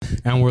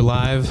And we're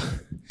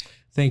live.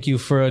 Thank you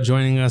for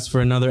joining us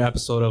for another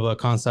episode of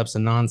Concepts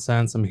and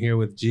Nonsense. I'm here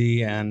with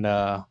G and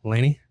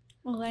Maleny.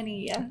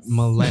 Maleny, yes.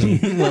 Maleny.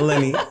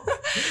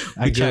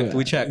 Maleny.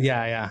 We checked.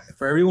 Yeah.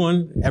 For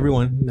everyone,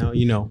 now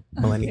you know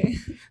Maleny. Okay.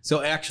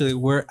 So actually,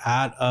 we're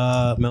at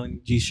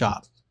Maleny G's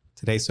shop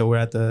today. So we're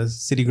at the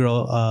City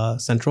Girl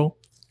Central.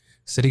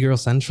 City Girl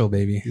Central,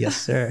 baby. Yes,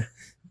 sir.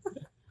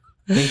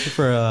 Thank you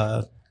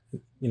for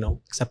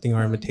accepting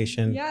our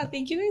invitation. Yeah,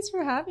 thank you guys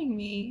for having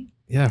me.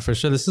 Yeah, for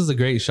sure. This is a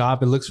great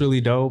shop. It looks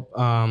really dope.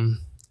 It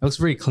looks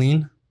very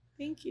clean.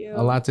 Thank you.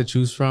 A lot to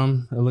choose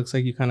from. It looks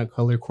like you kind of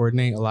color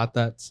coordinate a lot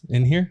that's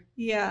in here.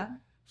 Yeah.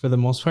 For the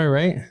most part,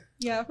 right?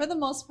 Yeah, for the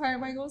most part,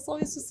 my goal is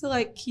always just to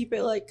like keep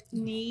it like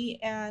neat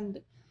and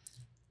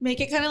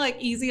make it kind of like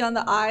easy on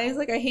the eyes.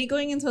 Like I hate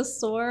going into a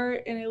store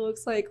and it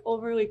looks like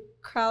overly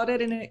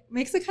crowded and it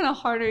makes it kind of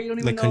harder. You don't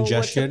even know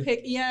what to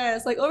pick. Yeah,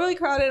 it's like overly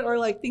crowded or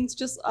like things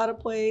just out of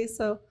place.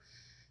 So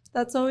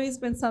that's always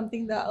been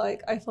something that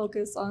like I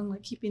focus on,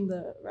 like keeping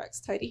the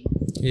racks tidy.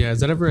 Yeah,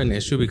 is that ever an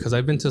issue? Because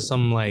I've been to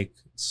some like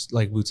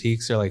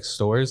boutiques or like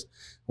stores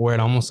where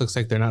it almost looks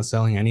like they're not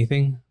selling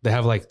anything. They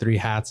have like 3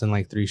 hats and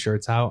like 3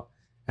 shirts out.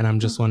 And I'm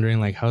just wondering,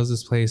 like, how is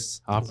this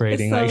place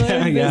operating? Like,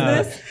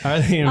 yeah, how are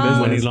they in business?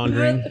 Money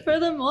laundering. For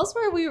the most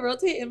part, we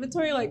rotate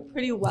inventory like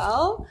pretty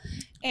well.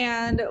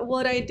 And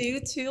what I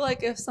do too,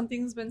 like if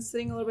something's been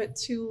sitting a little bit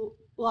too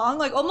long,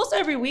 like almost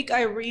every week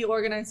I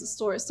reorganize the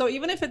store. So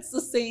even if it's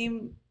the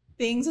same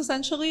things,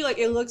 essentially, like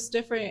it looks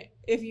different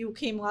if you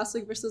came last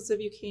week versus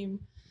if you came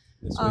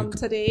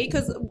today.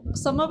 Because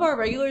some of our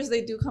regulars,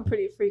 they do come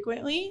pretty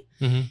frequently.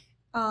 Mm-hmm.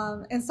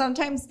 And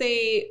sometimes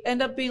they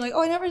end up being like,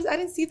 oh, I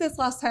didn't see this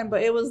last time,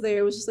 but it was there.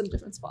 It was just in a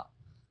different spot.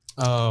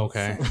 Oh,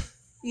 okay. So,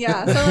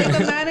 yeah. So like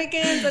the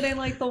mannequins and then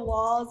like the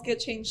walls get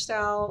changed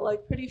out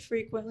like pretty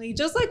frequently.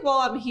 Just like while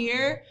I'm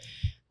here,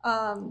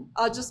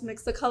 I'll just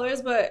mix the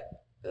colors, but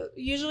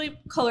usually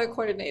color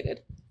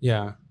coordinated.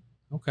 Yeah.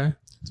 Okay.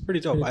 It's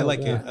pretty dope. I like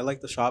it. I like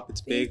the shop.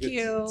 It's big. Thank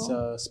you.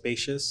 It's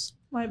spacious.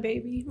 My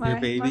baby, Your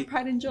baby. my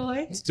pride and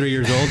joy. It's 3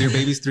 years old. Your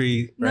baby's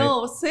 3, right?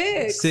 No,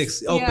 6.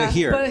 6. Oh, yeah,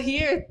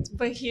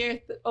 but here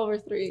over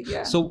 3.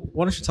 Yeah. So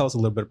why don't you tell us a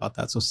little bit about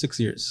that? So 6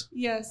 years.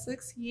 Yeah,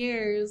 6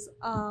 years.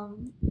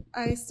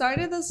 I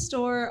started the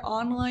store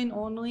online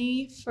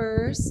only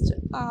first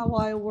while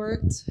I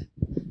worked.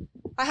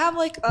 I have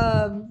like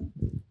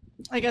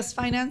I guess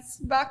finance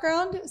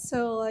background.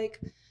 So like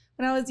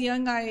when I was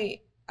young,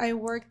 I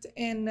worked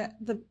in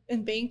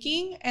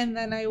banking, and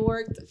then I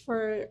worked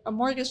for a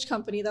mortgage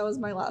company. That was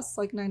my last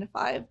like 9 to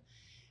 5.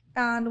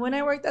 And when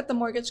I worked at the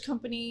mortgage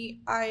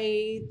company,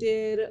 I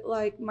did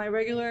like my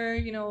regular,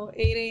 8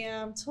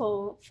 a.m.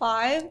 till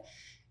 5.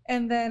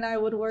 And then I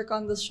would work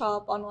on the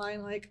shop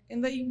online, like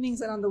in the evenings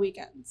and on the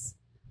weekends.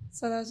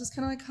 So that was just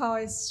kind of like how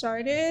I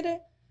started.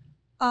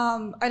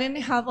 I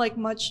didn't have like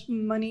much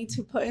money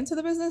to put into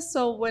the business.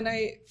 So when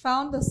I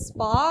found the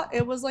spot,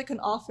 it was like an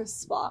office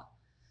spot.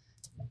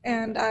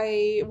 And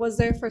I was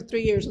there for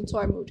 3 years until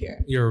I moved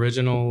here. Your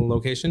original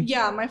location?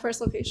 Yeah, my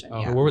first location.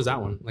 Oh, yeah. Where was that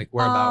one? Like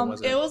whereabout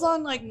was it? It was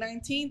on like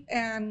 19th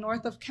and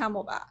north of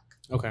Camelback.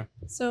 Okay.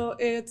 So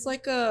it's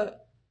like a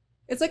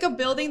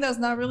building that's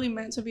not really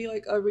meant to be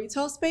like a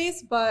retail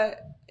space, but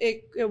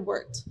it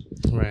worked.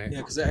 Right. Yeah,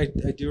 because I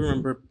do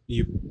remember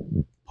you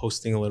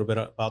posting a little bit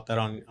about that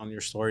on your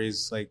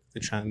stories, like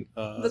the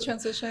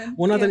transition.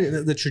 Well, not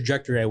the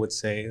trajectory, I would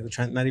say.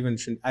 Not even.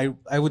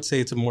 I would say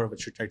it's more of a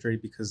trajectory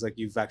because like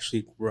you've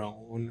actually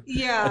grown.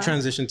 Yeah. A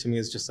transition to me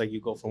is just like you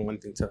go from one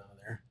thing to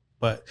another.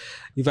 But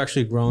you've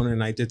actually grown,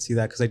 and I did see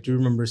that because I do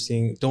remember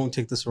seeing. Don't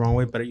take this the wrong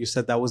way, but you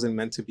said that wasn't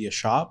meant to be a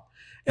shop.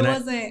 And it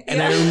wasn't.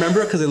 And I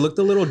remember because it looked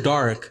a little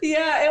dark.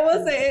 Yeah, it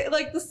wasn't.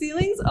 Like the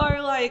ceilings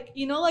are like,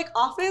 like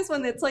office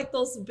when it's like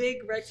those big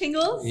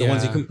rectangles. The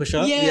ones you can push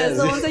up? Yes,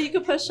 the ones that you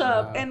can push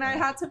up. And I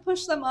had to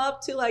push them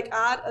up to like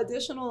add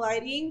additional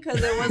lighting because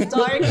it was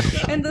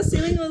dark and the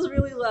ceiling was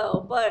really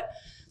low. But,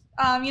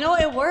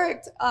 it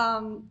worked.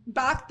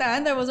 Back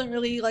then, there wasn't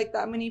really like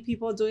that many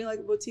people doing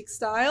like boutique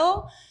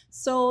style.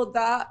 So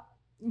that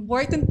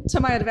worked to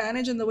my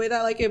advantage in the way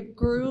that like it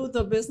grew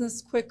the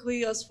business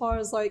quickly as far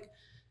as like,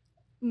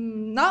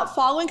 not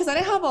following, because I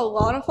didn't have a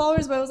lot of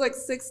followers, but it was like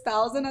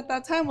 6,000 at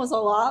that time was a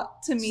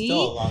lot to me.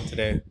 Still a lot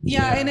today.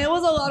 Yeah, and it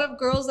was a lot of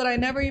girls that I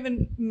never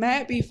even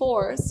met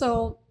before.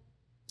 So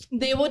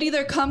they would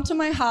either come to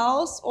my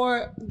house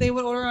or they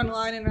would order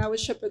online and I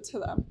would ship it to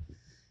them.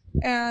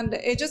 And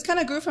it just kind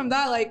of grew from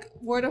that, like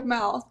word of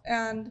mouth.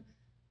 And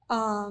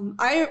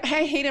I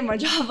hated my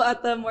job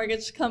at the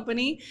mortgage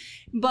company,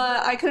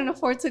 but I couldn't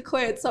afford to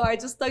quit. So I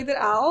just thugged it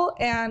out.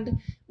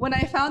 And when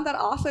I found that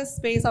office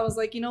space, I was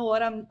like, you know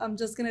what, I'm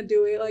just going to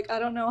do it. Like, I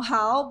don't know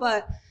how,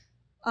 but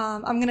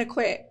I'm going to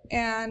quit.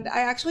 And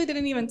I actually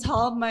didn't even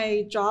tell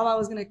my job I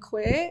was going to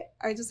quit.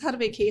 I just had a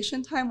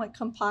vacation time like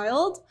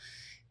compiled.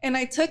 And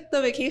I took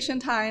the vacation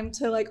time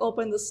to like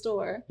open the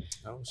store.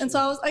 Oh, and so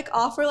I was like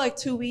off for like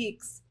 2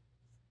 weeks.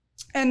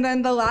 And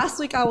then the last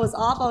week I was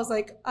off, I was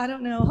like, I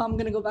don't know how I'm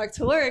going to go back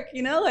to work.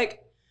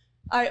 Like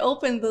I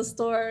opened the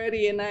store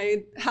already and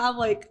I have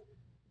like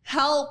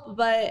help,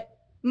 but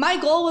my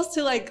goal was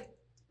to like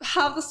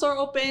have the store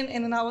open,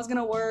 and then I was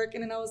gonna work,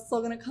 and then I was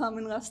still gonna come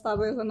and Las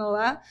Tablas and all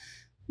that.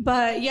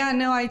 But yeah,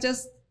 no, I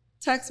just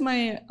text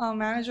my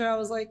manager. I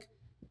was like,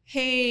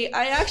 hey,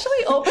 I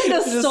actually opened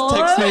a store.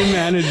 Text my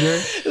manager.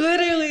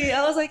 Literally,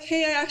 I was like,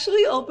 hey, I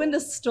actually opened a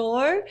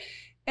store,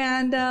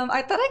 and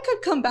I thought I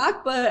could come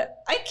back,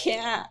 but I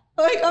can't.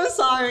 Like, I'm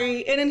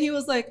sorry. And then he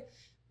was like,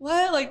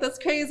 what? Like, that's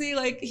crazy.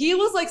 Like, he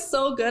was like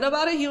so good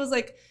about it. He was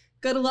like,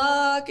 good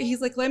luck.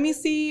 He's like, let me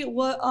see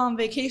what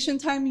vacation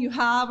time you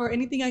have or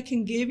anything I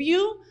can give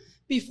you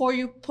before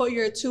you put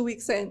your 2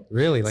 weeks in.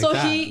 Really? Like so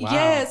that? He, wow.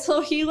 yeah,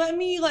 so he let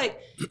me like,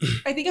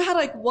 I think I had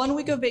like 1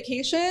 week of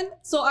vacation.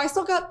 So I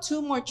still got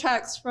 2 more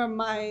checks from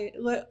my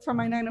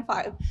 9 to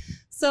 5.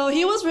 So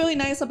he was really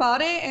nice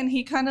about it. And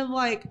he kind of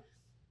like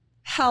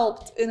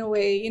helped in a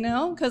way, you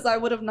know, because I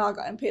would have not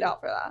gotten paid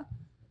out for that.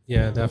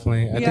 Yeah,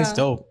 definitely. I think That's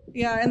dope.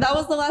 Yeah, and that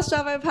was the last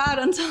job I've had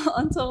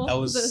until That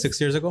was this. 6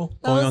 years ago?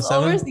 That Going on was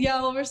 7?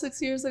 over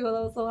 6 years ago.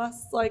 That was the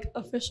last like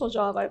official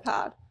job I've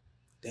had.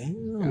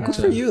 Damn. Yeah. Good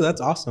for you.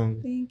 That's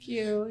awesome. Thank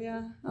you.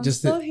 Yeah, I'm Just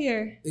still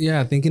here.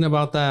 Yeah, thinking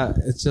about that,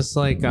 it's just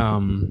like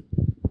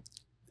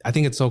I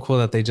think it's so cool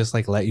that they just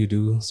like let you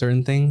do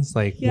certain things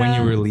like when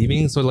you were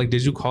leaving. So like,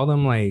 did you call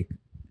them like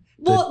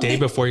the day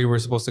before you were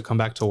supposed to come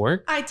back to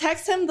work? I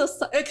text him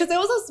because it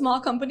was a small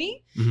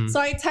company. Mm-hmm. So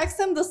I text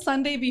him the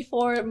Sunday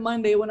before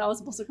Monday when I was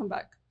supposed to come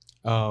back.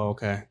 Oh,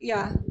 okay.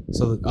 Yeah.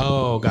 So,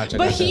 gotcha.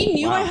 But gotcha. he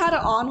knew Wow. I had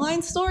an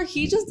online store.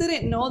 He just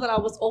didn't know that I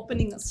was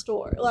opening a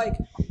store. Like,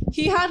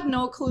 he had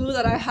no clue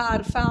that I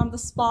had found the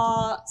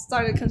spot,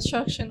 started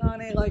construction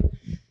on it. Like,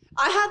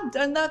 I had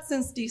done that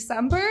since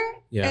December,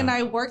 and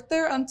I worked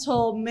there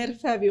until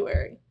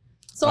mid-February.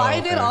 So I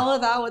did all of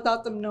that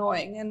without them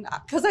knowing, and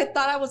because I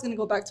thought I was gonna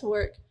go back to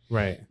work.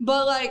 Right.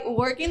 But like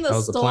working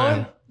the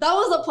store, that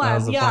was the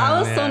plan. I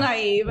was so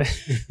naive.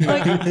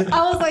 Like,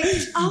 I was like,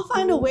 I'll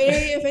find a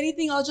way. If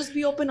anything, I'll just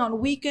be open on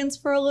weekends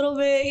for a little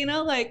bit, you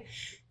know, like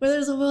where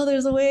there's a will,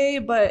 there's a way.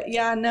 But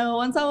yeah, no,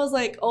 once I was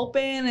like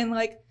open and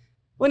like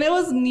when it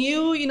was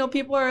new, you know,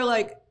 people are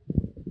like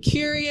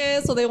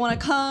curious, so they want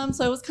to come.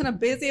 So it was kind of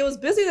busy. It was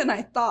busier than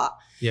I thought.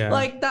 Yeah.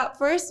 Like that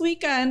first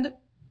weekend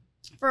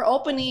for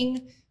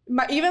opening,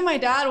 even my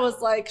dad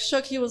was like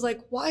shook. He was like,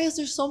 why is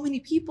there so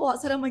many people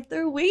outside? I'm like,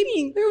 they're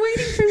waiting for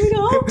me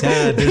to open.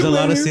 Dad, there's a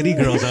lot of city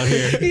girls out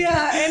here.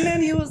 Yeah. And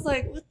then he was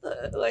like, what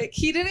the, like,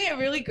 he didn't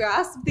really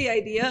grasp the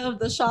idea of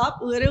the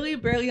shop literally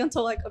barely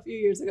until like a few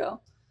years ago.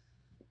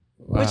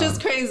 Wow. Which is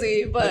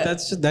crazy, but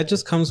that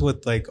just comes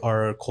with like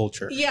our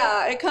culture.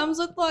 Yeah, it comes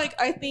with like,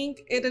 I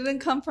think it didn't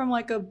come from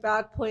like a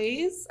bad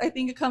place. I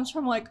think it comes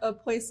from like a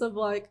place of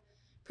like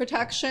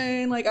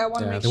protection. Like I want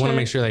to make sure. They want to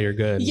make sure that you're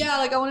good. Yeah,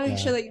 like I want to make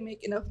sure that you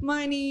make enough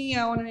money.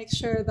 I want to make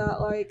sure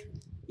that like,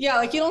 yeah,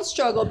 like you don't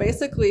struggle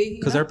basically.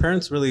 Because our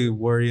parents really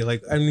worry.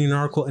 Like, I mean,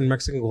 in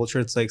Mexican culture,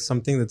 it's like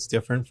something that's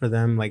different for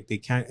them. Like they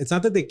can't, it's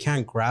not that they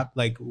can't grasp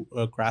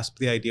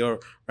the idea or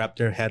wrap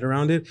their head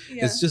around it.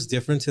 Yeah. It's just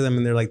different to them.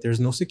 And they're like, there's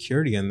no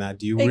security in that.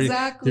 Do you really?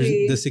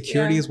 Exactly. The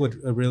security is what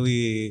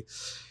really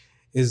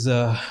is,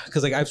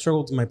 because like I've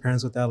struggled with my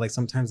parents with that. Like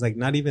sometimes like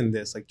not even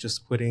this, like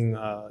just quitting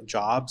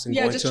jobs and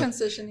just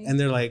transitioning. And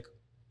they're like,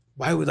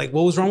 why would like,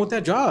 what was wrong with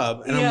that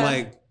job? And I'm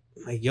like,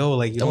 yo,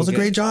 like that was a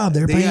great job.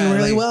 They're paying you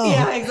really well.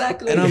 Yeah,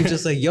 exactly. And I'm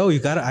just like, yo, you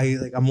gotta.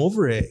 I'm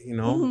over it, you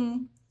know.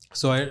 Mm-hmm.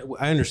 So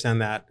I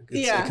understand that.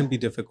 It can be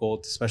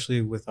difficult,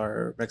 especially with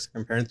our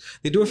Mexican parents.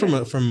 They do it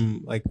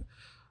from like.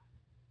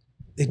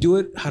 They do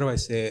it. How do I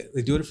say it?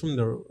 They do it from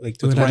the right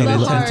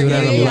intention.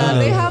 Yeah,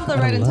 they have the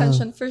right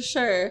intention for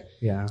sure.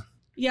 Yeah.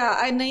 Yeah,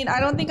 I mean, I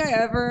don't think I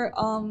ever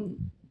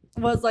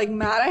was like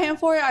mad at him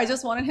for it. I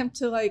just wanted him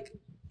to like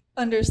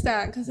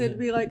understand, because it'd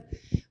be like,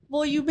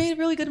 well, you made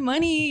really good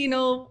money, you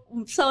know,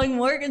 selling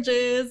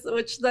mortgages,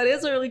 which that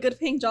is a really good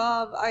paying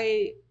job.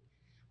 I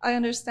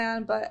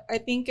understand, but I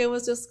think it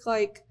was just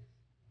like,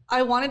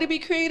 I wanted to be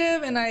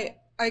creative and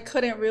I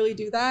couldn't really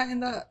do that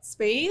in that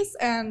space.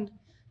 And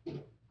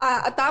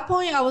at that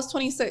point I was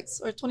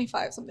 26 or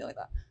 25, something like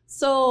that.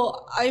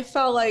 So I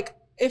felt like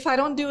if I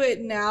don't do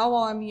it now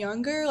while I'm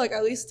younger, like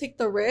at least take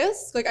the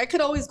risk. Like I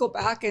could always go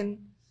back and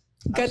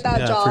get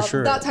that job,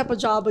 that type of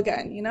job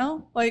again, you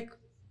know, like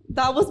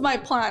that was my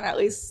plan at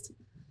least.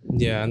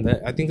 Yeah, and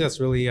I think that's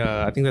really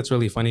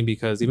funny,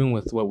 because even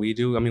with what we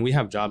do, I mean, we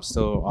have jobs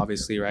still,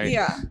 obviously, right?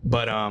 Yeah.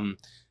 But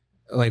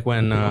like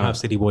when we don't have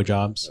city boy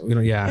jobs, you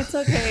know, yeah, it's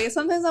okay.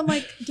 Sometimes I'm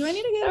like, do I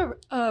need to get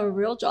a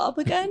real job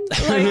again?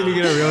 Like, I need to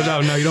get a real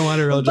job. No, you don't want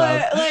a real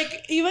job. But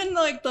like even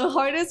like the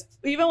hardest,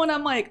 even when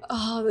I'm like,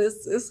 oh,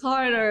 this is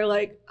hard, or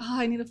like, oh,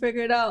 I need to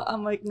figure it out,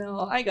 I'm like, no,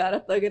 I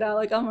gotta figure it out.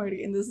 Like I'm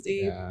already in this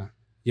deep. Yeah.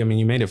 I mean,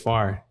 you made it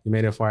far. You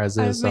made it far as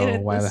is. So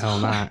why the hell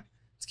not?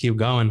 Let's keep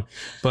going.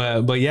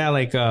 But yeah,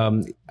 like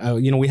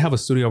you know, we have a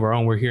studio of our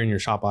own. We're here in your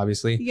shop,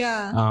 obviously.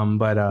 Yeah.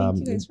 But thank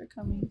you guys for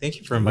coming. Thank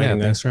you for inviting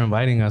us. Thanks for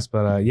inviting us.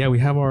 But yeah, we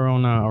have our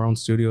own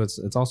studio.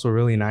 It's also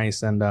really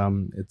nice, and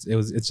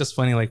it's just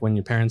funny, like when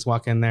your parents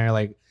walk in there.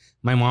 Like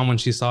my mom, when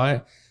she saw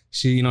it,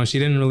 she, you know, she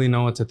didn't really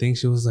know what to think.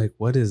 She was like,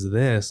 what is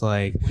this?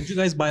 Like, when'd you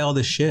guys buy all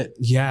this shit?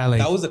 Yeah, like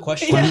that was the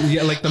question.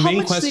 Yeah, like the How main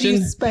much question. did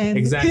you spend?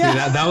 Exactly.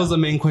 Yeah. That was the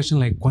main question.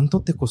 Like,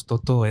 ¿cuánto te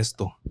costó todo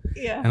esto?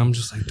 Yeah. And I'm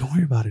just like, don't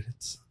worry about it.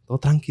 It's todo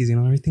tranquis, you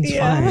know, everything's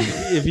Yeah. fine.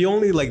 If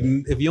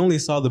you only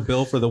saw the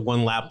bill for the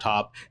one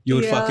laptop, you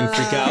would fucking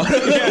freak out.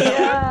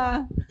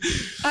 Yeah.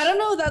 I don't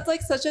know. That's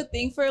like such a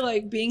thing for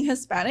like being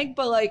Hispanic,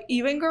 but like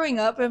even growing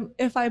up,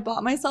 if I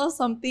bought myself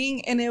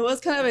something and it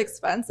was kind of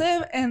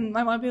expensive and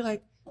my mom would be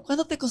like,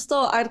 ¿cuánto te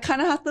costó? I'd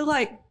kind of have to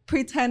like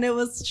pretend it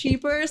was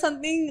cheaper or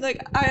something.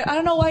 Like, I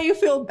don't know why you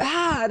feel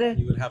bad.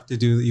 You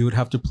would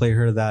have to play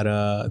her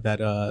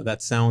that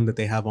sound that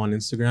they have on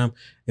Instagram.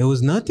 It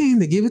was nothing.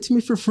 They gave it to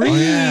me for free. Oh,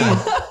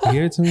 yeah. They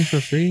gave it to me for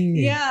free.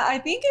 Yeah, I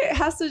think it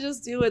has to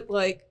just do with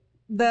like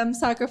them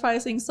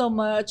sacrificing so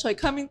much, like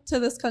coming to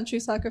this country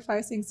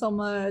sacrificing so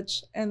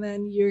much, and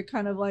then you're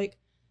kind of like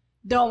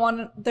don't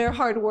want their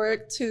hard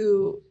work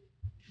to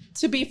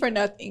be for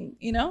nothing,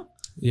 you know?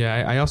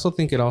 Yeah, I also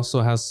think it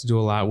also has to do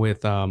a lot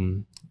with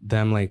them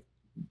like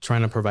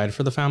trying to provide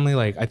for the family.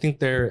 Like I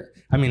think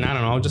I don't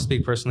know, I'll just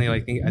speak personally.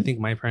 Like I think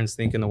my parents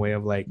think in the way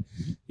of like,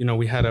 you know,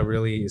 we had to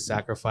really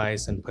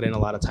sacrifice and put in a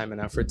lot of time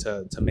and effort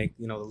to make,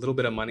 you know, a little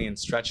bit of money and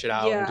stretch it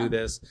out and do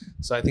this.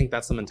 So I think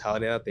that's the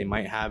mentality that they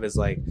might have is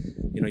like,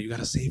 you know, you got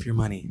to save your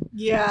money.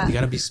 Yeah. You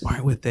got to be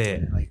smart with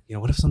it. Like, you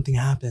know, what if something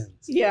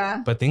happens?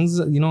 Yeah. But things,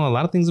 you know, a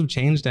lot of things have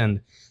changed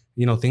and,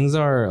 you know, things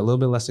are a little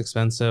bit less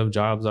expensive.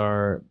 Jobs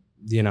are,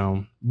 you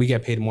know, we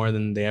get paid more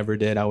than they ever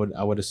did, I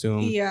would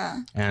assume.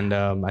 Yeah. And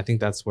I think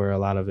that's where a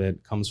lot of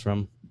it comes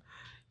from.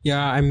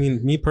 Yeah, I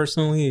mean, me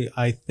personally,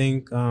 I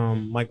think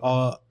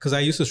because I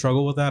used to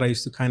struggle with that. I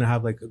used to kind of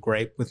have like a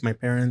gripe with my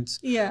parents.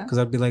 Yeah. Because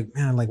I'd be like,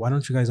 man, like, why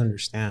don't you guys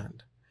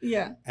understand?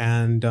 Yeah.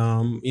 And,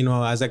 you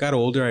know, as I got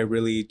older, I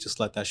really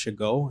just let that shit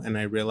go. And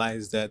I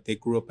realized that they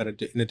grew up in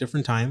a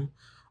different time.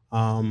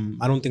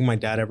 I don't think my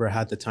dad ever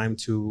had the time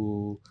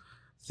to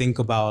think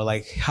about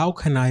like, how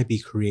can I be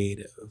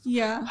creative?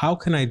 Yeah. How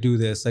can I do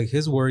this? Like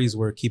his worries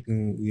were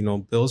keeping, you know,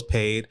 bills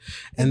paid,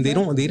 and they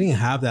didn't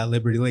have that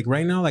liberty. Like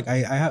right now, like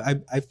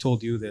I've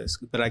told you this,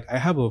 but I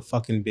have a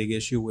fucking big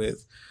issue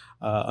with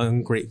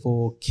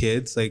ungrateful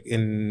kids, like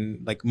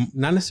in like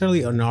not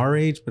necessarily on our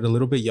age, but a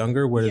little bit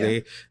younger,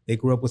 where they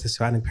grew up with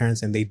Hispanic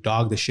parents and they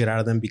dog the shit out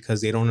of them because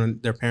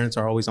their parents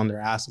are always on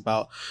their ass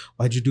about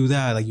why'd you do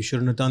that? Like you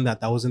shouldn't have done that.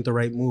 That wasn't the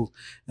right move.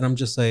 And I'm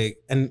just like,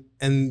 and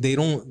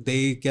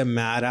they get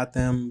mad at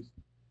them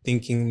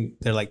thinking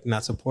they're like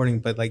not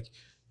supporting, but like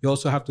you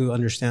also have to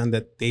understand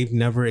that they've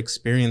never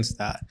experienced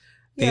that.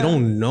 They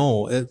don't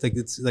know.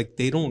 It's like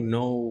they don't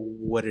know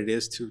what it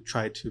is to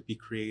try to be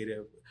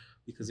creative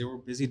because they were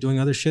busy doing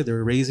other shit. They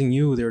were raising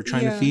you. They were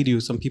trying to feed you.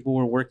 Some people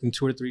were working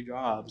 2 or 3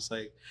 jobs.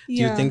 Like, do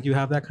you think you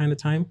have that kind of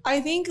time?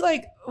 I think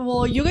like,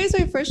 well, you guys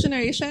are first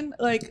generation.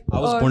 Like I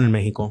was born in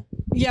Mexico.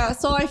 Yeah.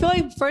 So I feel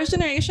like first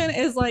generation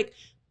is like,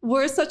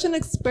 we're such an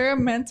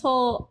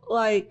experimental,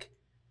 like,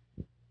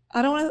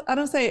 I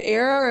don't say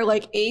era or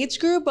like age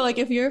group, but like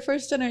if you're a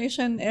first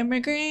generation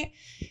immigrant,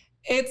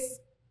 it's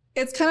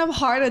kind of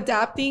hard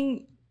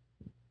adapting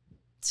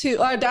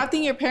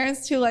your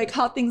parents to like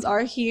how things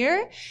are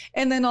here.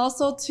 And then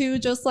also to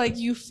just like,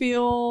 you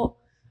feel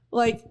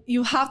like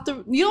you don't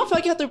feel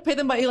like you have to repay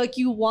them, but like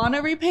you want to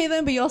repay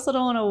them, but you also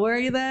don't want to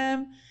worry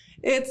them.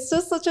 It's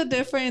just such a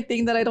different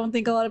thing that I don't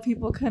think a lot of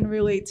people can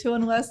relate to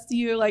unless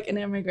you're like an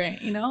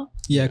immigrant, you know?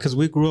 Yeah, because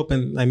we grew up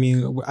in, I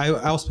mean,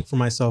 I'll speak for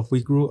myself.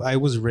 I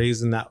was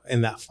raised in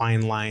that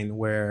fine line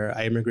where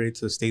I immigrated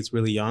to the States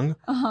really young.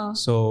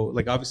 So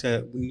like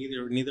obviously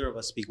neither of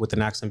us speak with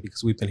an accent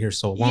because we've been here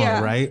so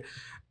long, right?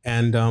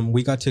 And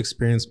we got to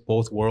experience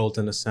both worlds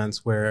in a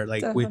sense where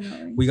like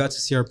we got to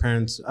see our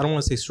parents, I don't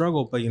want to say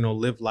struggle, but, you know,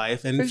 live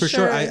life. And for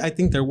sure, I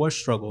think there was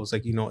struggles,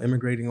 like, you know,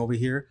 immigrating over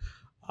here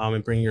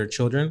and bringing your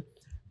children.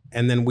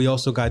 And then we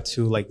also got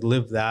to like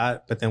live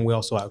that, but then we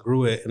also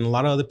outgrew it. And a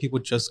lot of other people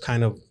just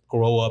kind of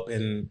grow up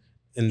in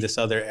this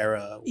other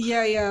era.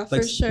 Yeah,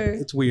 like, for sure.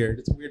 It's weird.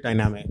 It's a weird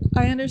dynamic.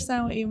 I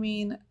understand what you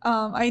mean.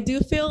 I do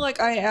feel like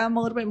I am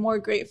a little bit more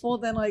grateful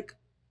than like,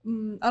 I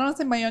don't want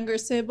to say my younger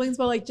siblings,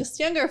 but like just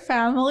younger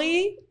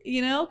family,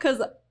 you know,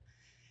 because I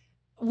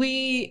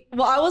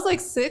was like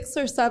 6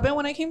 or 7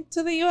 when I came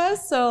to the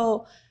US.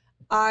 So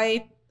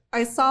I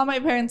saw my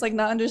parents like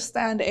not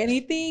understand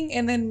anything,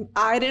 and then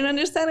I didn't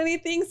understand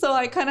anything. So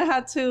I kind of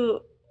had to,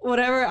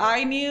 whatever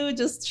I knew,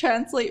 just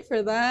translate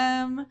for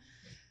them.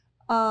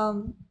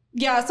 So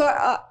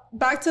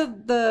back to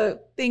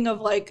the thing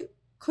of like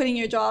quitting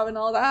your job and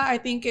all that, I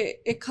think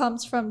it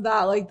comes from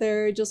that. Like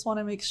they just want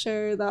to make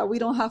sure that we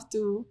don't have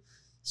to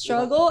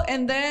struggle.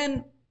 And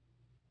then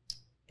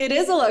it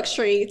is a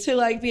luxury to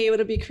like be able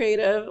to be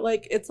creative.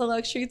 Like it's a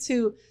luxury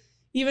to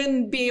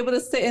even be able to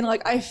sit and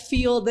like, I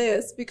feel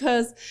this,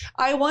 because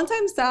I one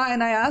time sat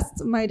and I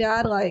asked my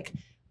dad like,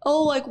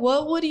 oh, like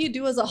what would you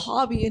do as a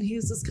hobby? And he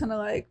was just kind of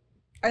like,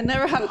 I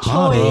never had a choice.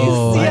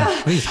 Oh, yeah.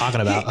 What are you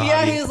talking about?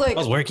 He was like, I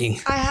was working.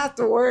 I have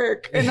to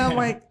work. And I'm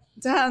like,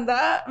 damn,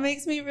 that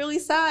makes me really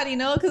sad, you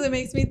know, because it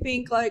makes me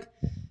think like,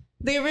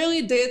 they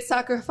really did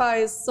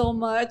sacrifice so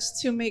much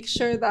to make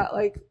sure that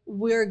like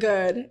we're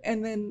good.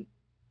 And then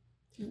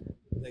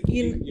like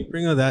you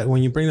bring up that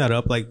when you bring that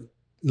up, like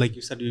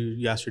you said,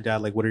 you asked your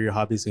dad like, what are your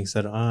hobbies, and he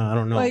said, I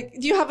don't know. Like,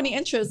 do you have any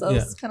interests?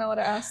 That's kind of what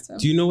I asked him.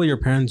 Do you know what your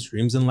parents'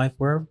 dreams in life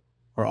were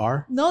or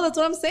are? No, that's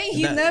what I'm saying.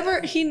 He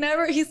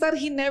said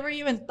he never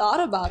even thought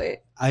about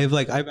it. I've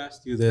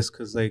asked you this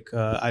because like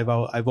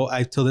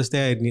I till this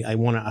day I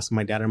want to ask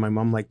my dad and my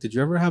mom, like, did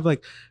you ever have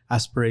like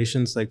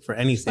aspirations like for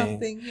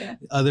anything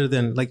other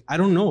than like, I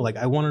don't know, like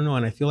I want to know,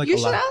 and I feel like you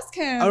should ask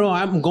him. I don't know,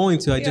 I'm going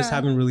to. I just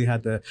haven't really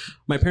had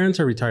my parents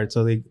are retired,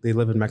 so they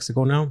live in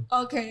Mexico now.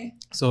 Okay.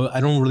 So I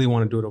don't really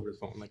want to do it over the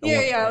phone. Like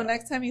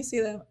next time you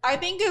see them, I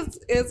think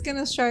it's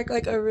gonna strike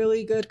like a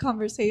really good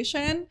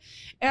conversation,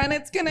 and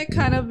it's gonna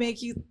kind of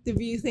make you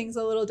view things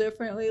a little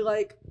differently.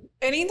 Like,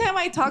 anytime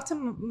I talk to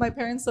my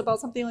parents about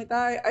something like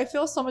that, I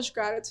feel so much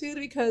gratitude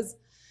because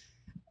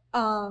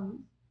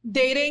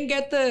they didn't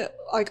get the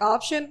like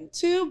option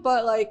to,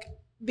 but like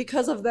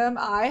because of them,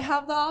 I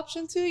have the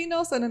option to, you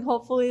know. So then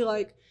hopefully,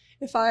 like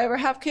if I ever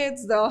have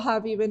kids, they'll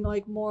have even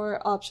like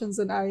more options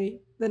than I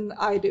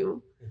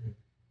do. Mm-hmm.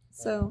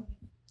 So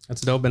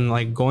that's dope. And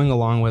like going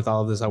along with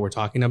all of this that we're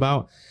talking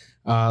about,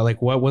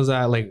 like what was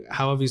that like?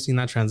 How have you seen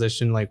that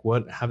transition? Like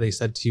what have they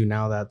said to you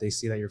now that they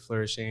see that you're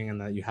flourishing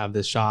and that you have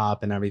this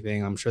shop and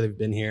everything? I'm sure they've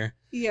been here.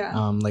 Yeah.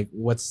 Like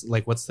what's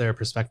their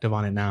perspective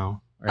on it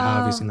now, or how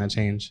have you seen that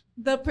change?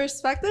 The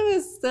perspective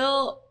is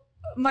still,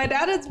 my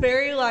dad is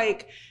very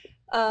like,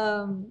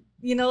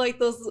 you know, like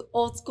those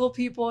old school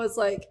people. Is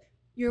like,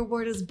 your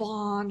word is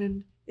bond,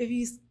 and if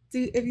you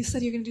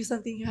said you're gonna do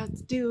something, you have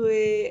to do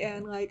it,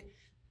 and like,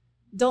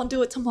 don't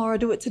do it tomorrow,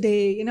 do it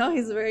today. You know,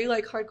 he's very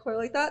like hardcore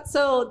like that.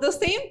 So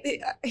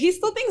he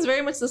still thinks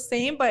very much the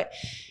same, but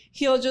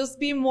he'll just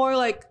be more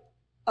like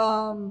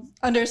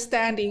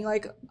understanding.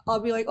 Like I'll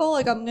be like, oh,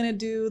 like I'm gonna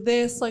do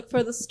this like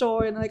for the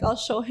store, and like I'll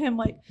show him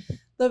like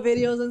the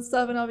videos and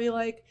stuff, and I'll be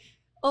like,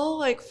 oh,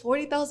 like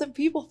 40,000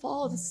 people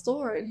follow the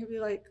store, and he'll be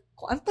like,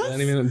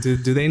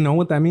 ¿cuántas? Do they know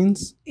what that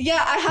means?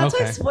 Yeah, I have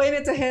to explain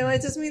it to him.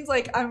 It just means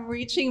like I'm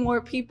reaching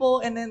more people,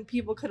 and then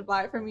people could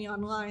buy from me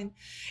online.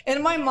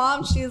 And my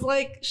mom, she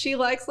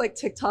likes like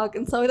TikTok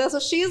and stuff like that. So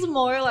she's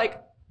more like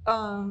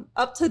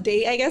up to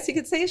date, I guess you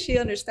could say. She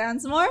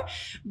understands more.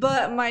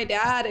 But my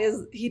dad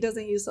he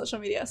doesn't use social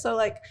media. So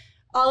like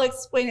I'll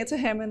explain it to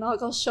him, and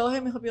I'll show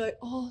him, and he'll be like,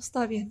 oh,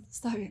 está bien,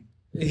 está bien.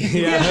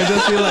 Yeah, he'll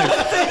just be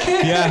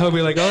like, he'll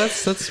be like, oh,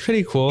 that's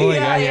pretty cool.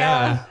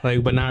 Like,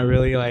 like, but not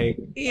really like,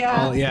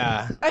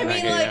 I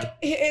mean,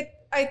 like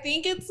I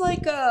think it's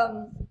like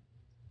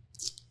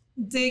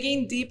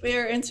digging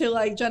deeper into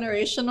like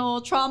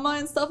generational trauma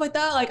and stuff like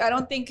that. Like, I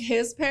don't think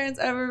his parents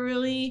ever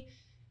really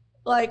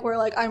like were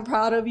like, I'm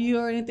proud of you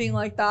or anything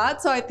like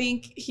that. So I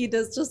think he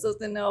just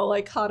doesn't know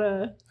like how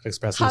to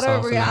express how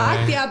to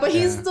react. Yeah, but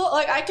he's still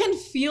like, I can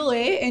feel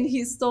it, and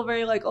he's still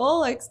very like, oh,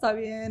 like está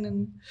bien.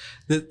 And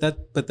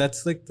but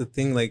that's like the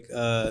thing, like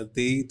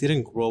they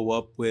didn't grow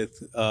up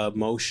with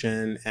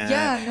emotion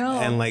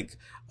and like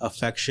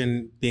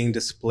affection being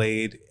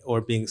displayed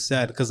or being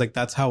said, because like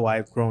that's how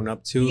I've grown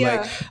up too.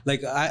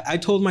 Like I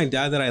told my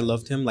dad that I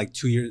loved him like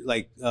 2 years,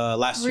 like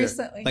last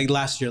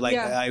year, like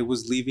I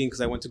was leaving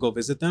because I went to go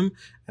visit them,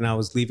 and I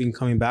was leaving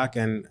coming back,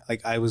 and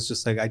like I was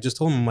just like, I just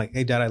told him, I'm like,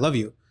 hey dad, I love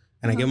you,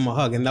 and I gave him a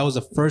hug, and that was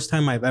the first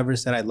time I've ever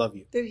said I love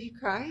you. Did he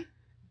cry?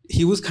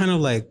 He was kind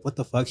of like, what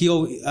the fuck? He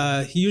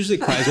usually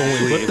cries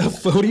when we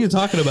leave. What are you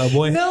talking about,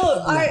 boy?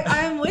 No,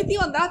 I'm with you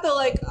on that though.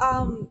 Like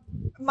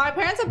my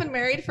parents have been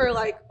married for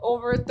like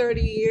over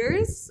 30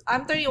 years.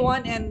 I'm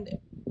 31, and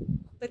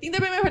I think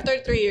they've been married for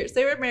 33 years.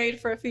 They were married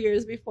for a few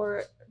years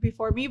before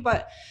me,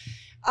 but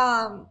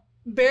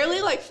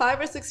barely like 5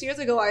 or 6 years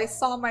ago, I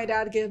saw my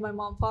dad give my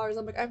mom flowers.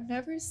 I'm like, I've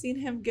never seen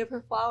him give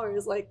her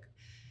flowers. Like,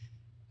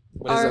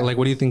 what is it? Like,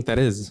 what do you think that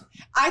is?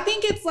 I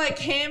think it's like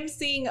him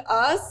seeing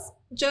us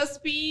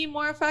just be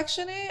more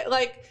affectionate.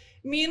 Like,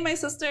 me and my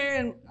sister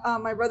and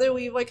my brother,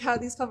 we've like had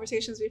these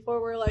conversations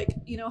before. We're like,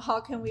 you know, how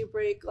can we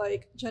break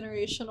like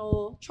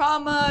generational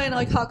trauma, and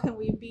like how can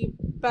we be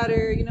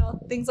better, you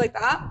know, things like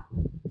that.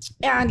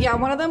 And yeah,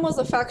 one of them was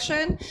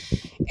affection,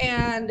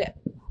 and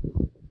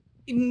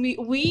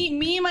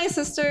me and my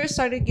sister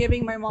started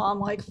giving my mom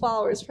like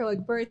flowers for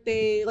like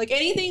birthday, like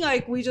anything.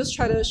 Like, we just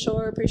try to show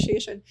her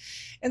appreciation.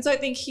 And so I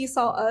think he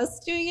saw us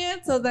doing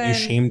it, so then you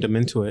shamed him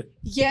into it.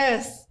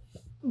 Yes.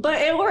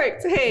 But it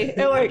worked. Hey,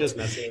 it worked. Just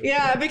messing with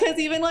yeah, because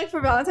even like for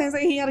Valentine's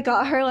Day, he had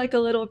got her like a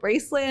little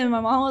bracelet, and my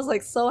mom was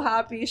like so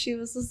happy. She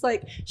was just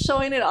like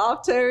showing it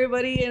off to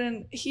everybody,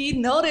 and he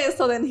noticed.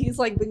 So then he's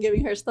like been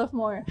giving her stuff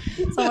more.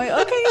 So I'm like,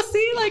 okay,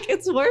 see, like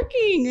it's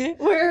working.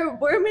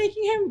 We're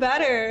making him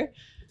better.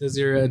 Does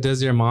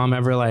your mom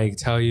ever like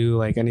tell you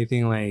like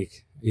anything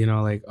like, you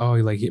know, like, oh,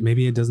 like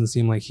maybe it doesn't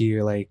seem like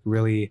he like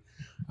really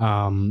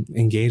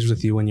engaged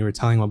with you when you were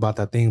telling him about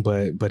that thing,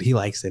 but he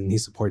likes it and he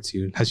supports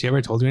you? Has she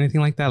ever told you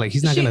anything like that? Like,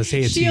 he's not gonna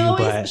say it to you,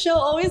 but she'll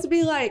always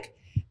be like,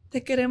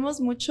 te queremos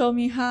mucho,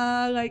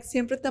 mija. Like,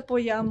 siempre te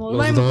apoyamos.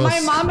 Los My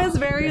dos. mom is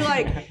very,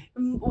 like,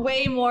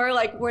 way more,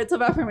 like, words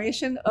of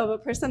affirmation of a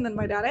person than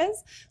my dad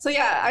is. So,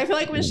 yeah, I feel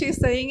like when she's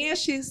saying it,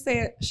 she's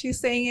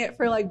saying it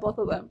for, like, both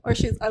of them. Or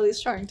she's at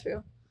least trying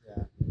to.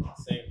 Yeah,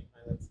 same.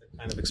 That's the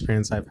kind of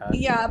experience I've had.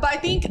 Yeah, but I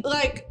think,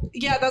 like,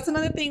 yeah, that's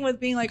another thing with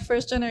being, like,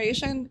 first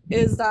generation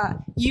is that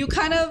you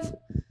kind of,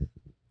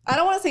 I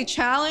don't want to say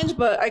challenge,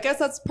 but I guess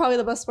that's probably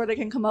the best word I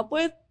can come up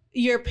with,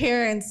 your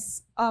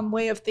parents'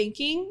 way of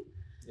thinking.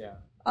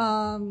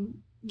 Yeah.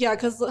 Yeah,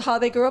 because how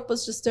they grew up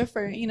was just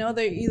different. You know,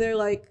 they're either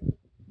like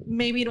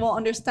maybe won't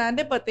understand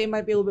it, but they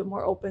might be a little bit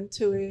more open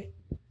to it.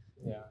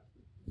 Yeah.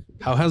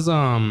 How has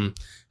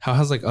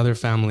like other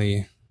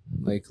family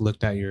like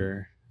looked at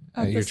your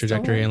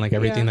trajectory and like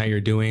everything that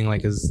you're doing?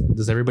 Like,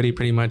 does everybody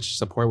pretty much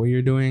support what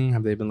you're doing?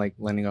 Have they been like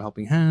lending a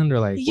helping hand, or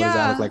like what does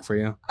that look like for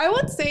you? I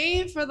would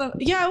say for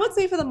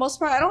the most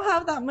part, I don't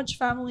have that much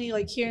family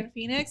like here in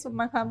Phoenix, but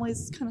my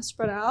family's kind of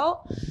spread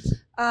out.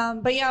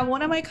 But yeah,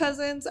 one of my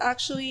cousins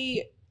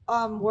actually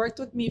worked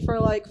with me for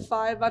like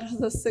 5 out of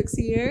the 6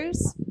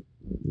 years.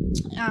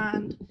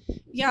 And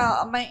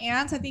yeah, my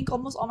aunts, I think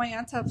almost all my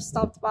aunts have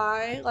stopped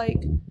by.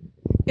 Like,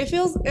 it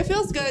feels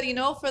good, you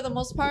know. For the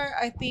most part,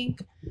 I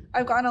think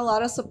I've gotten a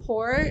lot of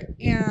support,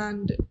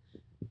 and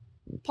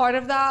part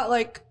of that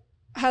like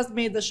has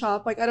made the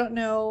shop, like, I don't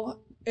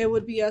know, it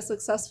would be as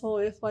successful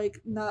if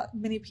like not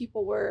many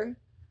people were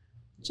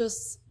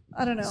just,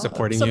 I don't know,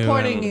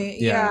 supporting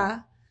it. Yeah.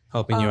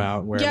 Helping you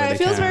out wherever yeah, it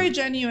they feels can. very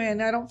genuine.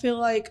 I don't feel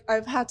like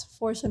I've had to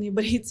force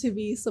anybody to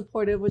be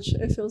supportive, which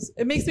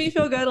it makes me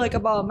feel good, like,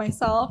 about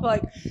myself.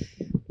 Like,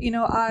 you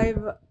know,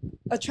 I've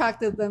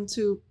attracted them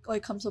to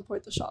like come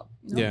support the shop.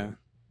 You know? Yeah,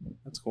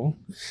 that's cool.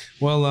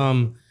 Well,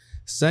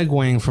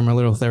 segueing from a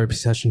little therapy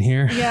session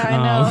here. Yeah, I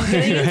know.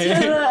 Getting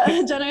into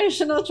the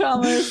generational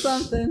trauma or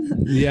something.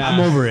 Yeah, I'm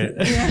over it.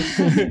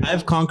 Yeah.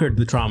 I've conquered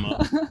the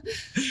trauma.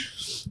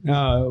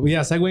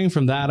 Yeah, segueing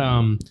from that,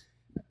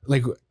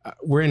 like,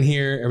 we're in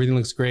here, everything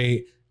looks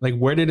great. Like,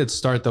 where did it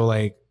start though?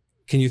 Like,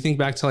 can you think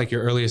back to like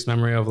your earliest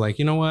memory of like,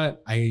 you know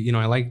what, I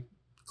like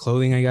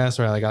clothing, I guess,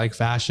 or I like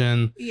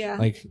fashion. Yeah.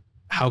 Like,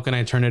 how can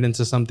I turn it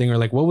into something? Or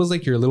like, what was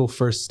like your little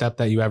first step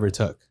that you ever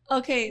took?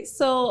 Okay,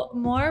 so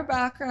more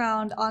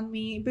background on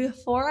me.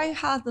 Before I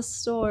had the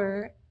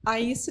store, I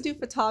used to do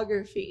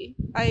photography.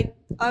 I've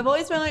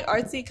always been like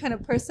artsy kind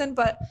of person,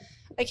 but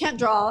I can't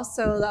draw,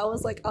 so that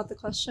was like out the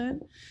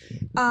question.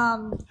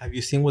 Have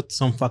you seen what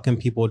some fucking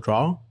people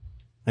draw?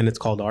 And it's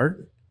called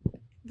art?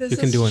 This You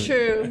can is do it.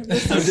 true.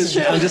 This is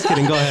true. I'm just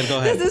kidding. Go ahead.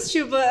 This is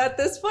true, but at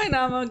this point,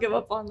 I'm gonna give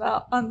up on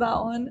that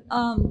one.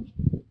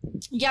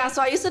 Yeah,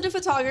 so I used to do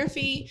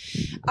photography.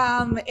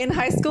 In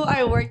high school,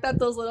 I worked at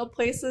those little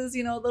places,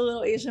 you know, the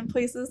little Asian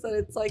places that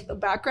it's like the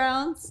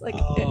backgrounds, like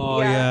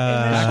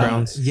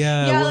Backgrounds.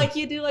 Yeah, well, like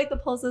you do like the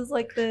poses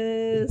like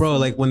this. bro,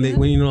 like when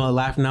you know,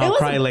 laugh now,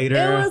 cry later.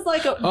 It was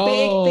like a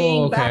big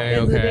thing back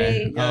in the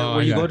day. Yeah,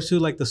 where you go to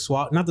like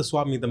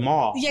the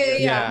mall.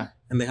 Yeah.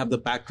 And they have the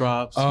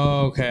backdrops.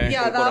 Oh, okay.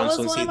 Yeah, that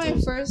was one of my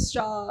first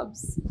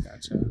jobs.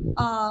 Gotcha.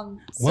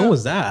 When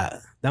was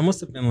that? That must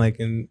have been like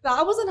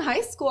that was in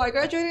high school. I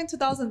graduated in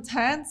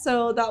 2010,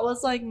 so that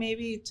was like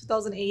maybe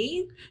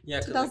 2008,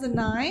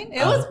 2009.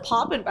 It was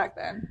popping back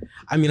then.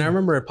 I mean, I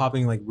remember it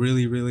popping like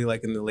really, really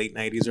like in the late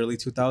 90s, early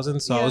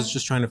 2000s. So I was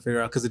just trying to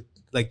figure out, because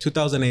like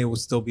 2008 would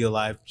still be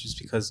alive just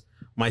because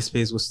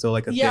MySpace was still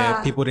like a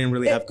thing. People didn't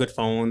really have good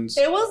phones.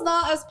 It was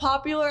not as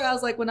popular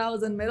as like when I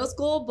was in middle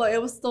school, but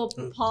it was still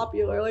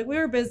popular. Like, we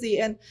were busy,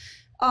 and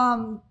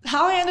how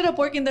I ended up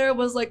working there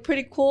was like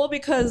pretty cool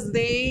because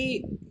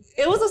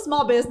it was a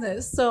small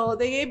business, so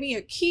they gave me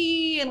a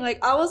key, and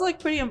like I was like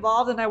pretty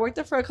involved, and I worked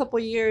there for a couple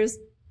of years.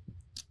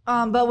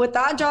 But with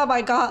that job,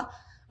 I got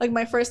like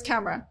my first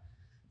camera.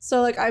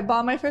 So like I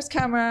bought my first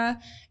camera,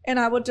 and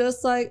I would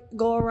just like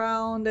go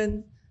around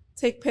and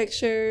take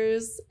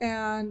pictures,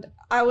 and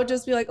I would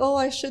just be like, oh,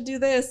 I should do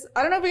this.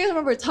 I don't know if you guys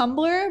remember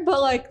Tumblr, but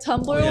like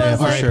Tumblr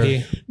was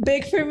like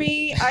big for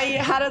me. I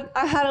had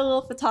a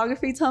little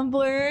photography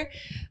Tumblr.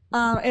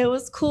 It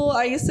was cool.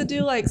 I used to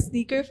do like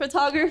sneaker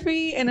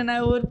photography, and then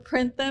I would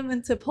print them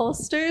into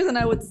posters, and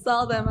I would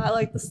sell them at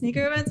like the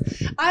sneaker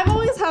events. I've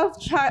always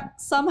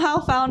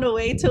somehow found a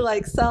way to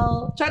like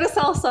try to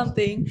sell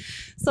something.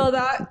 So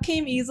that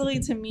came easily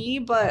to me.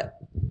 But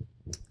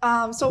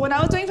so when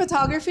I was doing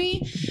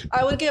photography,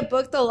 I would get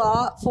booked a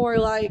lot for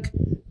like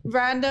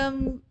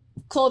random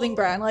clothing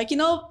brand. Like, you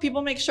know,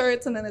 people make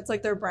shirts and then it's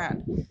like their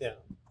brand. Yeah.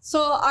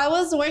 So I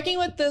was working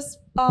with this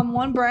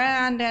one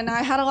brand, and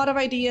I had a lot of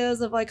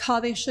ideas of like how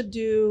they should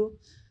do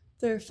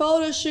their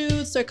photo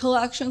shoots, their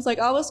collections. Like,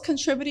 I was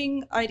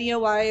contributing idea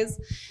wise,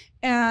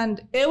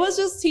 and it was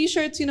just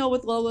t-shirts, you know,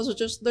 with logos,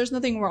 which is, there's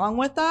nothing wrong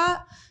with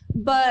that.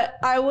 But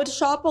I would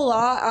shop a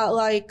lot at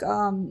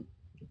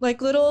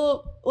like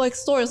little like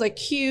stores like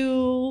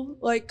Q,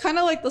 like kind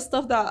of like the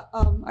stuff that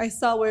I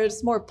sell where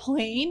it's more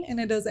plain and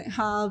it doesn't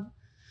have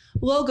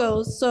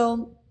logos.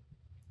 So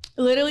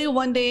literally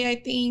one day, I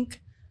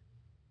think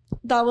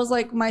that was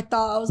like my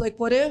thought. I was like,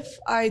 what if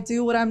I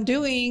do what I'm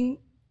doing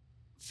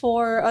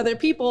for other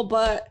people,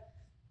 but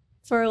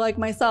for like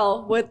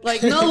myself with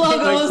like no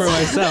logos. Like for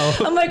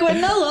myself. I'm like with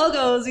no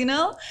logos, you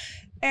know?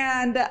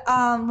 And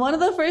one of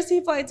the first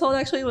people I told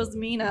actually was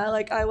Mina.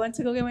 Like I went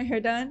to go get my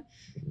hair done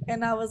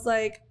and I was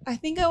like, I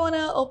think I want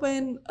to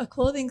open a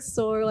clothing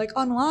store like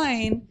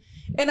online.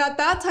 And at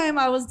that time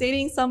I was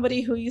dating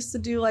somebody who used to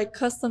do like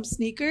custom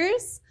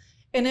sneakers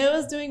and it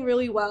was doing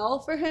really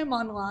well for him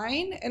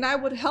online and I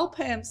would help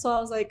him. So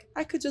I was like,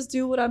 I could just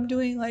do what I'm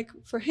doing like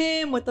for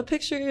him with the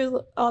pictures,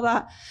 all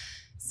that.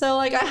 So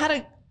like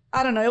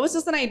I don't know, it was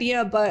just an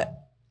idea, but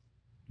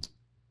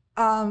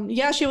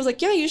yeah, she was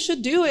like, yeah, you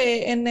should do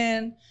it. And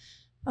then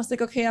I was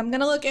like, okay, I'm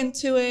gonna look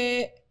into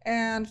it.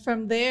 And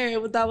from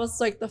there, that was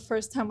like the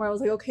first time where I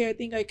was like, okay, I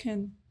think I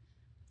can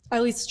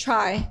at least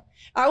try.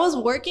 I was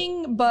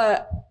working,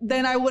 but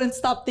then I wouldn't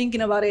stop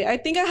thinking about it. I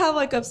think I have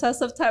like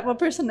obsessive type of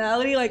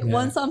personality. Like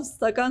once I'm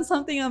stuck on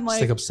something, I'm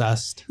like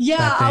obsessed.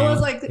 Yeah, I was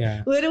like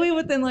literally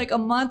within like a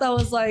month, I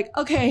was like,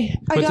 okay.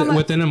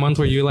 Within a month,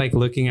 were you like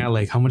looking at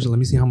like how much? Let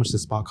me see how much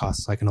this spot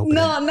costs so I can open it.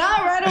 No, not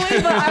right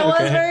away, but I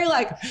was very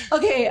like,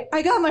 okay,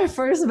 I got my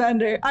first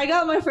vendor. I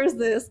got my first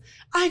this.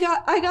 I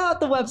got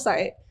the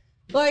website.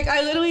 Like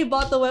I literally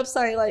bought the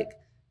website like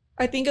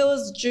I think it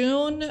was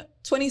June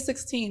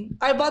 2016.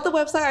 I bought the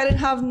website. I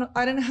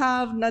didn't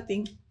have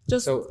nothing.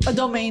 Just a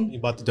domain. You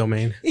bought the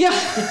domain. Yeah.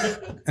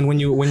 And when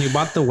you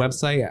bought the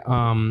website,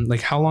 like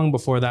how long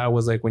before that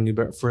was like when you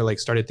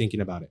started thinking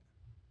about it?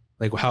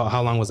 Like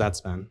how long was that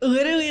span?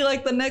 Literally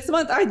like the next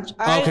month.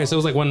 Okay, so it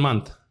was like 1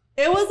 month.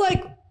 It was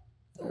like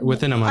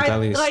within a month at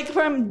least. Like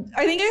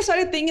I think I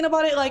started thinking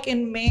about it like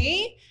in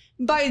May.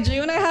 By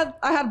June I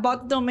had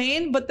bought the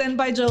domain, but then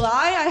by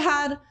July I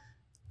had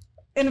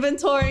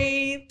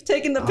inventory,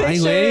 taking the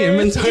pictures.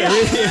 Inventory.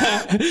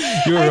 Yeah.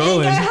 You were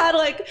rolling. I think I had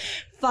like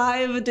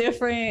 5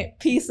 different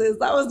pieces.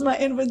 That was my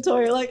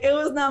inventory. Like it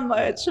was not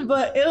much,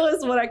 but it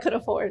was what I could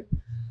afford.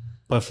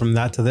 But from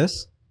that to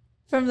this?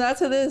 From that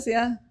to this,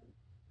 yeah.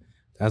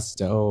 That's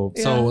dope.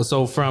 Yeah.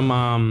 So from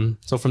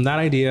that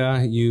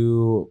idea,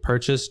 you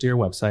purchased your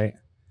website.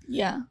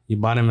 Yeah. You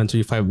bought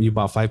inventory. You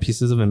bought 5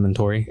 pieces of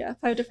inventory. Yeah,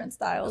 5 different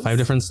styles. 5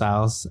 different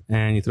styles,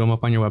 and you threw them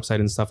up on your website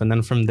and stuff. And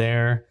then from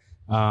there,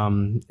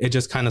 it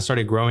just kind of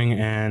started growing,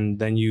 and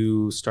then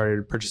you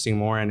started purchasing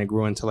more, and it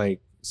grew into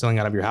like selling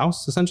out of your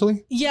house,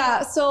 essentially.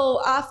 Yeah.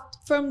 So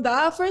from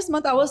that first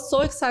month, I was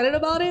so excited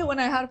about it. When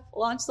I had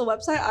launched the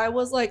website, I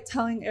was like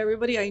telling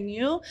everybody I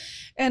knew,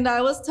 and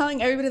I was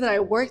telling everybody that I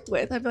worked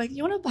with. I'd be like,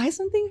 "You want to buy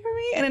something for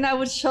me?" And then I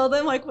would show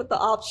them like what the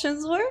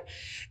options were,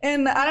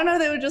 and I don't know if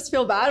they would just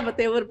feel bad, but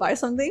they would buy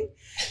something.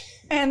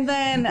 And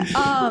then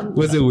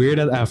was it weird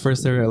at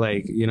first? They were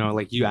like, you know,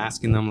 like you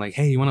asking them like,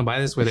 hey, you want to buy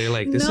this? Where they're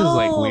like, this is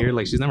like weird.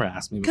 Like she's never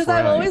asked me before. Because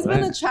I've always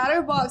been a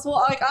chatterbox.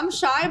 Well, like I'm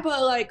shy,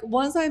 but like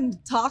once I'm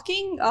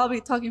talking, I'll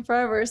be talking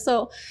forever.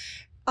 So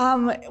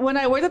when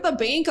I worked at the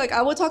bank, like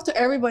I would talk to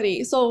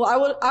everybody. So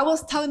I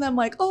was telling them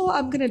like, oh,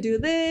 I'm going to do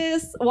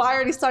this. Well, I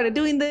already started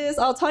doing this.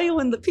 I'll tell you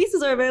when the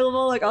pieces are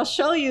available. Like I'll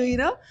show you, you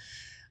know?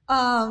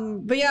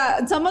 But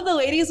yeah, some of the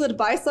ladies would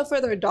buy stuff for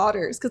their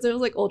daughters because it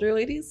was like older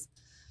ladies.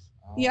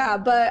 Yeah,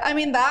 but I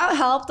mean, that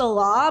helped a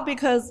lot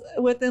because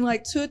within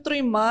like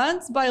 2-3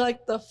 months, by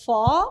like the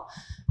fall,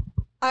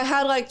 I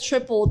had like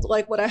tripled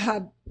like what I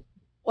had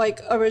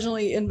like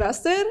originally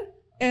invested.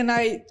 And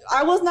I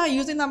was not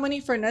using that money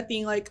for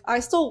nothing. Like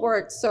I still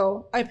worked,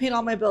 so I paid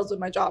all my bills with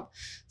my job.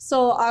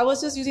 So I was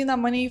just using that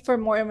money for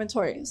more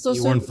inventory. So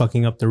you weren't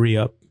fucking up the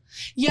re-up.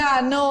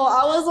 Yeah, no,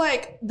 I was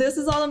like, this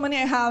is all the money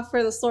I have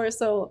for the store.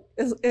 So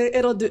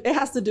it'll do, it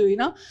has to do, you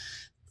know?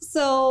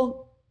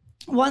 So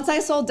once I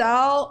sold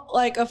out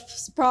like a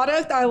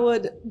product, I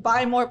would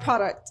buy more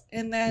product.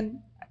 And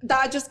then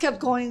that just kept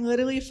going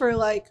literally for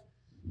like,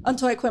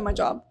 until I quit my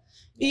job.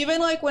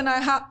 Even like when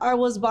I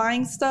was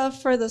buying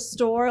stuff for the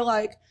store,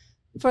 like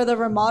for the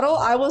remodel,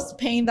 I was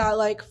paying that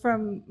like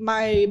from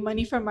my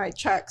money from my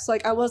checks.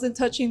 Like I wasn't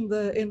touching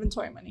the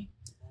inventory money.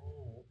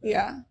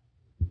 Yeah.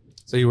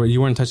 So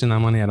you weren't touching that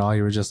money at all.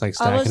 You were just like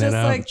stacking it up. I was just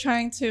like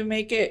trying to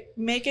make it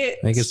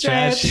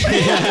stretch.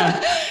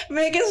 Yeah.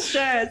 Make it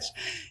stretch.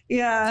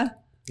 Yeah.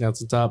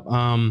 That's what's up.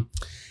 Going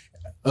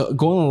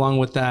along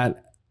with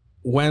that,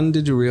 when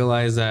did you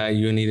realize that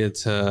you needed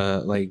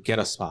to like get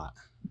a spot?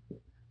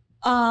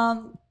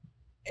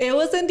 It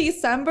was in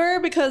December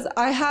because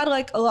I had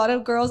like a lot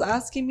of girls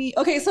asking me.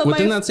 Okay, so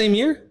within that same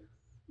year?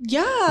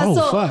 Yeah. Oh,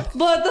 so, fuck.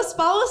 But the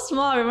spot was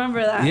small.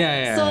 Remember that?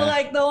 Yeah. So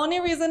like the only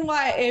reason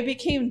why it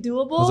became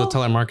doable was a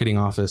telemarketing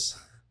office.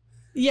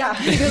 Yeah,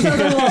 because of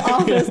the little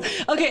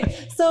office.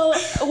 Okay, so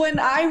when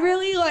I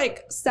really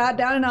like sat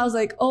down and I was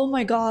like, oh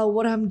my God,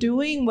 what I'm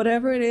doing,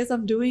 whatever it is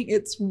I'm doing,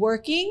 it's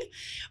working,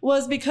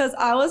 was because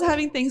I was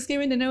having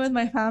Thanksgiving dinner with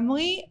my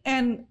family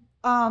and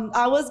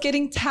I was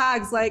getting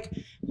tags like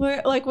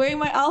wearing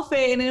my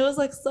outfit, and it was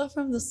like stuff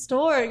from the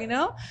store, you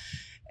know?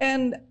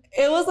 And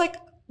it was like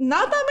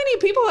not that many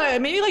people,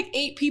 maybe like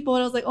 8 people,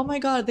 and I was like, oh my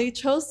God, they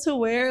chose to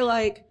wear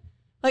like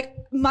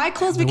my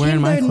clothes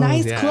became their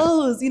nice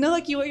clothes. You know,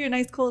 like you wear your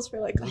nice clothes for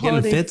like a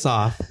holiday. Getting fits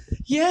off.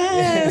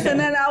 Yes. And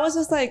then I was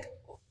just like,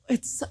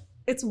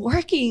 it's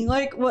working.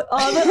 Like what all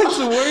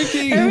It's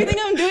working. everything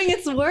I'm doing,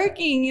 it's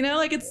working, you know,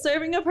 like it's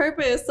serving a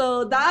purpose.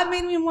 So that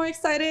made me more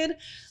excited.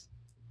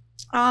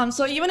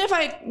 So even if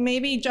I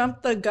maybe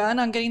jumped the gun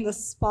on getting the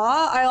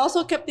spot, I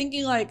also kept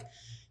thinking like,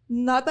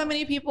 not that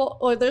many people,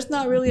 or there's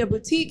not really a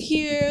boutique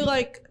here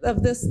like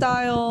of this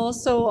style.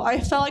 So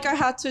I felt like I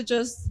had to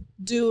just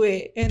do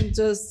it and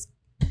just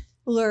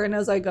learn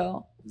as I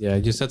go. Yeah,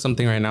 you said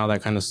something right now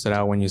that kind of stood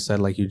out when you said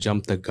like you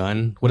jumped the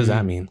gun. What does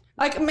that mean?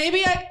 Like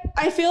maybe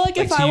I feel like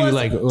if to I you, was,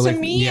 like, to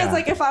me, it's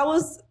like if I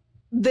was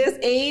this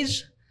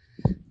age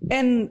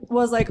and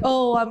was like,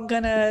 oh, I'm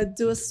gonna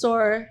do a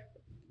store.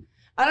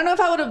 I don't know if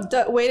I would have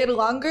waited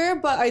longer,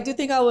 but I do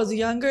think I was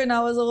younger and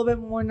I was a little bit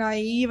more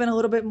naive and a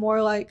little bit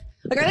more like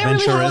I didn't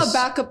really have a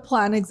backup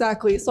plan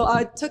exactly. So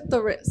I took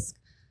the risk.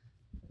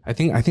 I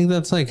think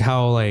that's like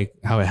how it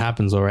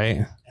happens, all right?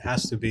 It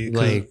has to be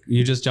like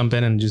you just jump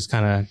in and just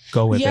kind of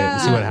go with it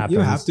and see what happens. You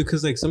have to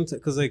because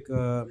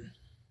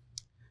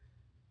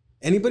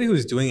anybody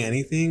who's doing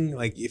anything,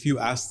 like if you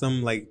ask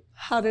them like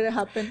how did it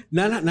happen?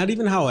 Not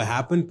even how it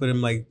happened, but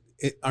I'm like,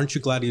 aren't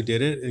you glad you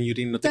did it and you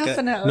didn't?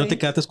 Definitely. No te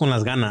quedaste con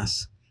las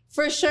ganas.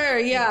 For sure,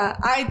 yeah.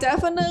 I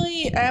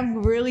definitely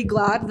am really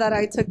glad that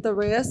I took the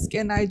risk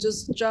and I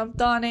just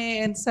jumped on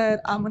it and said,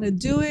 I'm going to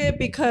do it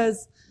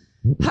because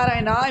had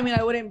I not, I mean,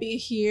 I wouldn't be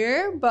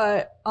here.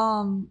 But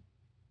I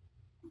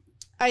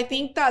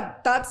think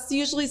that that's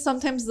usually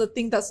sometimes the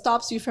thing that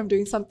stops you from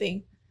doing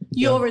something.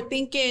 You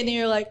overthink it and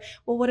you're like,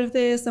 well, what if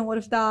this and what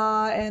if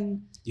that?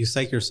 And you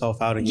psych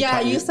yourself out. And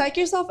you psych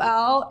yourself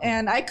out.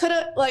 And I could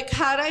have, like,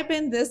 had I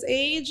been this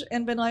age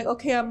and been like,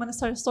 okay, I'm going to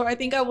start a store, I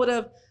think I would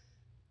have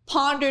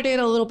pondered it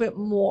a little bit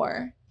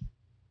more,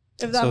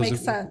 if that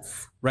makes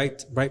sense. Right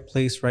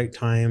place, right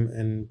time,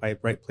 and by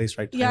right place,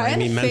 right time, yeah, I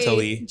mean faith,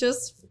 mentally.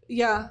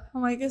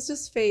 I'm like, it's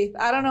just faith.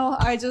 I don't know.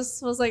 I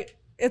just was like,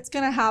 it's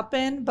gonna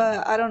happen,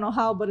 but I don't know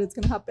how, but it's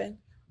gonna happen.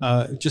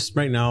 Just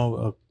right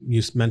now,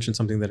 you mentioned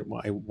something that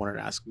I wanted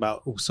to ask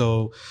about.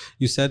 So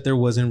you said there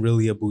wasn't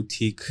really a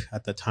boutique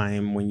at the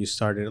time when you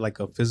started, like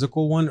a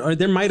physical one, or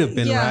there might have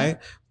been, right?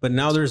 But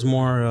now there's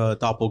more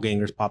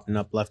doppelgangers popping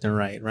up left and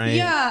right?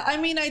 Yeah, I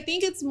mean, I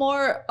think it's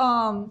more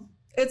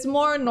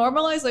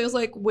normalized. Like, it was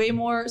like way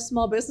more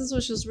small business,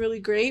 which is really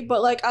great.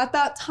 But like at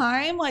that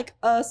time, like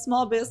a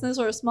small business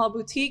or a small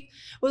boutique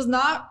was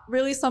not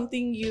really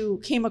something you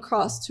came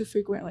across too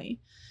frequently.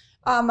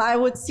 I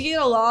would see it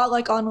a lot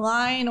like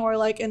online or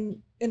like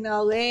in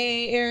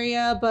LA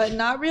area, but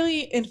not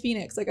really in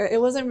Phoenix. Like it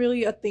wasn't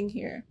really a thing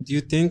here. Do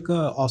you think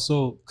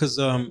also because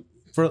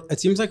it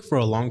seems like for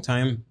a long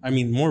time, I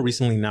mean more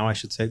recently now I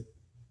should say,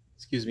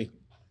 excuse me,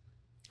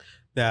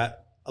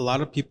 that a lot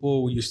of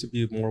people used to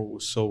be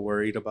more so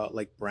worried about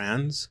like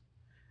brands,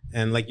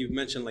 and like you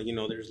mentioned, like, you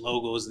know, there's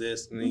logos,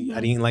 this, and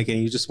I didn't like it.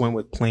 And you just went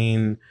with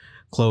plain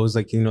clothes,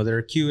 like, you know,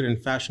 they're cute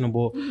and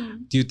fashionable.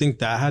 Do you think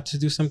that had to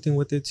do something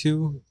with it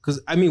too? Because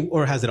I mean,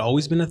 or has it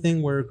always been a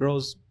thing where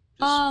girls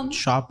just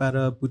shop at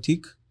a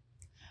boutique?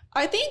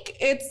 I think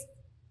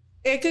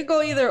it could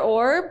go either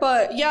or,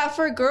 but yeah,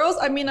 for girls,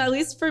 I mean, at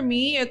least for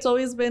me, it's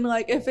always been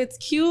like, if it's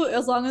cute,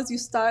 as long as you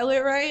style it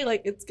right,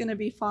 like it's gonna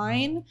be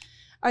fine.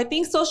 I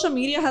think social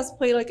media has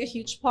played like a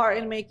huge part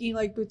in making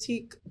like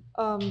boutique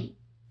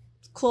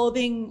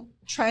clothing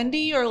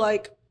trendy or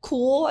like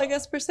cool, I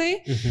guess, per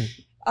se.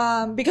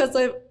 Because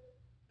like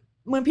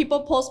when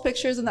people post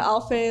pictures in the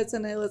outfits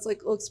and it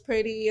looks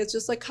pretty, it's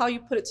just like how you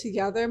put it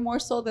together more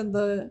so than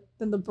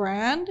the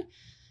brand.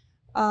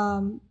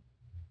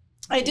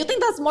 I do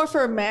think that's more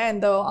for men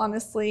though,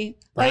 honestly.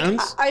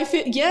 Brands? Like I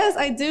feel, yes,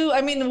 I do.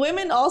 I mean,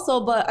 women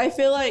also, but I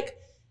feel like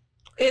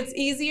it's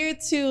easier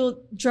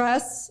to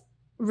dress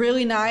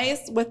really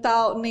nice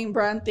without name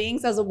brand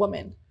things as a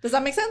woman. Does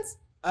that make sense?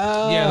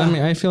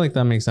 Yeah, I feel like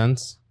that makes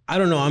sense. I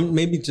don't know. I'm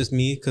maybe just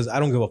me because I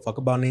don't give a fuck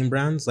about name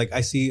brands. Like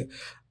I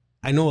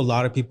know a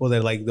lot of people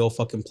that like they'll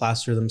fucking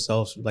plaster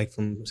themselves like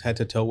from head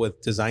to toe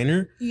with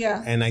designer.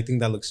 Yeah. And I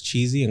think that looks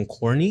cheesy and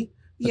corny.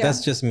 But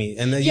that's just me.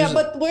 And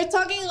but we're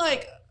talking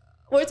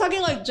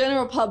like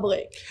general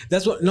public.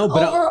 That's what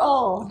but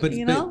overall. But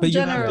you know, but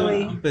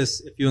generally, you have to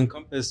if you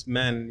encompass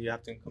men, you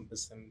have to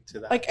encompass them to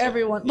that. Like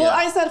everyone. Well,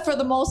 I said for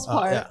the most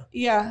part.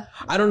 Yeah.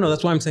 I don't know.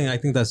 That's why I'm saying I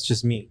think that's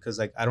just me because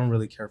like I don't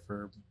really care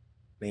for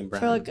name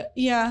brand.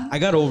 I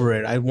got over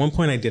it. At one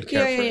point I did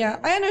care for it. Yeah.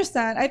 I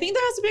understand. I think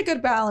there has to be a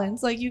good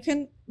balance. Like you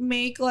can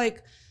make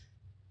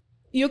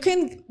you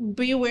can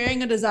be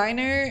wearing a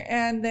designer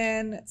and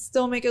then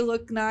still make it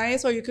look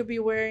nice, or you could be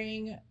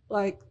wearing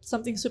like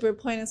something super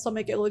plain and still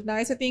make it look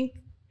nice. I think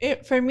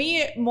for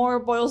me it more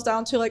boils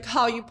down to like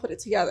how you put it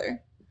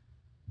together.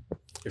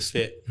 Your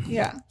fit.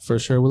 Yeah. For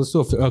sure. Well, let's do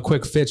a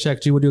quick fit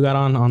check. G, what do you got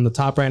on the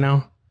top right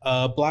now?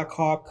 Black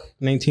Hawk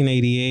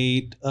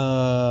 1988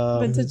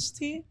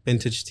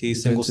 vintage tee,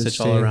 single stitch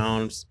all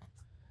around,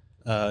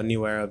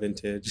 new era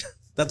vintage.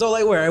 That's all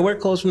I wear. I wear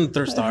clothes from the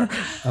thrift store.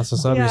 That's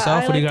what's up.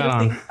 Yourself, what do you got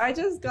on? I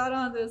just got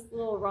on this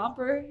little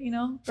romper, you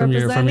know, from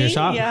your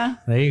shop. Yeah,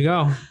 there you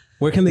go.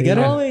 Where can they get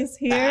it? Always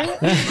here. Where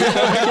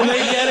can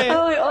they get it?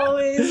 Oh,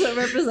 always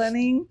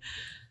representing.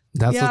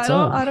 That's what's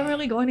up. I don't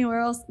really go anywhere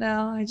else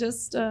now. I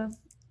just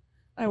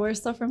I wear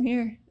stuff from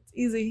here. It's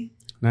easy.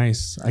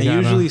 Nice. I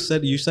usually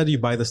said you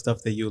buy the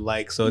stuff that you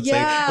like, so it's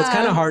like it's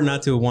kind of hard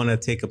not to want to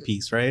take a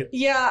piece, right?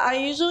 Yeah, I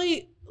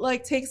usually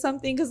like take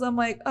something because I'm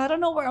like, I don't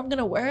know where I'm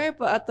gonna wear it,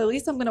 but at the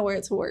least I'm gonna wear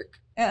it to work,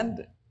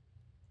 and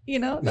you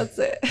know, that's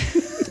it.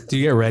 Do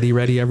you get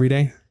ready every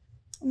day?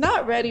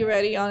 Not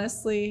ready,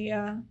 honestly.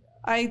 Yeah,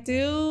 I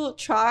do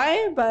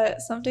try,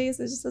 but some days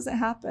it just doesn't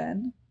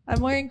happen.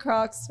 I'm wearing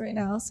Crocs right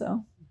now,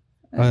 so.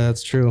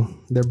 That's true.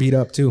 They're beat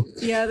up too.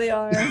 Yeah, they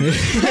are.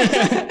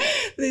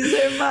 These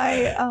are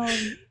my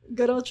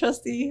good old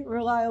trusty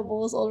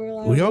reliables, old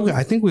reliables.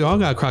 I think we all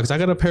got Crocs. I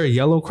got a pair of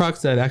yellow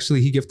Crocs that actually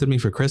he gifted me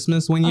for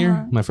Christmas one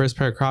year. My first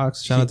pair of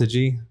Crocs. Shout out to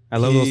G. I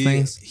love those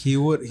things.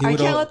 I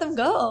can't let them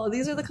go.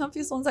 These are the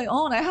comfiest ones I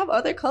own. I have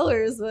other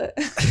colors, but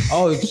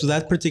oh, so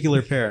that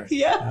particular pair.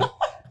 Yeah.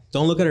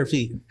 Don't look at her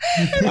feet.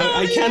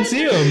 I can't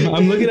see them.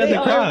 I'm looking at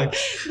the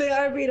Crocs. They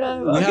are beat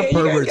up. We have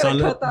perverts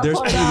on it.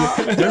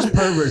 There's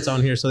perverts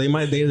on here, so they're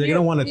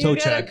gonna want to toe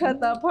check. You gotta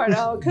cut that part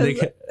out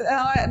because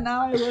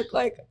now I look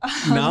like.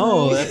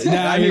 No,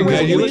 you're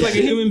good. You look like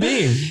a human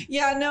being.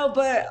 Yeah, no,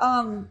 but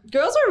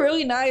girls are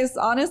really nice.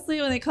 Honestly,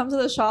 when they come to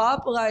the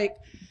shop, like.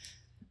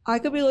 I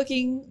could be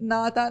looking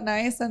not that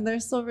nice, and they're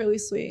still really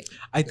sweet.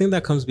 I think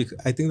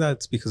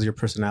that's because of your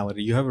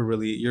personality. You have a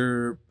really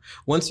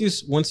once you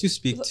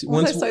speak to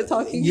once I start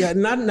talking. Yeah,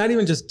 not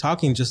even just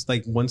talking, just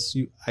like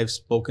I've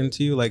spoken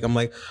to you, like I'm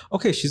like,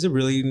 okay, she's a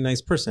really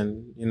nice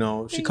person. You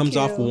know, she comes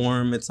off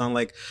warm. It's not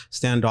like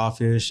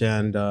standoffish,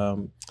 and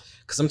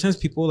because sometimes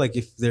people like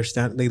if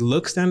they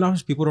look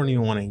standoffish, people don't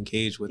even want to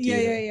engage with you.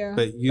 Yeah.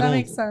 But that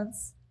makes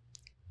sense.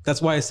 That's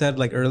why I said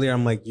like earlier,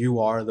 I'm like, you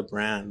are the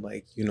brand,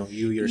 like, you know,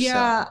 you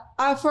yourself.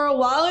 Yeah, for a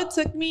while, it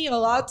took me a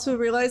lot to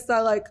realize that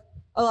like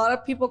a lot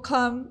of people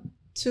come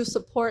to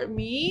support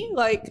me.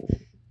 Like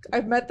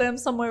I've met them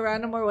somewhere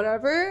random or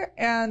whatever.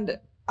 And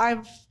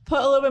I've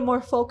put a little bit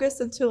more focus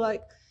into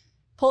like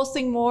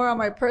posting more on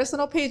my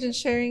personal page and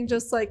sharing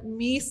just like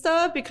me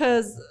stuff,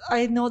 because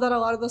I know that a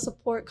lot of the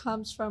support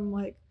comes from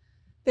like,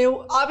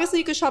 obviously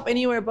you could shop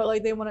anywhere, but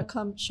like they want to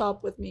come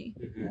shop with me,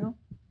 you know?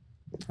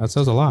 That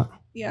says a lot.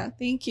 Yeah,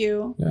 thank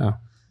you. Yeah,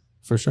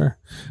 for sure.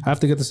 I have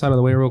to get this out of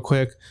the way real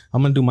quick.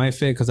 I'm gonna do my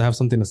fit because I have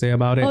something to say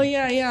about it. Oh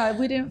yeah.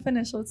 We didn't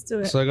finish. Let's do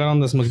it. So I got on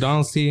this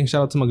McDonald's tee.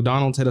 Shout out to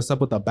McDonald's. Hit us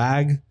up with a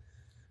bag.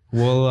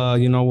 We'll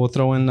we'll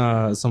throw in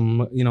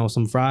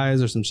some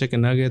fries or some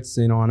chicken nuggets.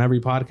 On every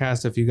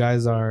podcast. If you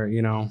guys are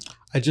you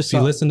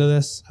listen to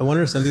this. I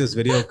wanted to send you this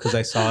video because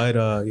I saw it.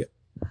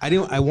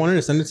 I wanted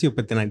to send it to you,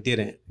 but then I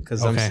didn't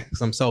because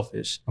I'm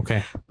selfish.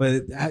 Okay.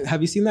 But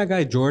have you seen that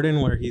guy Jordan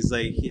where he's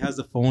like he has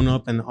the phone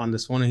up and on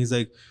this phone and he's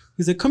like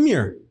come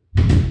here,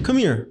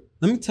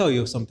 let me tell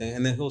you something,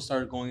 and then he'll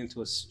start going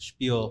into a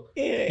spiel.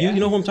 Yeah. You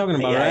know who I'm talking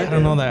about, right? I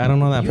don't know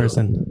that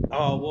person.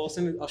 Oh well,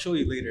 I'll show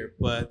you later.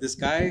 But this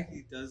guy,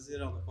 he does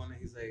it on the phone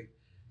and he's like,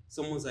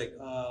 someone's like,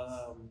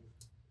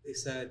 they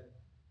said,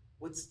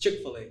 what's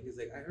Chick-fil-A? He's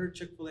like, I heard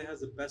Chick-fil-A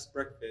has the best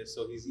breakfast,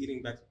 so he's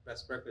eating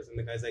best breakfast. And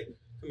the guy's like,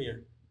 come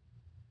here.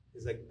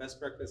 He's like, best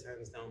breakfast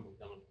hands down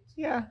McDonald's.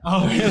 Yeah.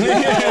 Oh, really?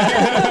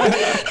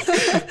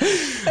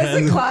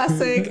 That's a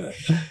classic.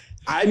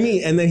 I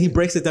mean, and then he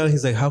breaks it down.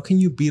 He's like, how can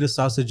you beat a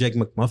sausage egg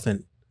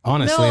McMuffin?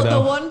 Honestly, no,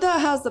 though. the one that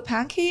has the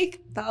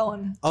pancake, that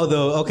one. Oh,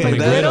 the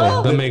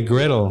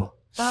McGriddle.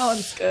 That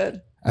one's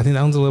good. I think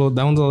that one's a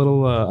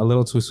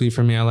little too sweet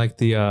for me. I like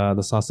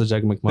the sausage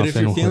egg McMuffin. But if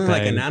you're feeling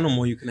like an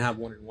animal, you can have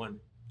one and one.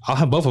 I'll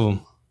have both of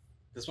them.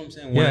 That's what I'm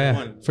saying. One and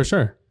one for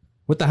sure.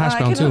 With the hash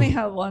brown too. I can only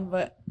have one,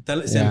 but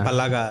I'll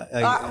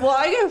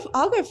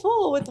get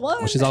full with one.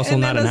 Well, she's also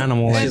not an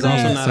animal. She's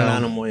also not an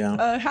animal.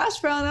 Yeah. Hash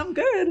brown, I'm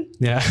good.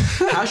 Yeah.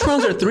 Hash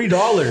browns are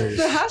 $3.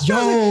 The hash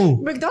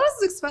browns. McDonald's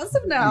is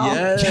expensive now.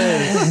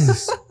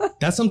 Yes.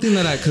 That's something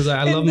that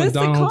I love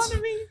McDonald's.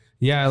 Economy.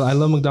 Yeah, I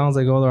love McDonald's.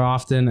 I go there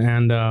often,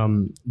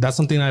 and that's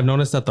something I've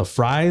noticed that the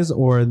fries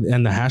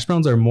and the hash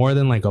browns are more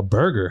than like a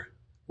burger,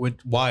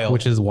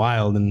 which is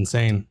wild and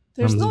insane.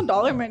 There's no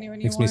dollar menu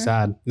anymore. Makes me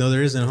sad. No,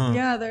 there isn't, huh?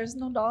 Yeah, there's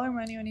no dollar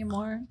menu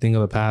anymore. Thing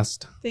of the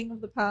past.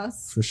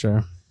 For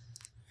sure.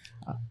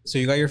 So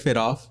you got your fit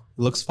off.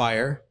 It looks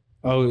fire.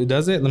 Oh,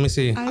 does it? Let me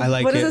see. I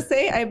like it. What does it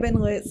say? I've been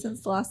lit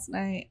since last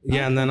night.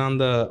 Yeah, and then on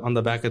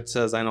the back it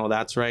says, I know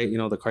that's right.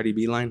 The Cardi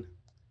B line.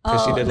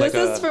 Oh, she did this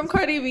is from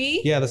Cardi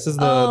B? Yeah, this is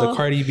the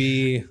Cardi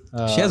B.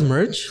 She has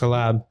merch?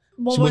 Collab.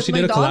 Well, she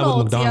did a collab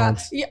with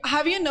McDonald's. Yeah.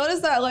 Have you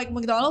noticed that like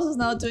McDonald's is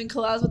now doing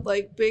collabs with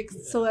like big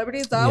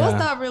celebrities? That was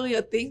not really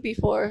a thing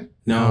before.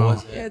 No, it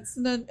wasn't. It's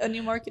a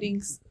new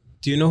marketing.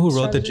 Do you know who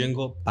wrote the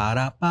jingle?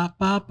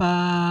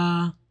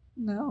 Ba-da-ba-ba-ba.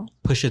 No.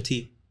 Pusha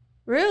T.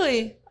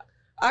 Really?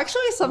 I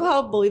actually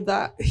somehow believe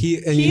that. He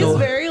is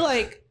very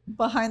like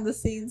behind the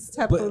scenes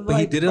type of but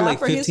he did it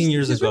like 15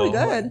 years ago. Really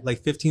good.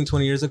 Like 15,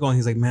 20 years ago. And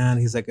he's like, man,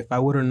 if I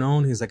would have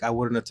known, I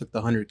wouldn't have took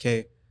the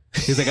 100K.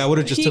 He's like, I would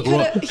have just took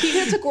royalties. He could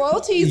have took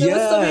royalties. Yes. It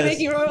would still be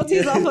making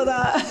royalties off of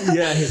that.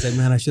 Yeah, he's like,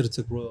 man, I should have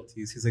took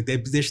royalties. He's like,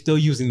 they're still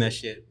using that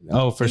shit.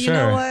 Oh, for sure. You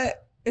know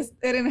what? it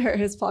didn't hurt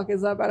his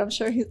pockets that bad. I'm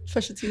sure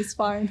Pusha T's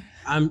fine.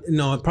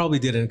 No, it probably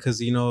didn't,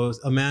 because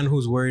a man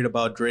who's worried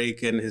about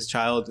Drake and his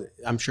child,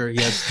 I'm sure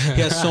he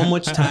has so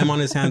much time on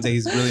his hands that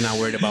he's really not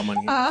worried about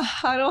money.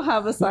 I don't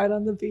have a side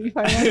on the beef.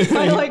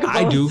 I like both.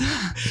 I do.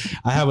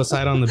 I have a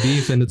side on the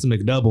beef, and it's a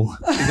McDouble.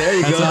 There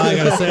you go. That's all I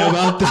gotta say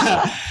about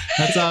that.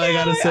 That's all I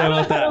gotta say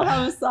about that. I don't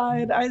have a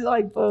side. I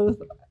like both.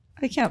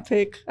 I can't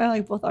pick. I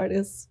like both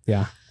artists.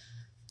 Yeah,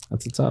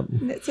 that's what's up.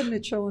 It's a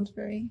neutral one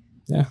for me.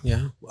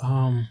 Yeah.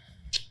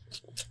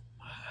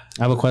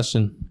 I have a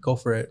question. Go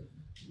for it.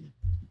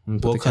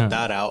 We'll cut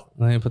that out.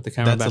 Let me put the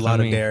camera back on me. That's a lot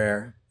of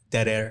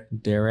dead air.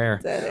 Dead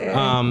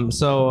air.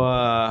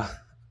 So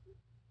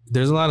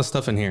there's a lot of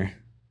stuff in here.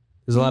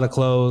 There's a lot of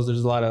clothes.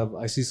 There's a lot of,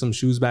 I see some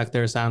shoes back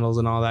there, sandals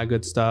and all that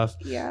good stuff.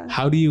 Yeah.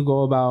 How do you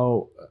go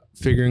about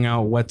figuring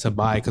out what to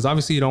buy? Because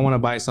obviously you don't want to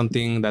buy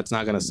something that's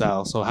not going to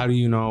sell. So how do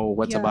you know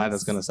what to buy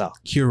that's going to sell?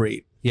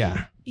 Curate.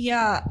 Yeah.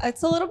 Yeah.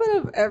 It's a little bit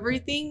of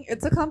everything.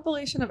 It's a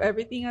compilation of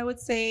everything, I would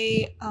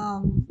say.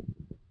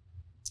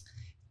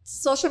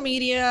 Social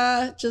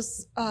media,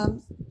 just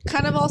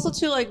kind of also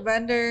to like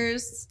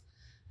vendors.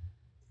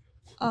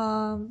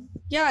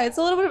 Yeah, it's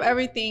a little bit of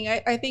everything.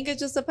 I think it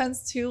just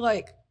depends too,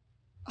 like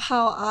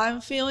how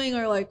I'm feeling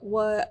or like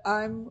what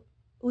I'm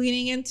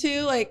leaning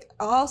into. Like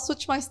I'll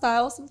switch my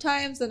style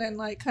sometimes, and then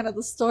like kind of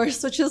the store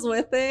switches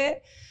with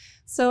it.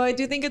 So I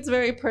do think it's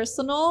very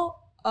personal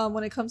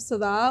when it comes to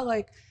that.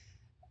 Like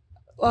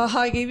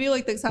how I gave you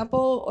like the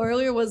example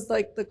earlier was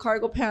like the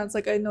cargo pants.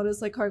 Like I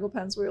noticed like cargo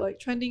pants were like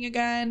trending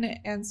again,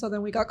 and so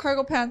then we got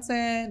cargo pants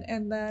in,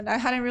 and then I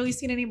hadn't really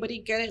seen anybody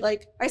get it.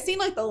 Like I seen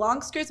like the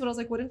long skirts, but I was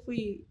like, what if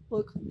we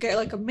get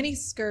like a mini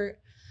skirt?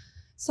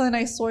 So then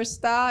I sourced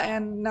that,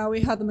 and now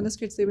we have the mini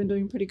skirts. They've been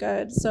doing pretty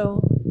good.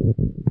 So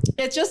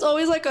it's just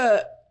always like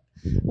a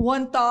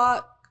one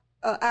thought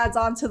adds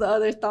on to the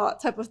other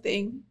thought type of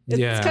thing.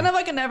 It's kind of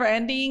like a never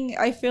ending.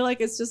 I feel like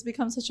it's just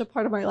become such a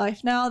part of my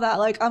life now that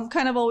like I'm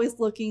kind of always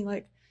looking,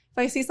 like if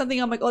I see something,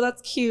 I'm like, oh,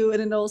 that's cute. And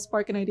then it'll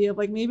spark an idea of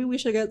like, maybe we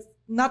should get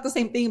not the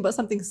same thing, but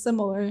something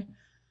similar.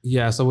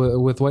 Yeah. So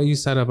with what you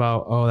said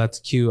about, oh, that's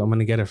cute, I'm going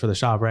to get it for the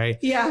shop, right?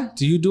 Yeah.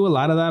 Do you do a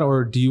lot of that,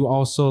 or do you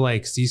also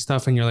like see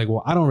stuff and you're like,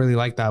 well, I don't really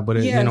like that, but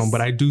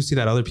but I do see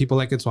that other people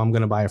like it, so I'm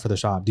going to buy it for the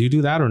shop. Do you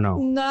do that or no?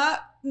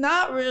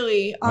 Not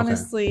really,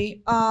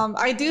 honestly. Okay.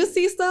 I do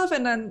see stuff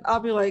and then I'll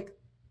be like,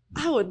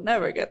 I would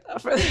never get that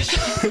for the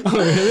shop. Oh,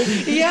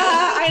 really? Yeah,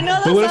 I know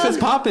that. But what if it's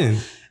popping?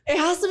 It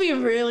has to be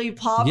really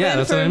popping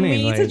for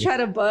me to try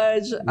to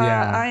budge.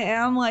 Yeah. I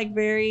am like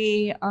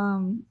very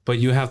but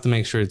you have to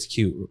make sure it's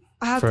cute.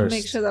 I have to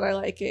make sure that I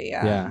like it.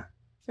 Yeah.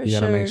 For you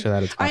gotta make sure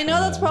that it's I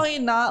know that's probably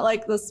not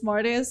like the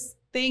smartest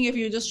thing if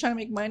you're just trying to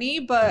make money,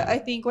 but I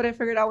think what I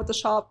figured out with the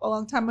shop a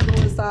long time ago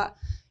is that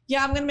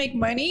yeah, I'm gonna make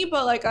money,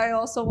 but like I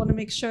also want to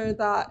make sure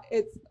that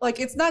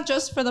it's not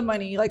just for the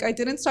money. Like I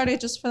didn't start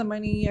it just for the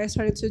money. I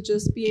started to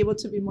just be able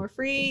to be more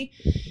free,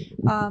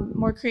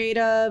 more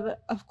creative.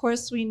 Of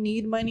course, we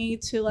need money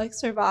to like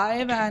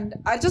survive, and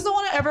I just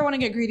don't ever want to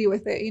get greedy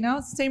with it. You know,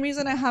 it's the same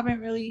reason I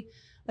haven't really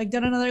like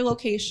done another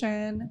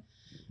location.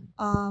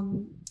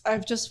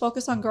 I've just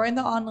focused on growing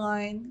the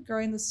online,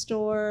 growing the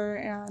store,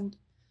 and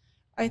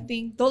I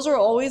think those will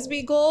always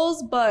be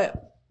goals,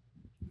 but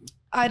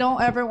I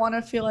don't ever want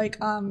to feel like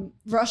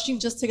rushing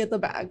just to get the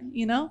bag,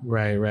 you know?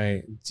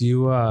 Right. Do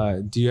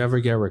you ever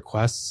get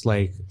requests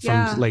like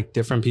from like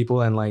different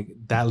people, and like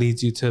that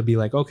leads you to be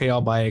like, okay,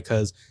 I'll buy it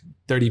because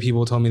 30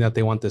 people told me that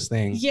they want this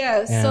thing. Yeah.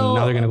 And so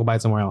now they're gonna go buy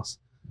it somewhere else.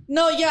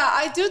 No, yeah,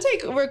 I do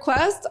take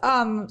requests.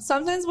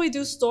 Sometimes we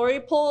do story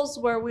polls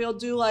where we'll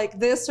do like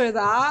this or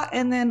that,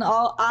 and then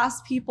I'll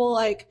ask people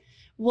like,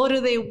 what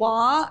do they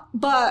want?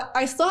 But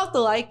I still have to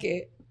like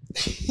it.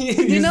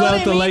 You know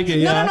have to like it,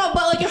 yeah. No.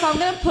 But like if I'm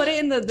gonna put it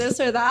in the this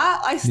or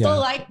that, I still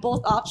like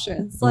both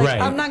options. Like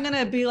I'm not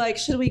gonna be like,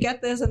 should we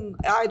get this? And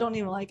I don't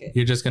even like it.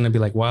 You're just gonna be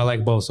like, well, I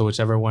like both, so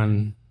whichever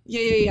one.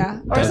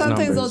 Yeah. Or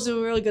sometimes they'll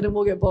do really good and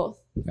we'll get both.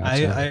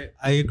 Gotcha.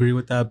 I agree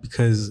with that,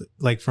 because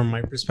like from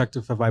my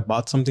perspective, if I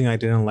bought something I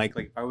didn't like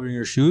if I were in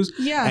your shoes,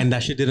 and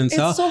that shit didn't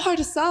sell, it's so hard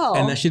to sell.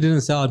 And that shit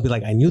didn't sell, I'd be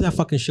like, I knew that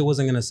fucking shit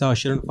wasn't gonna sell. I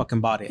shouldn't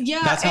fucking bought it.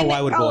 Yeah, that's how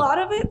I would go. A lot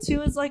of it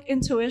too is like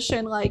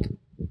intuition. Like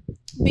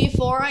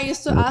before, I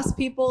used to ask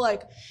people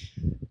like,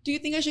 do you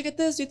think I should get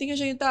this? Do you think I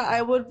should get that?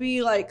 I would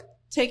be like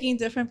taking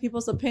different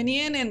people's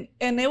opinion,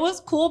 and it was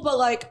cool, but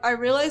like I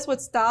realized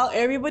with style,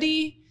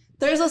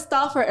 there's a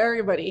style for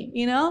everybody,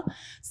 you know?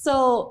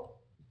 So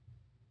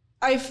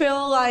I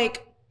feel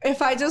like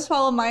if I just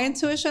follow my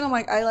intuition, I'm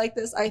like, I like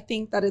this, I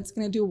think that it's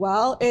gonna do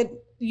well. It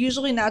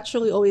usually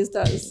naturally always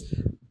does.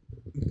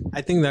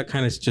 I think that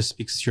kind of just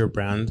speaks to your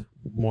brand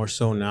more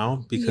so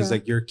now, because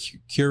like you're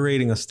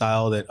curating a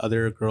style that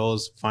other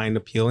girls find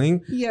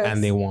appealing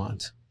and they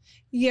want.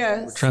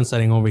 Yes. Trend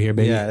setting over here,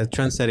 baby. Yeah,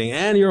 trend setting.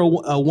 And you're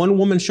a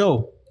one-woman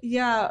show.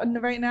 Yeah,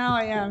 right now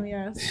I am.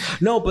 Yes.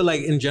 No, but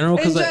like in general,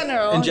 because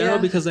yeah.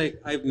 because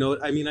like I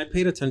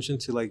paid attention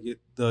to like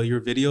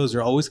your videos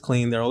are always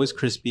clean, they're always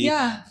crispy.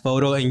 Yeah.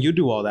 Photo, and you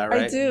do all that,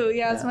 right? I do.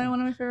 Yeah, it's one of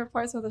my favorite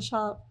parts of the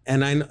shop.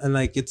 And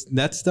like it's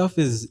that stuff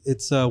is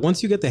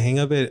once you get the hang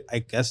of it, I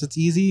guess it's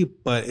easy,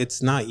 but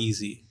it's not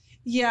easy.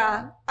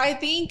 Yeah, I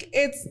think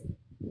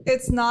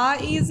it's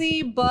not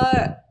easy,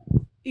 but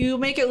you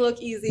make it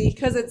look easy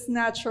because it's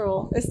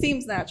natural. It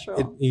seems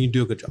natural. You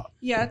do a good job.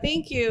 Yeah,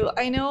 thank you.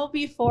 I know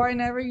before I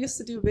never used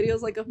to do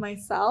videos like of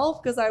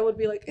myself because I would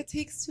be like, it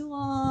takes too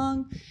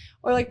long,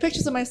 or like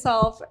pictures of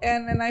myself.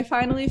 And then I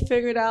finally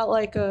figured out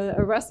like a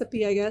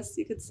recipe, I guess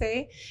you could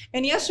say.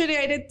 And yesterday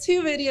I did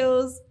 2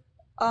 videos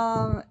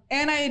and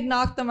I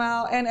knocked them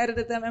out and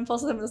edited them and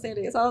posted them the same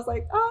day. So I was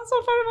like, oh, I'm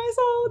so proud of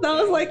myself.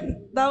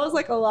 That was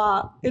like a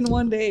lot in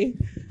one day.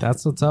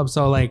 That's what's up.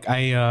 So like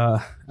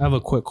I have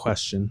a quick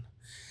question.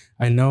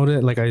 I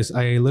noted, like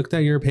I looked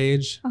at your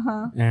page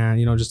and,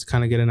 you know, just to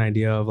kind of get an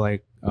idea of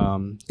like,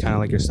 kind of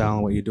like your style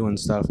and what you do and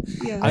stuff.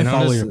 Yeah. I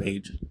follow your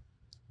page.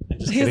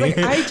 He's like,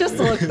 I just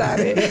looked at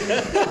it.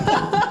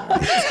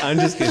 I'm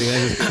just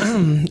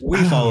kidding. We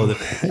follow the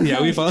page.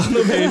 Yeah, we follow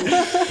the page.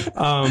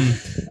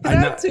 I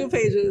have 2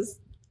 pages.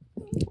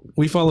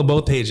 We follow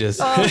both pages.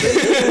 Oh,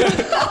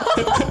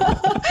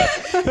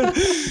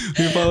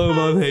 we follow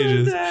both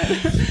pages.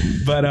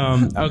 But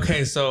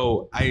okay,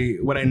 so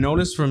what I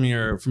noticed from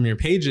your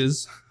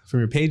pages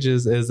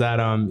is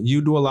that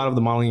you do a lot of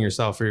the modeling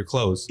yourself for your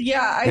clothes.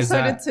 Yeah, I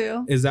started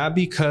to. Is that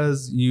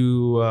because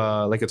you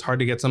like it's hard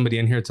to get somebody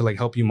in here to like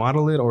help you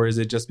model it, or is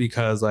it just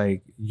because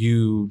like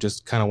you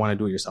just kind of want to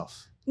do it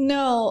yourself?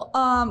 No,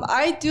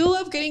 I do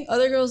love getting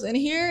other girls in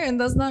here,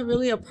 and that's not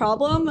really a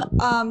problem.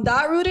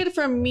 That rooted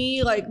from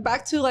me, like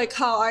back to like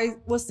how I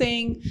was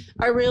saying,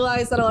 I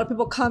realized that a lot of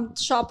people come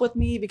shop with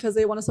me because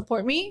they want to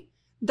support me.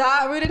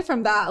 That rooted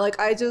from that. Like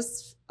I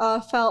just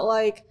felt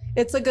like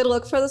it's a good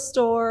look for the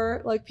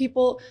store. Like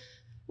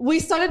we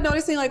started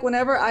noticing like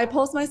whenever I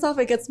post myself,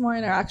 it gets more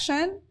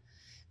interaction.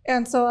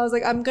 And so I was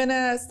like, I'm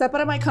gonna step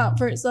out of my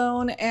comfort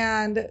zone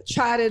and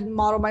try to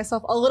model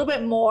myself a little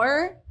bit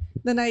more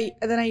than I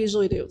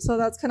usually do. So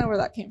that's kind of where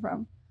that came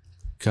from.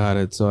 Got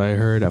it. So I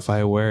heard if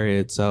I wear it,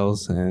 it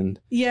sells, and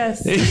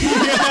yes.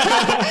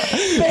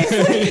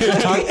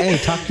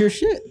 Talk your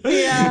shit.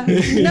 Yeah.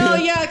 No,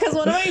 yeah, because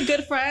one of my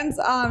good friends,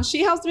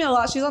 she helps me a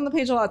lot. She's on the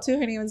page a lot too.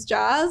 Her name is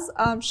Jazz.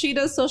 She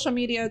does social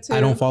media too.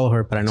 I don't follow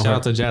her, but I know her. Shout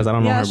out to Jazz. I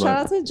don't know her. Yeah, shout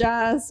out to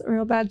Jazz,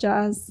 Real Bad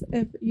Jazz.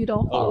 If you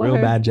don't follow Real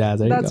her, Bad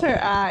Jazz. There that's you go. her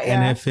at.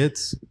 Yeah. And it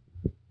fits.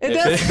 It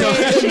does fit.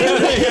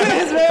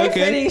 It's very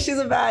pretty. She's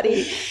a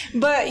baddie.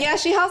 But yeah,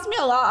 she helps me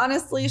a lot.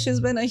 Honestly, she's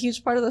been a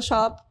huge part of the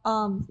shop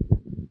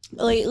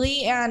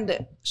lately,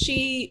 and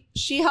she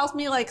helps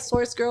me like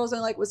source girls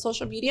and like with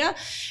social media.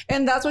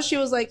 And that's what she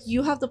was like,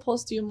 you have to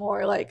post you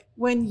more. Like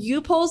when you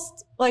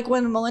post, like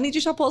when Maleny G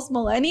Shop posts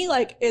Maleny,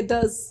 like it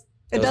does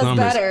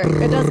better.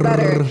 It does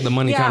better. The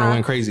money kind of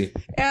went crazy.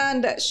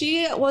 And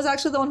she was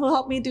actually the one who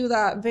helped me do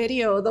that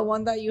video, the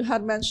one that you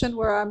had mentioned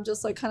where I'm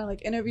just like kind of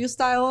like interview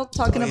style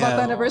talking about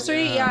the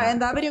anniversary. Yeah,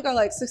 and that video got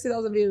like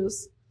 60,000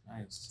 views.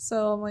 Nice.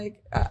 So I'm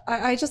like,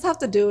 I just have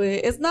to do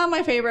it. It's not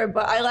my favorite,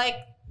 but I like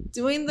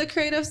doing the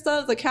creative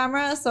stuff, the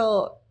camera.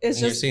 So it's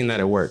just, you're seeing that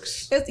it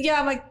works.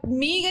 I'm like,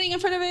 me getting in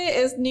front of it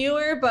is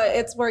newer, but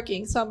it's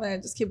working. So I'm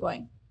gonna just keep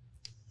going.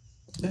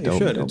 Yeah, you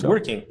should. It's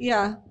working.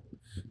 Yeah.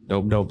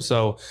 Dope.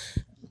 So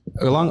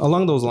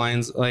along those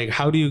lines, like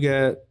how do you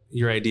get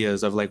your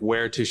ideas of like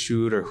where to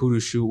shoot or who to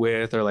shoot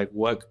with, or like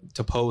what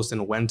to post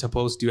and when to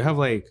post? Do you have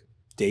like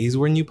days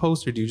when you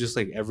post, or do you just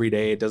like every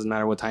day, it doesn't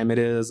matter what time it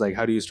is? Like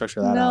how do you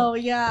structure that out? No,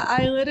 yeah,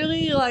 I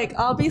literally like,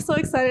 I'll be so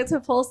excited to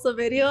post the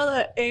video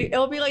that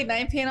it'll be like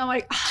 9 p.m. I'm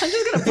like, I'm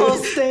just gonna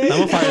post it.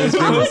 I'm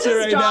gonna just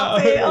right drop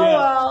now. It. Oh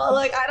well,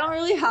 like I don't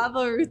really have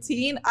a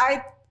routine.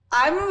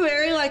 I'm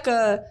very like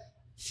a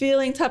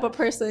feeling type of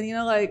person, you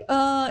know, like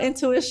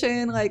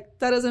intuition, like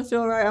that doesn't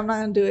feel right, I'm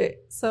not gonna do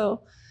it.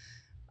 So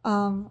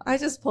I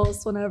just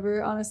post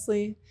whenever.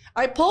 Honestly,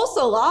 I post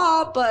a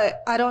lot,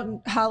 but I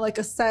don't have like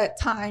a set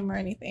time or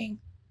anything.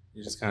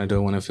 You just kind of do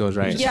it when it feels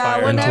right.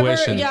 Yeah,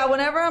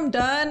 whenever I'm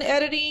done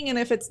editing, and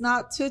if it's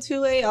not too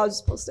late, I'll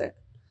just post it.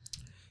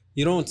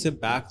 You don't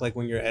sit back like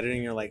when you're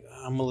editing, you're like,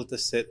 I'm gonna let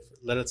this sit,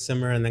 let it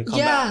simmer, and then come back.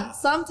 Yeah,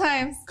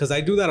 sometimes. Because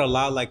I do that a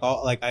lot. Like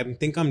I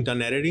think I'm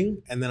done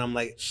editing, and then I'm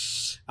like,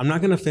 I'm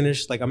not gonna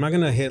finish. Like I'm not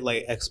gonna hit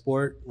like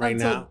export right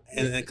now,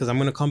 and because I'm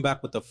gonna come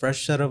back with a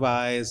fresh set of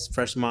eyes,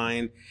 fresh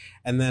mind,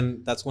 and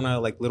then that's when I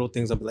like little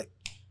things. I'll be like,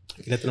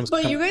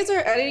 but you guys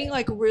are editing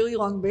like really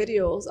long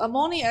videos. I'm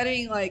only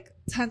editing like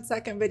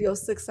 10-second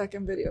videos,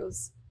 6-second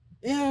videos.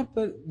 Yeah,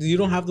 but you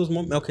don't have those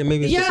moments. Okay,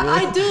 maybe it's just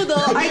I do though.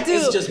 I do.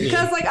 It's just me.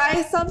 Because like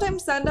I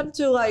sometimes send them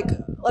to like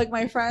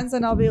my friends,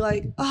 and I'll be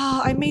like,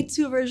 I made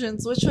 2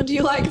 versions. Which one do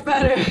you like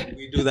better?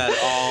 We do that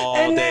all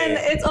and day. And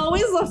then it's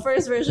always the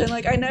first version.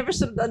 Like I never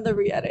should have done the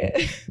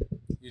re-edit.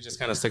 You just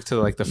kind of stick to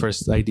like the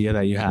first idea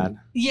that you had.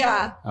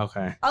 Yeah.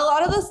 Okay. A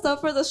lot of the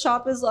stuff for the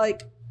shop is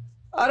like,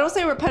 I don't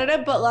say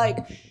repetitive, but like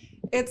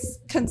it's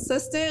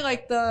consistent.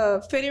 Like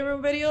the fitting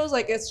room videos,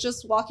 like it's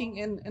just walking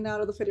in and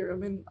out of the fitting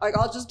room, and like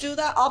I'll just do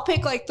that. I'll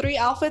pick like 3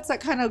 outfits that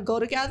kind of go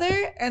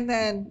together, and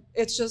then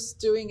it's just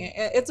doing it.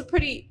 It's a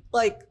pretty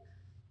like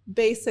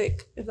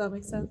basic, if that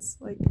makes sense.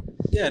 Like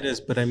yeah, it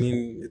is. But I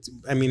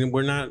mean,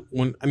 we're not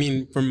one. I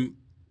mean, from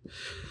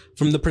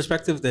the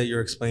perspective that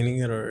you're explaining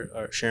it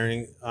or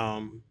sharing,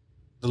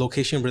 the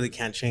location really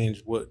can't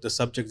change. What the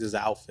subject is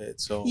the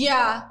outfit. So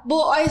yeah,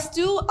 well, I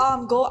still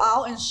go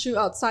out and shoot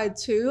outside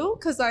too,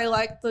 because I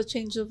like the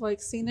change of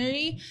like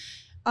scenery.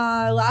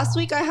 Last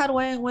week I had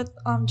went with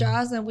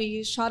Jazz, and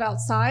we shot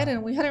outside,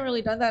 and we hadn't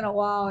really done that in a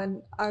while.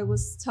 And I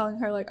was telling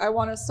her like I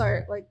want to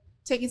start like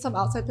taking some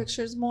outside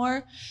pictures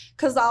more,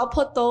 because I'll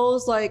put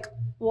those like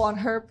on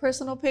her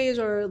personal page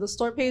or the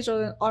store page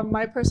or on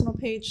my personal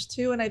page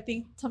too. And I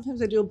think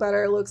sometimes I do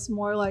better. It looks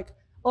more like,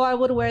 oh, I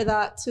would wear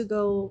that to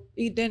go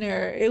eat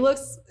dinner. It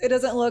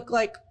doesn't look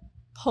like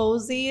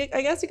posy,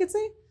 I guess you could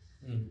say.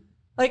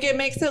 Like it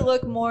makes it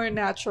look more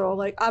natural.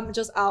 Like I'm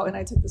just out and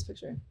I took this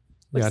picture.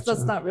 Like Gotcha.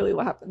 that's not really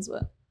what happens,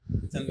 but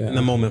in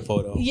the moment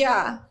photo.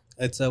 yeah.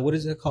 It's what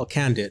is it called?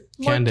 Candid.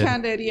 More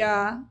candid,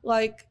 yeah.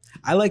 Like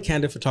I like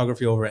candid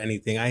photography over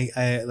anything.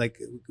 I like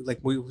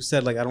we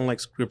said, like I don't like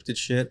scripted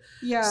shit.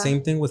 yeah.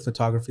 Same thing with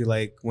photography,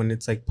 like when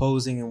it's like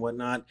posing and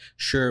whatnot,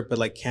 sure, but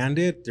like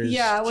candid, there's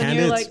when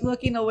you're like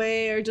looking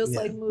away or just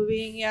like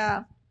moving,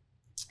 yeah.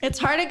 It's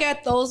hard to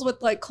get those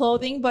with like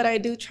clothing, but I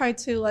do try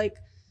to like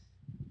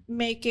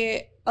make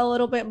it a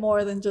little bit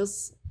more than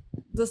just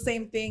the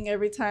same thing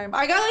every time.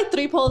 I got like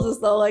 3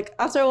 poses though. Like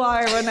after a while,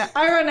 I run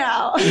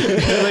out. Like 3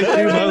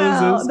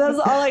 poses. That's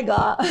all I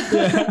got.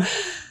 Yeah.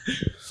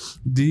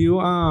 Do you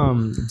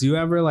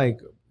ever like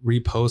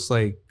repost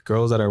like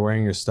girls that are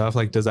wearing your stuff?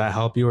 Like, does that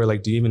help you, or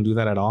like do you even do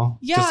that at all?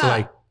 Yeah, just to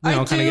like kind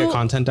of get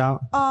content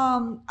out.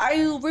 I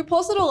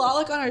reposted a lot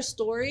like on our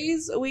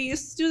stories. We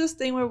used to do this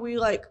thing where we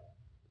like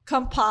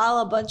compile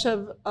a bunch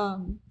of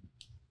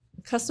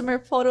customer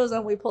photos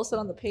and we post it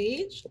on the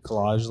page.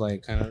 Collage,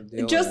 like kind of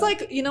deal. Just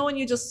like, you know, when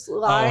you just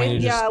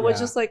live,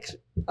 just like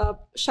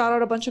shout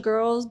out a bunch of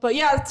girls. But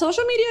yeah,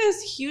 social media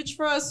is huge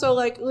for us. So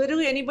like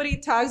literally anybody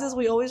tags us,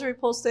 we always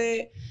repost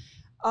it.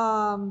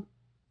 I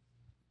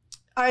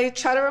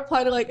try to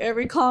reply to like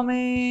every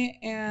comment,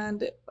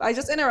 and I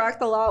just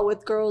interact a lot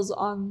with girls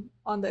on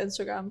the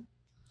Instagram.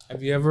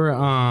 Have you ever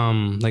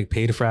like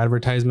paid for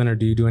advertisement, or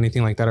do you do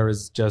anything like that, or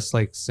is it just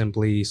like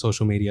simply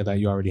social media that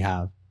you already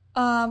have?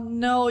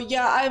 No,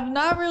 yeah, I've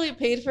not really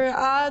paid for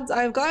ads.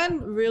 I've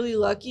gotten really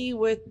lucky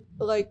with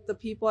like the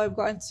people I've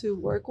gotten to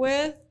work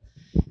with.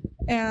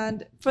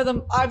 And for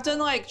them, I've done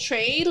like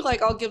trade,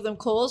 like I'll give them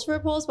clothes for a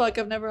post, but like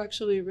I've never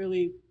actually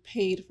really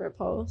paid for a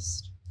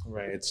post.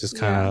 Right. It's just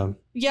kind of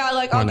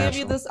like I'll give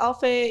you this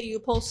outfit, you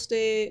post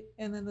it,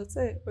 and then that's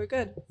it. We're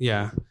good.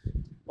 Yeah.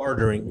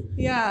 Bartering.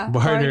 Yeah.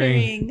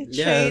 Bartering. Trading.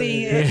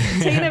 Yeah.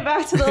 Taking it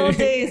back to the old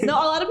days. No,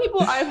 a lot of people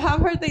I have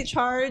heard they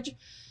charge.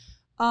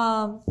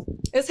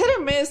 It's hit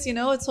or miss, you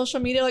know, it's social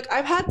media. Like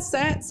I've had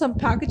sent some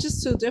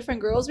packages to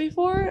different girls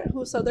before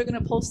who said they're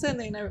gonna post it and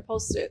they never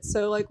post it.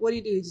 So like, what do?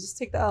 You just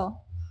take the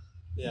L.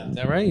 Yeah. Is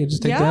that right? You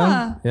just take the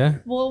L? Yeah.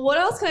 Well, what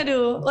else can I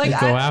do? Like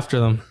go after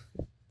them.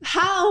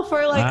 How?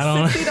 For like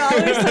 $60,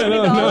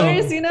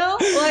 $70, you know?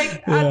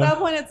 Like at that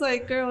point it's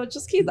like, girl,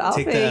 just keep the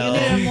outfit. You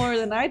need it more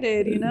than I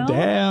did, you know?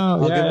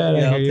 Damn.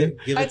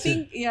 I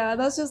think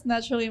that's just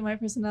naturally my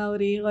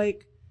personality.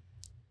 Like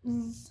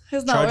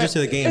it's not charges to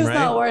the game, it's right?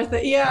 not worth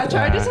it. Yeah,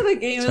 charges to the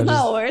game. It's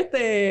not worth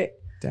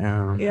it.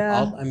 Damn.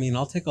 Yeah.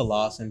 I'll take a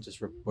loss and just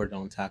report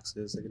on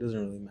taxes. Like it doesn't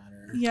really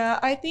matter. Yeah,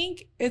 I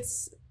think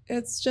it's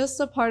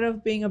just a part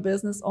of being a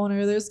business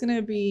owner. There's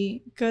gonna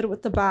be good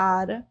with the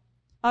bad.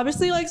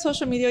 Obviously, like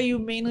social media, you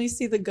mainly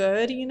see the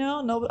good, you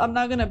know? No, I'm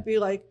not gonna be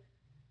like,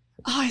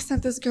 oh, I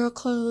sent this girl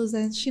clothes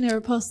and she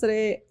never posted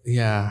it.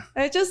 Yeah.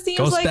 It just seems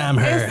Go like spam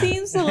her. It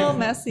seems a little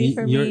messy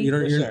for me.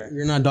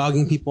 You're not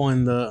dogging people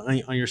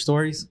on your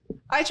stories?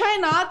 I try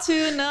not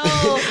to, no.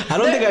 I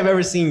don't think I've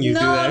ever seen you do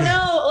that.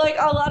 No. Like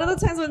a lot of the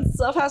times when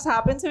stuff has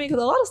happened to me,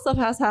 because a lot of stuff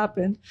has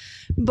happened.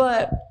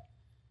 But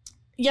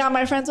yeah,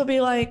 my friends will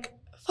be like,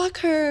 fuck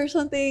her or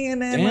something.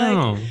 And then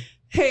like,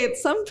 hey,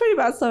 some pretty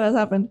bad stuff has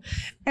happened,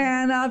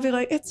 and I'll be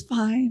like, it's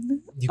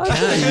fine. You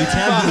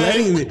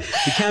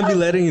can't be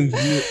letting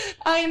him.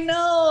 I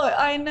know.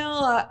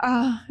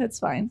 It's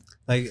fine.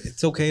 Like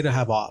it's okay to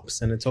have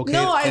ops, and it's okay.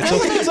 No, it's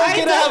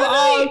okay to have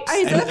ops.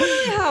 I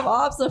definitely have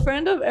ops.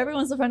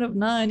 Everyone's a friend of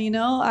none. You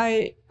know,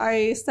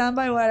 I stand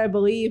by what I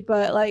believe,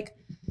 but like,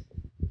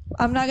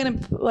 I'm not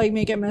gonna like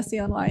make it messy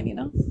online. You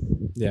know.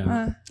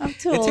 Yeah. I'm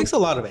too old. It takes a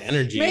lot of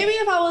energy. Maybe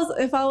if I was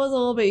a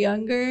little bit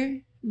younger.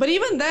 But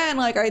even then,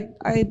 like, I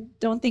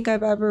don't think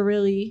I've ever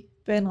really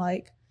been,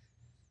 like,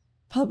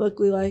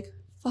 publicly, like,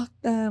 fuck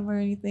them or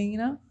anything, you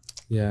know?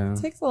 Yeah.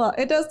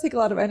 It does take a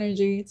lot of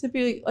energy to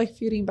be, like,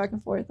 feuding back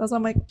and forth. That's why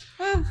I'm like,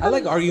 I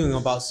like arguing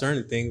about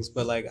certain things,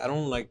 but, like, I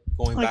don't like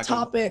going like back.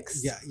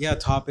 Topics.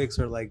 Topics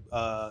or, like,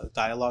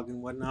 dialogue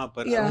and whatnot.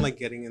 But I don't like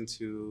getting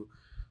into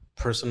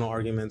personal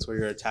arguments where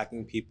you're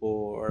attacking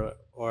people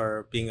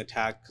or being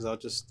attacked,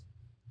 because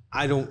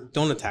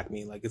don't attack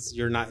me. Like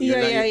you're not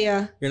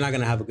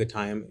gonna have a good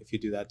time if you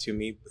do that to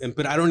me.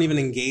 But I don't even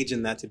engage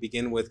in that to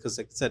begin with because,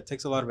 like I said, it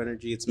takes a lot of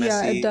energy. It's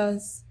messy. Yeah, it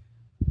does.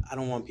 I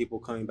don't want people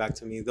coming back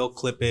to me. They'll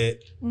clip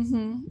it.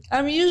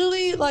 I'm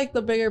usually like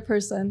the bigger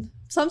person.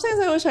 Sometimes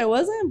I wish I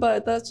wasn't,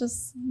 but that's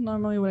just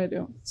normally what I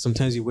do.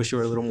 Sometimes you wish you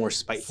were a little more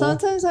spiteful.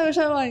 Sometimes I wish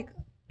I'm like,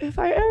 if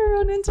I ever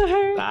run into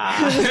her. If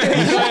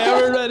I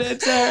ever run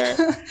into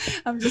her.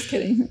 I'm just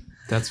kidding.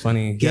 That's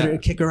funny.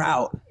 Kick her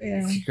out.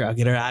 Yeah.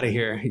 Get her out of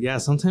here. Yeah.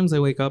 Sometimes I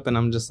wake up and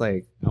I'm just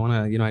like, I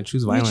want to, I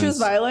choose violence. You choose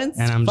violence?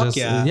 And I'm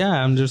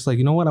I'm just like,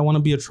 you know what? I want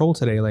to be a troll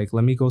today. Like,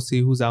 let me go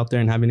see who's out there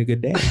and having a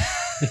good day.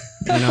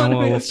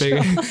 We'll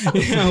figure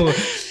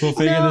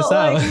this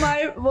out.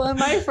 Like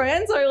my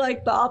friends are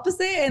like the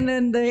opposite, and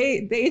then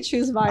they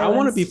choose violence. I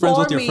want to be friends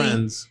with your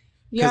friends.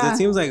 Because Yeah. it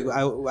seems like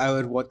I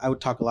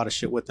would talk a lot of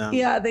shit with them.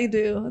 Yeah, they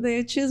do.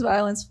 They choose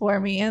violence for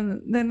me,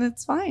 and then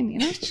it's fine,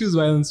 Choose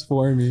violence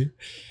for me.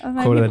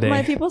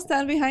 My people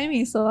stand behind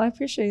me, so I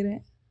appreciate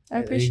it. I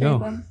appreciate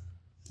them.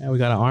 Yeah, we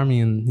got an army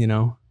and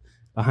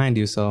behind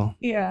you, so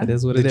yeah, it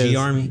is what it is. The G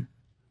Army.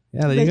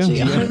 Yeah, there you go.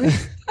 G Army.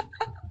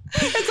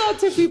 It's all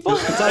two people.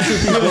 It's all two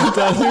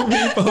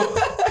people.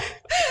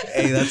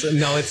 Hey,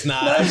 it's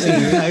not.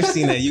 I've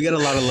seen it. You get a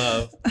lot of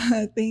love.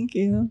 Thank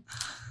you.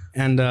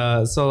 And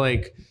so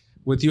like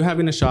with you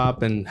having a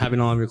shop and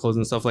having all of your clothes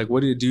and stuff, like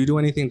what do you do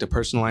anything to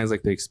personalize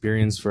like the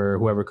experience for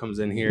whoever comes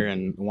in here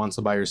and wants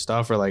to buy your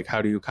stuff? Or like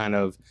how do you kind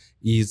of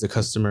ease the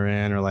customer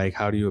in, or like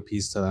how do you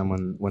appease to them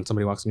when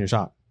somebody walks in your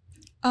shop?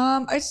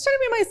 I just try to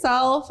be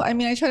myself. I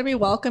mean, I try to be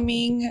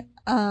welcoming.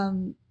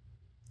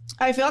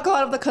 I feel like a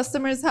lot of the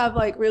customers have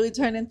like really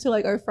turned into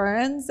like our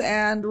friends,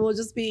 and we'll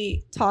just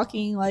be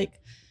talking,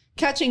 like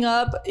catching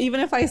up,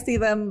 even if I see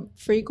them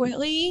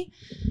frequently.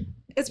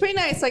 It's pretty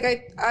nice.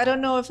 Like I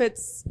don't know if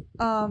it's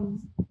how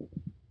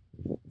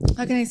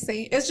can I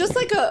say? It's just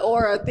like a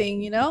aura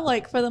thing,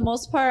 Like for the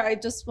most part, I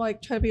just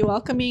like try to be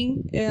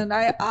welcoming, and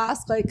I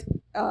ask like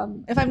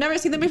if I've never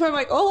seen them before, I'm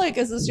like, oh, like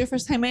is this your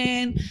first time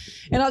in?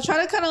 And I'll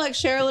try to kind of like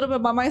share a little bit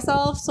about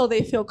myself so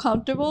they feel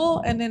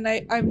comfortable, and then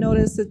I've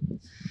noticed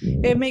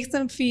it makes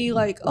them feel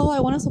like, oh, I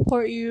want to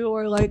support you,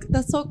 or like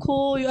that's so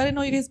cool. I didn't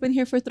know you guys been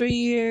here for 3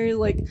 years,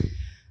 like.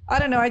 I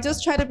don't know. I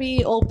just try to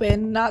be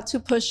open, not too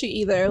pushy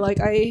either.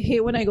 Like I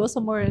hate when I go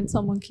somewhere and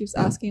someone keeps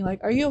asking like,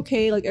 are you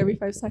okay? Like every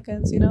 5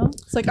 seconds,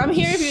 It's like, I'm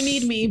here if you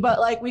need me,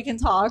 but like we can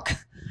talk.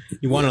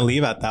 You want to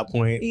leave at that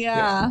point.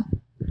 Yeah.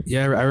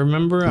 Yeah, I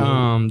remember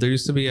there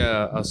used to be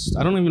a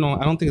I don't even know,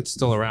 I don't think it's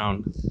still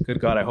around. Good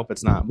God, I hope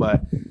it's not.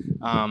 But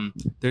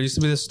there used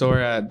to be this store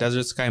at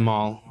Desert Sky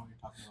Mall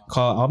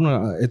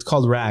it's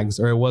called Rags,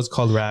 or it was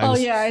called Rags. Oh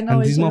yeah, I know.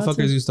 And these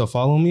motherfuckers used to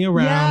follow me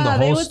around the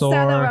whole store.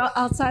 Yeah, they would stand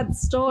outside the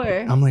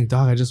store. I'm like,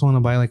 dog, I just want to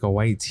buy like a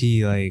white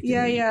tee. Like,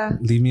 yeah.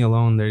 Leave me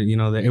alone. There,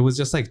 it was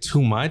just like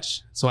too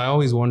much. So I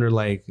always wonder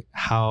like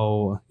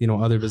how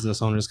other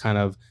business owners kind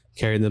of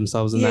carried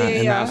themselves in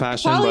that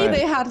fashion. Probably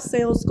they had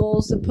sales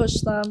goals to push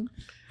them.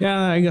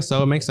 Yeah, I guess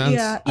so. It makes sense.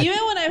 Yeah, even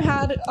when I've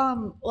had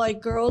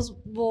like girls,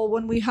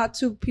 when we had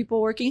 2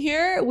 people working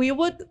here, we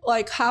would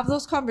like have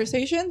those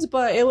conversations,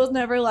 but it was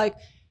never like,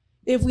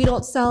 if we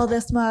don't sell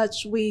this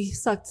much, we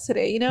sucked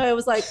today. It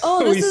was like,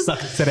 oh, we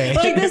sucked today.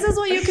 Like this is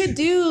what you could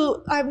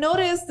do. I've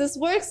noticed this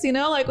works.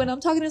 Like when I'm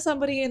talking to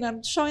somebody and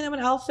I'm showing them an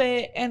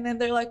outfit, and then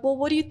they're like, well,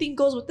 what do you think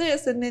goes with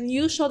this? And then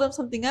you show them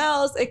something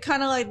else. It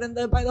kind of like then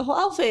they buy the whole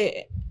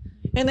outfit.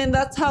 And then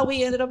that's how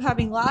we ended up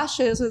having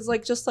lashes. It's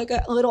like just like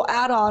a little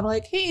add-on.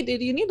 Like, hey,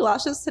 did you need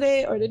lashes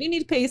today, or did you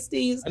need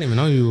pasties? I didn't even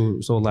know you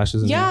sold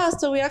lashes.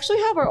 So we actually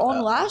have our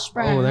own lash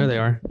brand. Oh, there they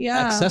are.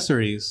 Yeah,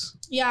 accessories.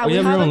 Yeah, we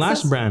have your own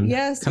lash brand.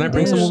 Yes. Can I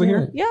bring some over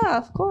here? Yeah,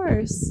 of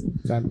course.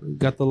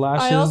 Got the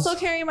lashes. I also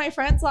carry my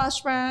friend's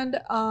lash brand,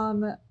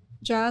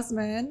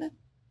 Jasmine.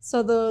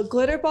 So the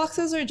glitter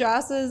boxes are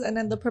Jazz's, and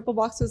then the purple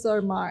boxes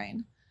are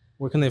mine.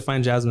 Where can they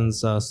find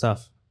Jasmine's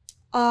stuff?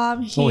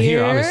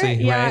 Here obviously,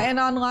 yeah, right? And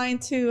online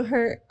too.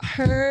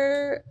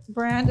 Her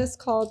brand is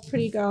called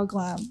Pretty Girl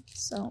Glam.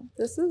 So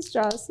this is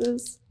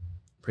Jazz's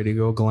Pretty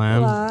Girl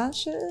Glam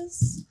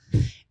lashes,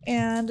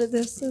 and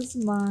this is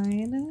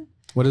mine.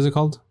 What is it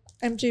called?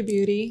 MJ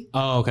Beauty.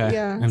 Oh, okay.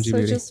 Yeah. MJ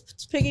Beauty.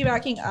 Just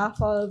piggybacking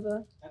off of.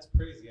 That's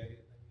crazy.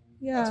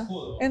 Yeah, that's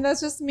cool, and that's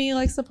just me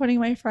like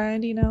supporting my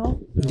friend.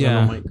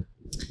 Yeah.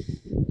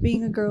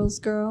 Being a girl's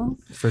girl.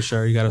 For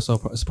sure. You got to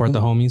support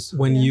the homies.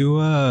 When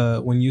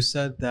you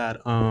said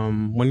that,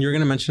 when you were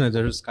going to mention a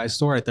Desert Sky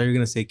store, I thought you were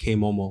going to say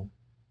K-Momo.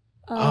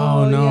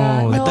 Oh, no.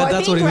 Yeah. No, that's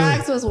I think what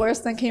Rags was worse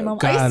than K-Momo.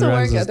 God, I used to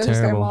Rags work at Desert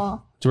Sky terrible.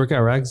 Mall. Did you work at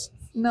Rags?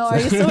 No, I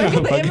used to work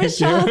at the image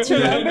shots,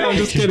 remember? No, I'm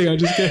just kidding. Oh my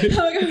God,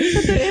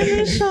 the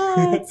image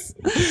shots.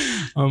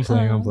 I'm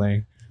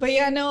playing. But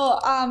yeah, no,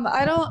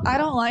 I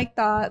don't like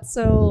that.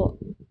 So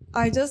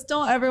I just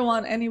don't ever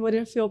want anybody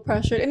to feel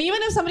pressured. And even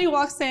if somebody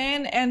walks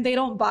in and they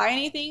don't buy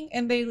anything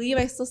and they leave,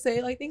 I still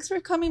say like, thanks for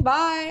coming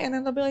by. And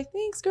then they'll be like,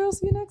 thanks girl,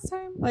 see you next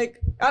time.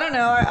 Like, I don't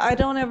know. I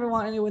don't ever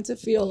want anyone to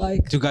feel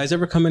like. Do guys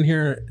ever come in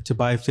here to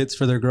buy fits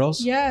for their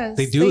girls? Yes.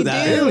 They do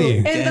that? Really?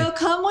 And they'll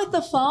come with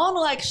the phone,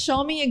 like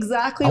show me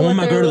exactly what want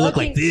my they're girl to look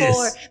looking like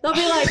this. for. They'll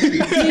be like,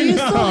 do you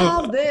still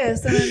have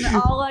this? And then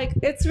I'll like,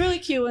 it's really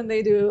cute when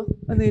they do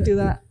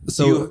that.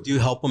 So do you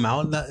help them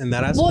out in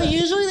that aspect? Well,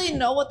 usually they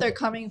know what they're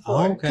coming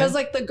for because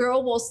like the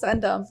girl will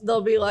send them.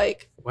 They'll be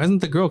like, why doesn't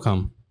the girl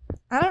come?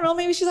 I don't know,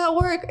 maybe she's at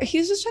work.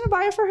 He's just trying to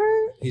buy it for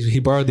her. He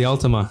borrowed the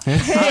Altima.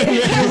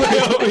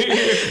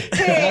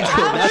 Hey,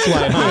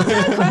 I'm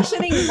not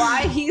questioning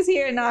why he's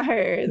here and not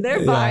her.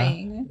 They're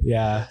buying.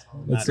 Yeah,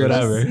 it's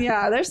whatever.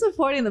 Yeah, they're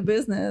supporting the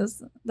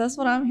business. That's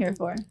what I'm here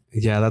for.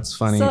 Yeah, that's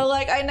funny. So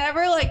like, I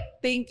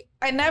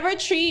never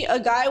treat a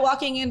guy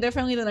walking in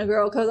differently than a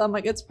girl because I'm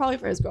like, it's probably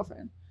for his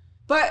girlfriend.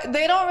 But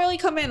they don't really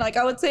come in. Like,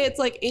 I would say it's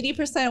like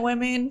 80%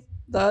 women,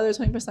 the other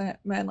 20%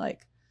 men.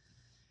 Like,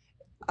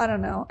 I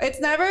don't know. It's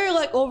never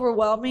like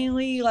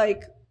overwhelmingly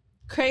like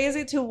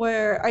crazy to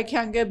where I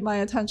can't give my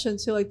attention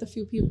to like the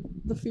few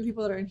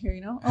people that are in here,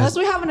 you know, unless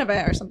we have an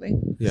event or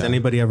something. Has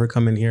anybody ever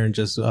come in here and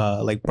just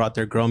like brought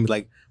their girl and be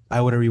like, buy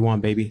whatever you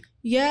want, baby?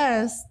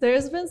 Yes,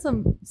 there's been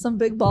some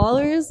big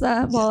ballers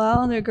that ball out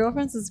on their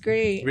girlfriends. Is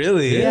great.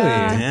 Really?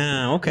 Yeah.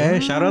 Yeah. Okay.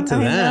 Shout out to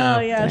them.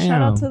 Yeah. Damn.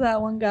 Shout out to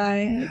that one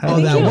guy.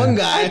 Oh, that one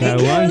guy. I think That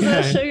he one was guy.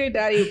 a sugar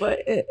daddy, but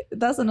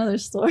that's another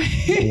story.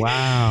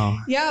 Wow.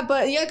 Yeah,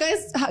 but yeah,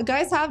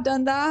 guys have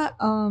done that.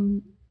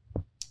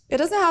 It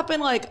doesn't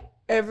happen like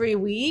every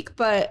week,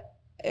 but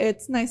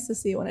it's nice to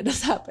see when it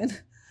does happen.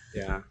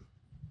 Yeah.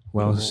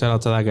 Well, shout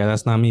out to that guy.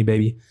 That's not me,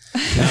 baby.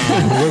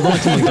 We're going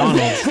to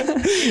McDonald's.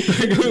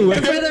 For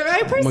the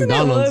right person,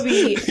 McDonald's. it would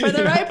be. For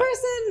the right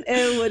person,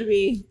 it would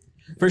be.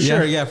 For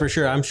sure. Yeah, for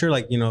sure. I'm sure,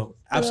 like, you know,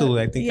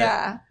 absolutely. I think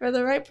for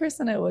the right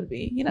person, it would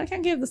be. You know, I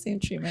can't give the same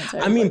treatment to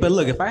I mean, but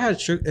look,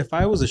 everybody. if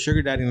I was a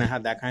sugar daddy and I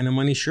had that kind of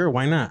money, sure,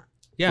 why not?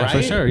 Yeah, Right?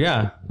 for sure.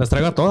 Yeah. Las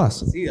traigo a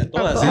todas. Sí, a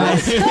todas.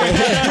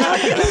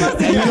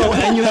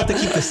 And you have to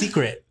keep the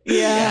secret.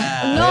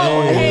 Yeah.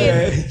 No,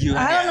 hey, You-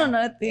 I don't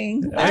know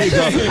nothing. There you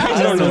go.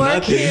 I don't know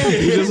work nothing. here.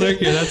 You just work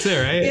here. That's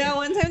it, right? Yeah,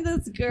 one time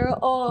this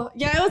girl,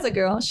 it was a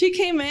girl. She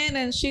came in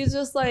and she's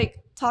just like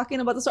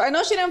talking about the store. I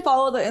know she didn't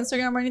follow the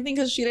Instagram or anything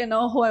because she didn't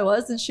know who I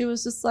was. And she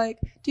was just like,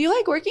 do you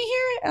like working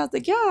here? And I was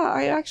like, yeah,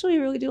 I actually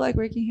really do like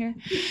working here.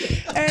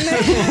 And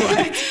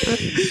then,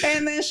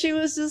 and then she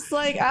was just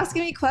like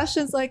asking me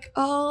questions like,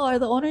 oh, are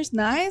the owners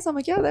nice? I'm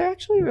like, yeah, they're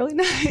actually really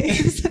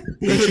nice.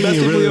 They're the best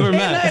people you ever And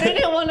met. I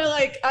didn't want to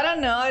like, I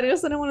don't know. I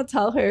just didn't want to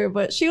tell her,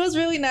 but she was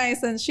really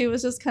nice. And she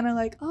was just kind of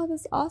like, oh,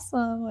 that's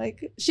awesome.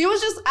 Like she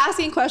was just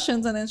asking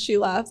questions and then she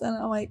laughed. And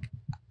I'm like,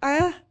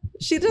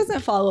 she doesn't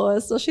follow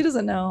us, so she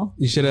doesn't know.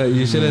 You should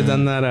have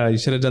done that. You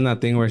should have done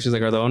that thing where she's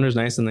like, "Are the owners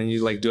nice?" And then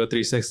you like do a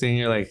 360, and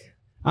you're like,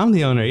 "I'm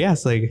the owner."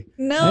 Yes, like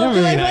No, they're because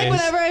really I feel like nice.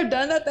 whenever I've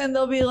done that, then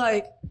they'll be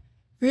like,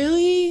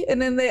 really?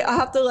 And then I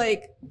have to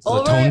like So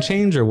the tone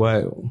change or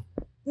what?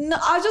 No,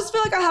 I just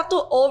feel like I have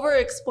to over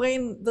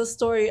explain the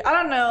story. I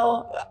don't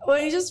know.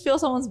 When you just feel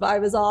someone's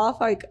vibe is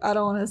off, like I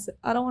don't want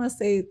to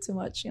say too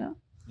much, you know.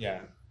 Yeah.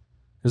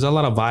 There's a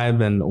lot of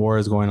vibe and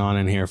auras going on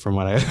in here from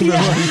what I've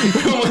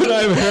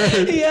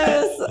heard.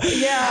 Yes.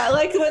 Yeah.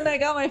 Like when I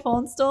got my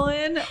phone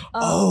stolen.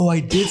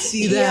 I did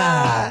see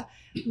that.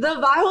 Yeah. The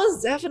vibe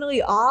was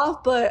definitely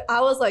off, but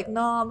I was like,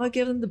 no, I'm gonna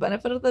give them the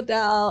benefit of the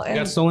doubt. You And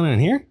got stolen in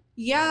here?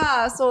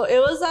 yeah, so it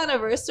was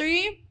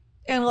anniversary,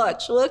 and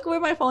look where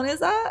my phone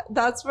is at.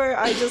 That's where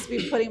I just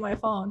be putting my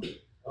phone.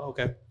 Oh,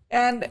 okay.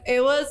 And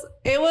it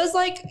was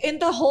like in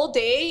the whole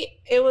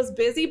day, it was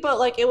busy, but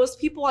like it was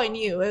people I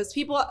knew. It was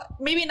people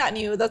maybe not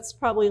new. That's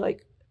probably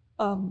like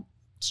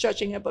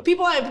stretching it, but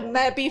people I've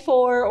met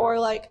before or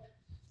like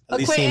At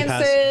least seen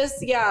acquaintances,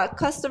 yeah,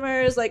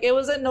 customers. Like it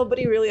wasn't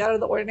nobody really out of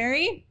the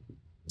ordinary.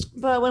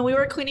 But when we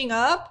were cleaning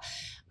up,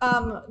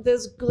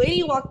 this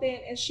lady walked in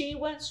and she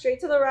went straight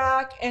to the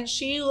rack and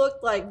she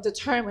looked like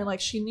determined, like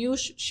she knew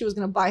she was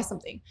gonna buy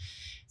something.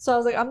 So I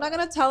was like, I'm not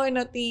gonna tell her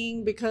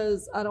nothing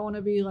because I don't want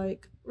to be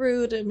like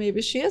rude and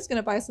maybe she is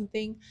gonna buy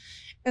something.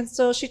 And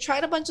so she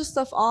tried a bunch of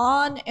stuff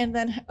on, and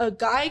then a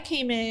guy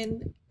came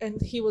in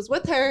and he was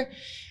with her,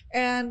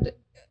 and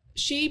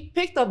she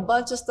picked a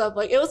bunch of stuff.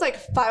 Like it was like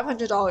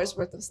 $500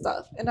 worth of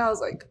stuff, and I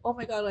was like, oh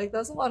my god, like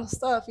that's a lot of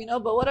stuff, you know.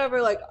 But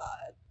whatever, like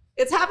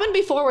it's happened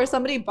before where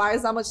somebody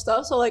buys that much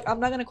stuff, so like I'm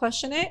not gonna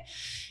question it.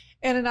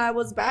 And then I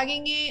was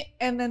bagging it,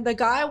 and then the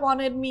guy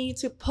wanted me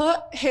to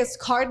put his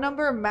card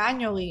number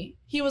manually.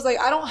 He was like,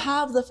 I don't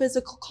have the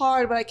physical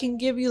card, but I can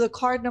give you the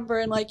card number,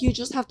 and like you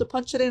just have to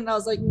punch it in. And I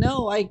was like,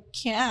 no, I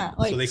can't.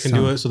 Like, So they can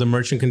do it. So the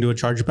merchant can do a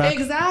chargeback.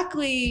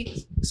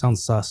 exactly.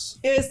 Sounds sus.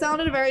 It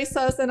sounded very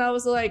sus, and I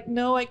was like,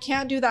 no, I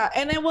can't do that.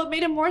 And then what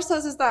made it more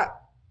sus is that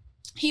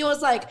he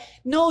was like,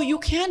 no, you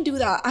can't do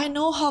that. I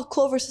know how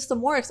Clover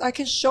system works. I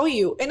can show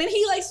you. And then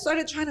he like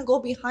started trying to go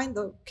behind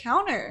the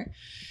counter,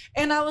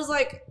 and I was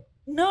like,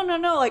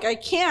 no, like I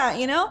can't,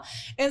 you know?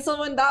 And so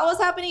when that was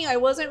happening, I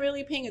wasn't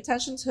really paying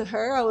attention to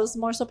her. I was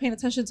more so paying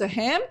attention to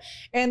him.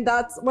 And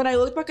that's when I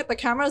looked back at the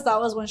cameras, that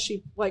was when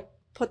she like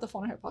put the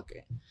phone in her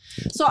pocket.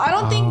 So I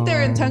don't think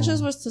their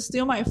intentions was to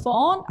steal my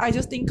phone. I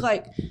just think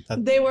like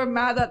they were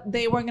mad that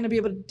they weren't going to be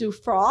able to do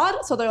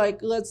fraud. So they're like,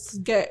 let's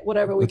get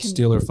whatever we can.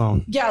 Steal her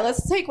phone. Yeah,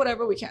 let's take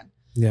whatever we can.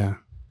 Yeah.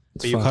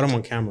 So you caught him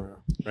on camera,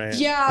 right?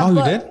 Yeah. Oh,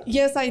 you did?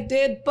 Yes, I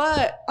did.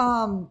 But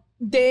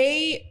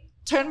they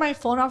turned my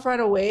phone off right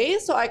away,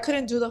 so I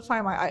couldn't do the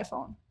Find My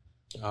iPhone.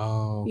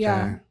 Oh, okay.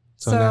 Yeah.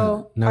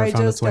 So never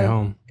found its way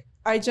home.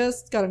 I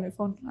just got a new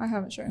phone. I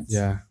have insurance.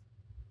 Yeah.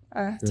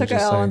 Took an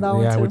L on that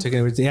one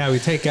too. We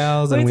take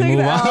L's and we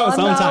move on.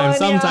 Sometimes.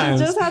 Yeah,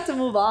 just have to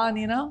move on,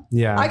 you know?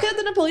 Yeah. I could have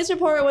done a police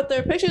report with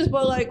their pictures,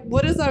 but like,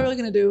 what is that really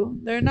gonna do?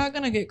 They're not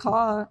gonna get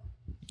caught.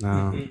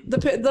 No.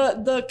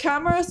 The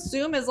camera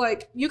zoom is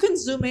like, you can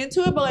zoom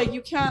into it, but like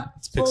you can't.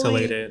 It's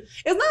pixelated.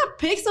 It's not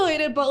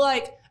pixelated, but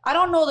like I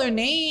don't know their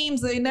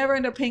names. They never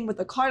end up paying with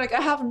the card. Like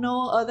I have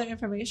no other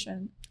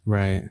information.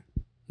 Right.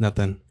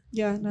 Nothing.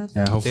 Yeah,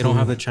 nothing. Yeah, they don't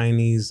have the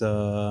Chinese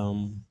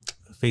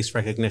face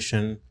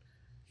recognition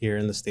here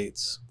in the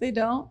States. They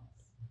don't.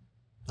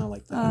 Not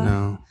like that.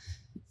 No.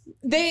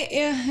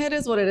 It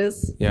is what it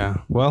is. Yeah.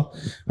 Well,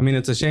 I mean,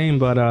 it's a shame,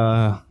 but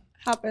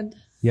happened.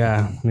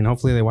 yeah. I mean,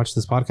 hopefully they watch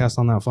this podcast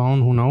on that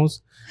phone. Who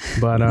knows?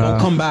 But don't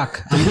come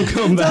back. Don't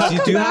come back.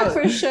 Don't come back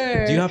for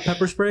sure. Do you have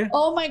pepper spray?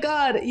 Oh my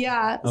God,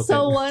 yeah. Okay.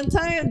 So one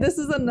time, this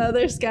is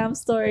another scam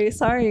story.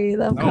 Sorry,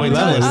 I'm coming coming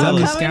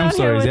on here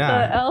stories, with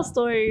yeah. the L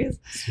stories.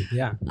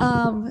 Yeah.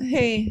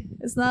 Hey,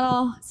 it's not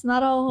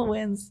all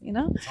wins, you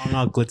know. It's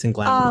all glitz and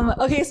glamour.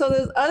 Okay, so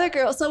there's other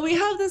girls. So we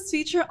have this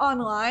feature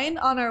online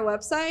on our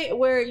website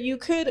where you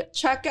could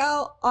check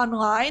out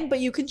online, but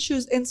you can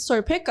choose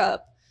in-store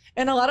pickup.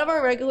 And a lot of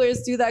our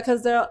regulars do that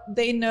because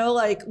they know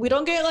like we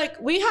don't get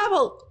like we have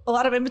a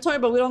lot of inventory,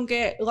 but we don't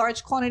get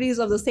large quantities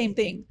of the same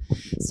thing.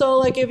 So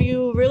like if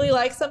you really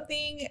like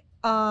something,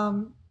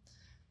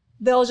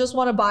 they'll just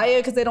want to buy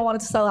it because they don't want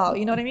it to sell out.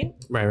 You know what I mean?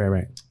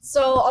 Right.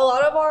 So a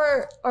lot of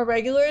our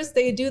regulars,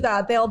 they do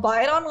that. They'll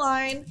buy it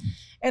online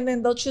and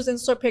then they'll choose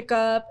in-store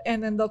pickup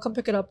and then they'll come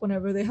pick it up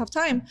whenever they have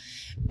time.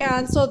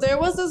 And so there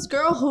was this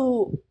girl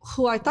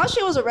who I thought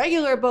she was a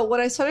regular, but what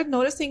I started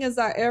noticing is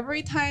that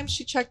every time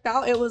she checked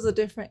out, it was a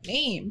different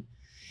name.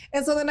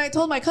 And so then I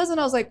told my cousin,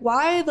 I was like,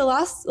 why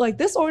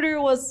this order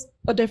was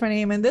a different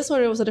name and this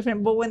order was a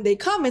different, but when they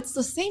come, it's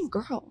the same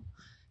girl,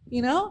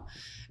 you know?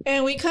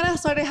 And we kind of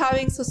started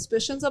having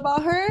suspicions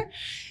about her.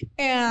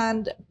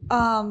 And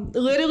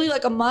literally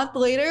like a month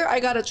later, I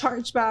got a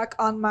chargeback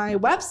on my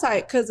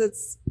website because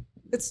it's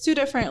two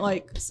different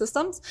like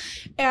systems.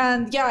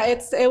 And yeah,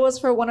 it was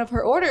for one of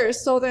her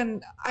orders. So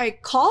then I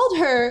called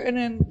her and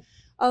then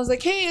I was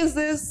like, hey, is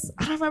this,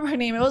 I don't remember her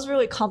name. It was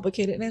really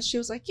complicated. And then she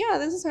was like, yeah,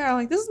 this is her. I'm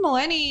like, this is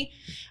Maleny.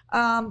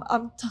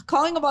 I'm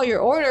calling about your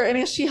order. And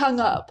then she hung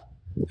up.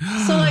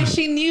 So like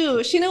she knew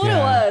what it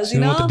was, she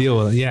knew what to deal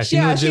with. Yeah, she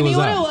knew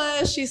what it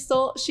was. She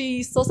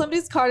stole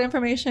somebody's card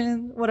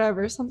information,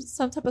 whatever, some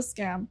type of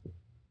scam.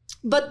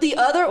 But the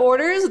other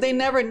orders, they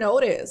never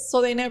noticed.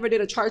 So they never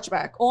did a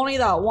chargeback. Only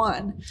that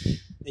one.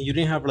 And you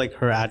didn't have like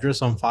her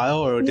address on file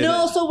or did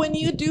No, it? so when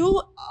you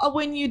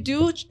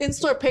do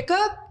in-store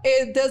pickup,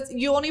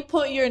 you only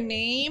put your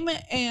name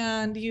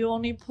and you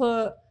only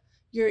put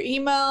your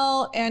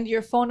email and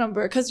your phone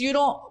number because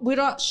we're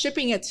not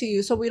shipping it to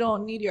you, so we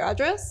don't need your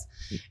address.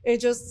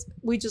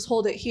 We just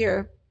hold it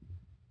here.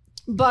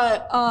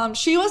 But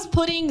she was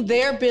putting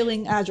their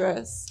billing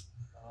address.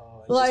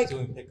 Like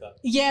doing pickup.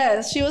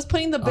 Yes, she was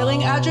putting the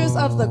billing address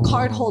of the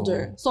card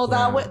holder. So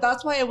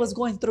that's why it was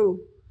going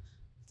through.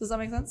 Does that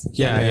make sense?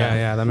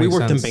 Yeah. That makes sense. We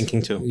worked in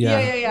banking too.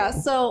 Yeah.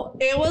 So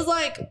it was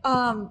like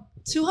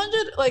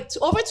 $200, like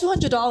over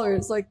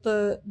 $200, like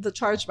the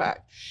chargeback.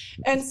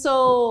 And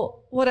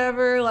so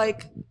whatever,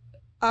 like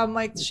I'm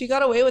like, she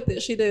got away with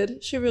it. She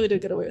did. She really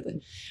did get away with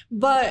it.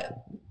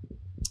 But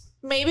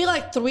maybe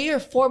like 3 or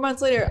 4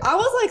 months later, I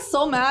was like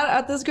so mad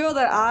at this girl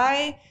that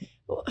I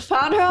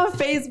found her on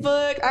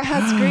Facebook. I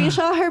had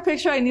screenshot her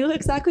picture. I knew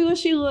exactly what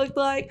she looked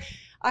like.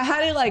 I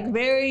had it like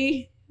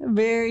very,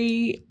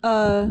 very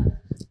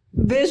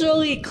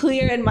visually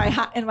clear in my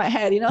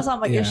head, you know? So I'm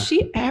like, if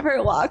she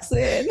ever walks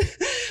in,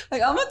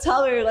 like I'm gonna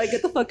tell her, like,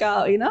 get the fuck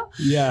out, you know?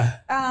 Yeah.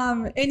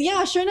 And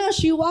yeah, sure enough,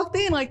 she walked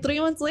in like 3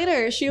 months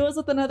later. She was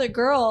with another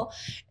girl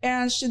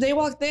and they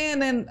walked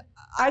in and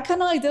I kind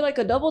of like did like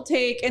a double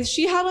take and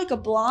she had like a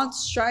blonde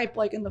stripe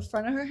like in the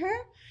front of her hair.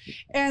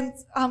 And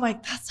I'm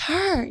like, that's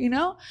her, you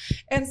know?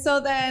 And so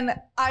then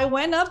I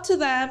went up to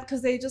them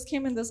because they just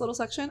came in this little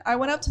section. I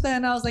went up to them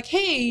and I was like,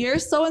 hey, you're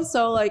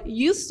so-and-so, like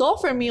you stole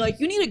from me, like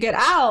you need to get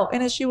out.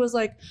 And then she was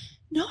like,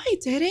 no, I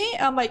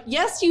didn't. I'm like,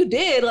 yes, you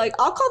did. Like,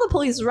 I'll call the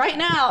police right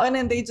now. And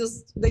then they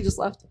just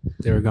left.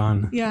 They were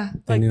gone. Yeah,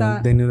 they knew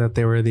that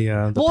they were the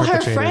well,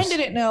 perpetrators. her friend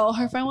didn't know.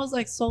 Her friend was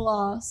like so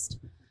lost.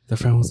 the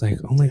friend was like,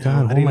 "Oh my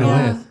god, I didn't know.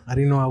 life." I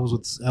didn't know I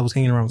was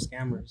hanging around with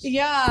scammers.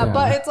 Yeah,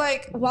 but it's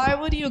like, why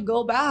would you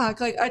go back?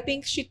 Like, I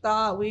think she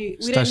thought we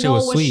didn't know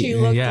what she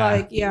looked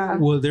like. Yeah.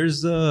 Well,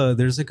 there's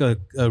like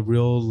a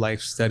real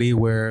life study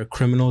where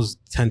criminals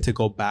tend to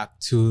go back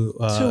to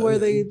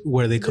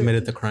where they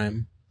committed the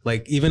crime.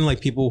 Like even like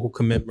people who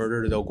commit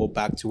murder, they'll go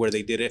back to where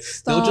they did it.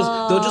 They'll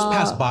just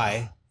pass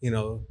by, you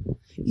know.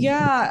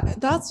 Yeah,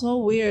 that's so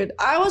weird.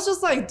 I was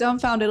just like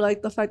dumbfounded,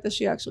 like the fact that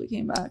she actually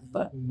came back.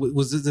 But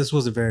this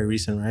was very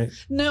recent, right?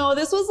 No,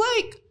 this was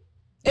like,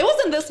 it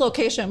wasn't this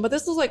location, but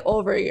this was like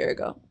over a year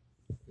ago.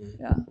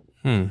 Yeah.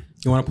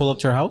 You want to pull up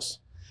to her house?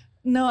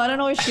 No, I don't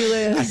know where she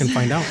lives. I can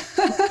find out.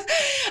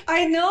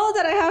 I know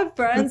that I have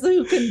friends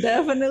who can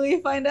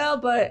definitely find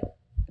out, but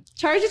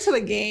charge it to the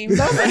game.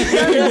 That's like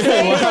the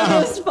saying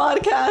on this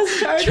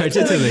podcast. Charge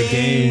it to the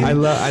game. I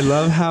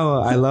love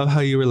how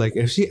you were like,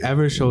 if she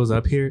ever shows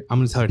up here, I'm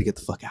gonna tell her to get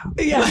the fuck out.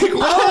 Yeah,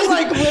 I was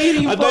like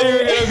waiting. I thought you were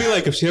gonna be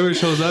like, if she ever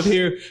shows up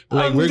here,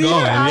 like we're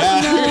going.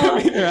 Yeah,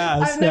 your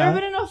ass. I've never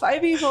been in a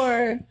fight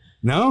before.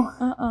 No.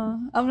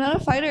 I'm not a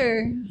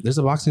fighter. There's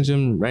a boxing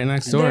gym right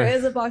next door. There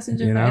is a boxing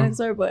gym right next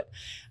door, but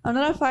I'm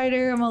not a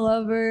fighter. I'm a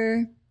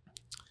lover.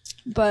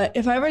 But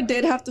if I ever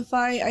did have to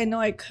fight, I know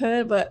I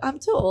could, but I'm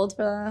too old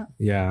for that.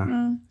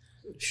 Yeah.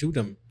 Shoot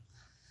him.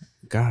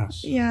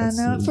 Gosh. Yeah,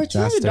 no, for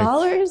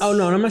 $200. Oh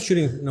no, I'm not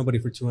shooting nobody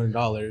for $200.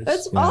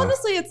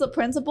 Honestly, it's the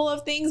principle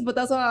of things, but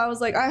that's why I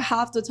was like, I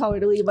have to tell her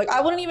to leave. Like,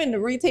 I wouldn't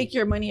even retake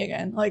your money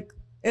again. Like,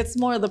 it's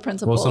more the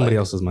principle. Well, somebody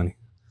else's money.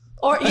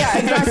 Or yeah,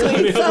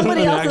 exactly.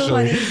 somebody else's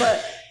money,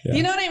 but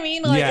you know what I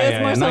mean? Like,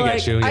 it's more so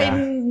like I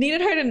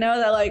needed her to know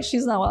that like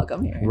she's not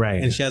welcome here.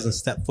 Right. And she hasn't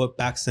stepped foot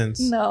back since.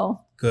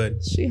 No.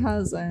 Good. She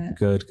hasn't.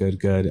 Good.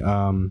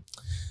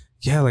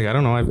 Yeah, like I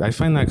don't know. I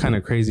find that kind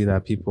of crazy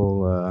that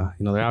people,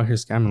 they're out here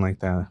scamming like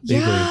that.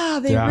 Yeah,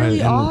 they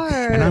really are.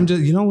 And I'm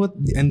just, you know what?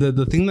 And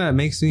the thing that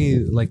makes me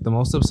like the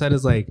most upset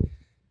is like,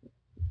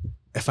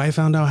 if I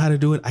found out how to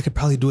do it, I could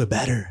probably do it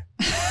better.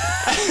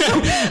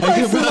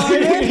 Hey, but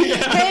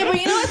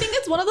you know, I think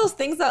it's one of those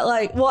things that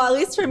like, well, at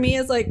least for me,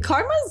 is like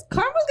karma's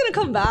gonna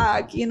come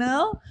back, you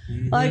know?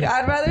 Like,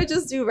 I'd rather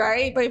just do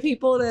right by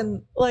people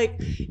than like,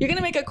 you're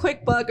gonna make a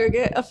quick buck or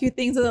get a few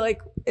things that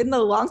like in the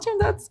long term,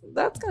 that's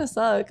gonna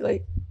suck.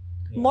 Like,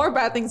 more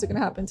bad things are gonna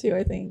happen too,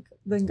 I think,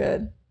 than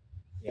good.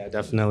 Yeah,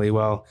 definitely.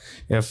 Well,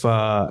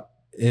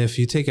 if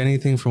you take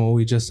anything from what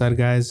we just said,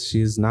 guys,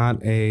 she's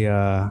not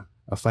a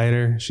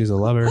fighter, she's a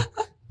lover.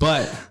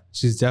 But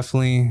she's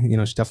definitely,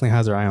 she definitely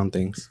has her eye on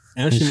things.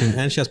 And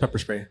she has pepper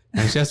spray.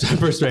 And she has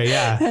pepper spray,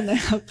 yeah. And I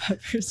have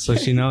pepper spray. So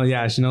she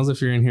knows if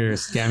you're in here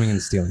scamming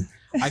and stealing.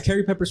 I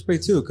carry pepper spray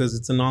too because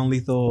it's a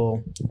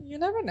non-lethal. You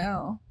never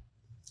know.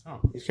 Oh,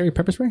 you carry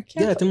pepper spray?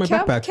 It's in my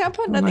backpack. Can't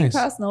put nothing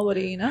past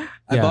nobody, you know?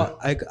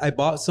 I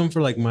bought some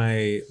for like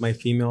my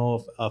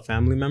female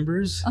family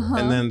members,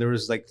 and then there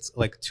was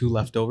like 2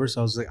 left over.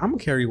 So I was like, I'm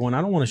gonna carry one.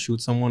 I don't want to shoot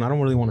someone. I don't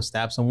really want to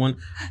stab someone,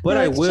 but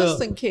I will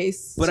just in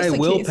case. But I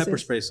will pepper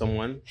spray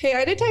someone. Hey,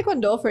 I did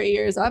Taekwondo for 8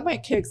 years. I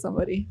might kick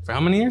somebody. For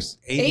how many years?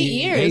 8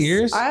 years. 8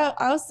 years?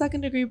 I was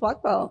 2nd degree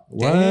black belt.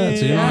 What?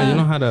 So you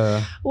know how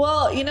to?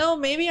 Well,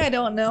 maybe I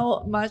don't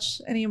know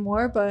much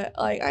anymore, but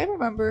like I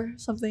remember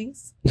some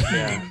things.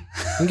 Yeah.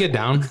 You can get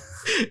down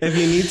if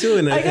you need to.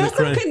 I got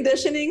some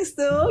conditioning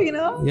still,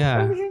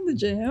 Yeah. Over here in the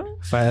gym.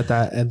 At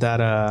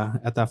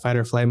that fight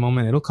or flight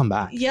moment, it'll come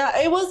back. Yeah,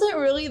 it wasn't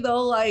really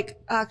though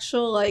like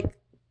actual like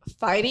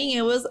fighting.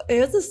 It was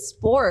a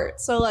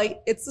sport. So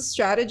like it's a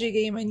strategy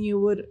game, and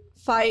you would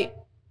fight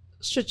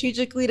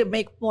strategically to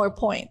make more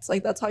points.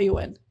 Like that's how you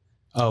win.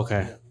 Oh,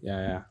 okay.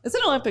 Yeah. It's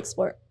an Olympic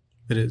sport.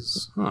 It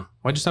is. Huh.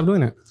 Why'd you stop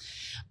doing it?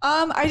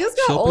 I just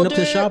got older. Opened up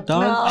the shop,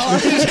 dog. No. I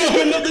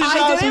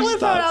did it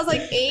when I was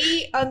like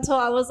 8 until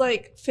I was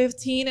like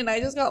 15, and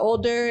I just got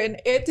older.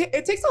 And it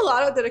takes a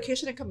lot of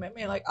dedication and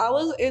commitment. Like I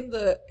was in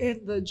the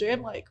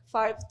gym like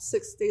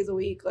 5-6 days a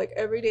week, like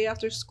every day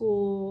after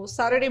school.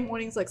 Saturday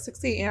mornings like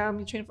 6 a.m.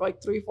 You train for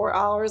like 3-4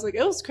 hours. Like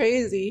it was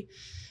crazy.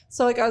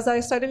 So like as I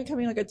started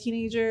becoming like a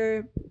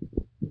teenager,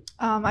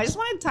 I just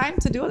wanted time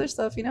to do other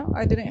stuff.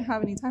 I didn't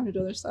have any time to do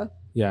other stuff.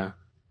 Yeah.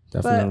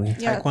 Definitely.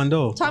 But, yeah,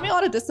 Taekwondo taught me a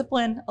lot of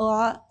discipline.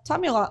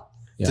 Taught me a lot.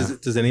 Yeah.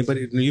 Does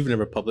anybody? You've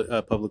never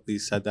publicly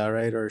said that,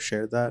 right, or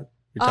shared that?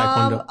 Your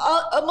Taekwondo.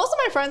 Most of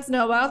my friends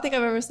know, but I don't think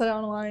I've ever said it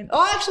online.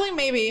 Oh, actually,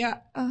 maybe.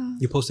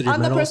 You posted your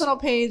on medals? The personal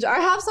page. I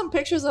have some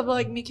pictures of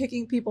like me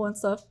kicking people and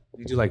stuff.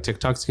 Did you do like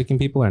TikToks kicking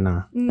people or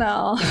not?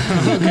 No.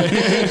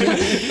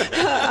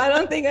 I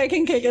don't think I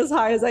can kick as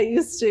high as I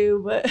used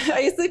to, but I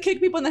used to kick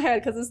people in the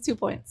head because it's 2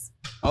 points.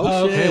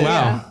 Oh, okay. Wow.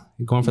 Yeah.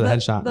 You're going for the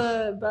headshot.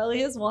 The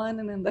belly is 1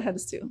 and then the head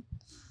is 2.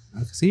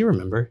 Okay, so you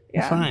remember.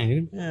 Yeah. You're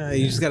fine. Yeah,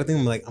 you just got to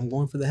think like, I'm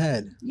going for the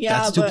head.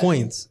 Yeah, that's 2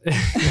 points.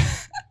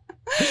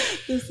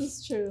 This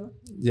is true.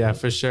 Yeah,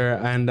 for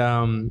sure. And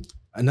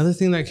another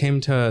thing that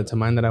came to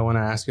mind that I want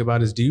to ask you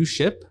about is, do you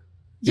ship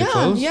your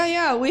clothes?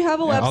 Yeah. We have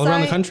a website. All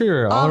around the country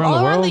or all around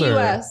the world? All around the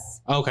U.S.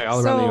 Okay,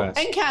 all around the U.S.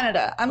 And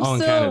Canada.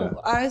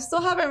 I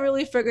still haven't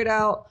really figured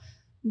out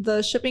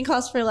the shipping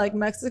costs for like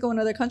Mexico and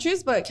other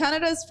countries, but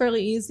Canada is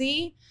fairly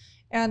easy.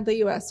 and the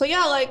US. So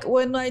yeah, like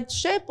when I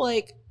ship,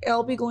 like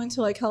I'll be going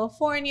to like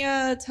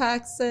California,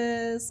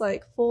 Texas,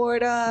 like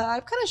Florida.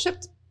 I've kind of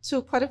shipped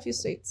to quite a few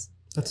states.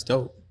 That's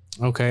dope.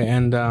 Okay.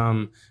 And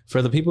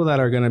for the people that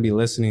are going to be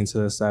listening to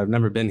this that have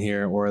never been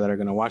here, or that are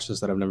going to watch this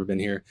that have never been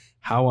here,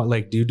 how,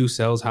 like, do you do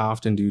sales? How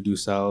often do you do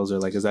sales? Or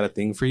like, is that a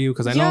thing for you?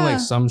 Because I know like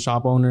some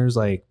shop owners,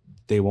 like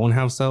they won't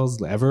have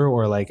sales ever,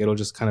 or like it'll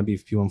just kind of be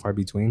few and far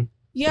between.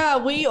 Yeah,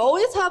 we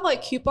always have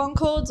like coupon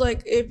codes.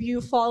 Like if you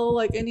follow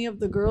like any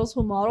of the girls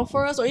who model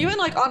for us, or even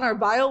like on our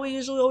bio, we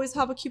usually always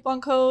have a coupon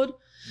code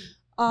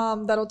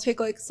that'll take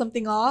like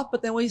something off.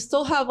 But then we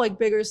still have like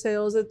bigger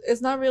sales.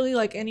 It's not really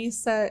like any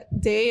set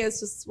day. It's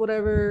just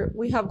whatever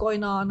we have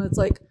going on. It's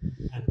like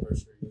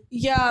Anniversary.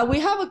 Yeah, we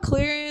have a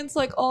clearance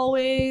like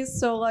always.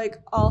 So like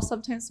I'll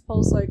sometimes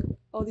post like,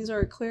 oh, these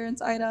are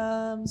clearance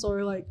items,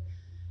 or like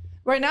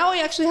right now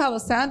we actually have a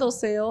sandal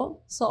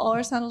sale. So all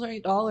our sandals are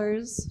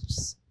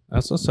 $8.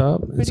 That's what's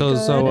up.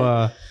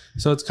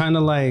 So it's kind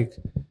of like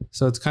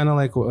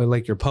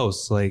your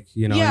posts, like,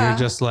 you know, you're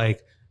just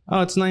like,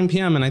 oh, it's 9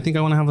 p.m. and I think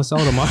I want to have a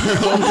sale tomorrow.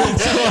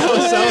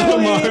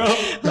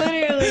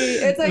 Literally,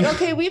 it's like,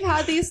 okay, we've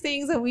had these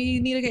things and we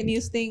need to get new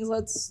things.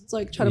 Let's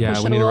like try to push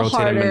it a need little to rotate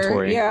harder.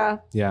 inventory.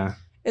 Yeah.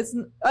 It's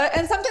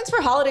and sometimes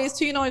for holidays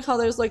too. You know, like how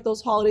there's like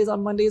those holidays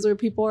on Mondays where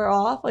people are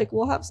off. Like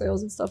we'll have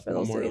sales and stuff for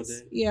those Memorial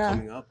days. Day Yeah,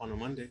 coming up on a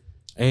Monday.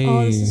 Hey,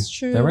 oh, this is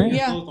true. That right?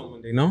 Yeah, On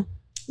Monday, no.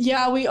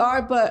 Yeah, we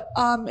are. But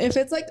if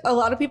it's like a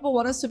lot of people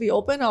want us to be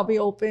open, I'll be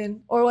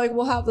open. Or like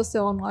we'll have the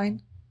sale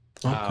online.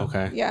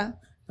 Okay. Yeah.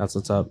 That's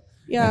what's up.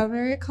 Yeah,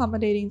 very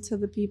accommodating to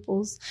the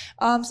peoples.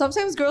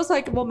 Sometimes girls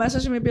like will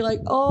message me and be like,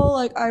 oh,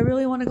 like I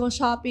really want to go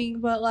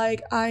shopping, but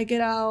like I get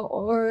out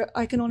or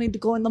I can only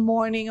go in the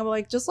morning. I'm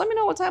like, just let me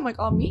know what time. Like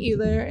I'll meet you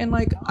there. And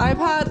like I've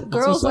had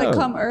girls like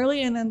come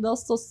early and then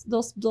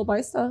they'll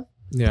buy stuff.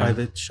 Yeah.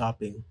 Private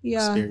shopping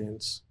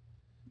experience.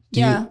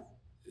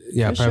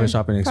 Private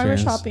shopping experience. Private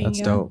shopping,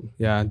 That's dope.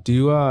 Yeah. Do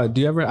you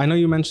ever, I know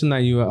you mentioned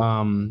that you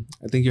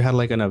I think you had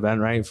like an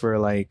event, right, for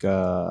like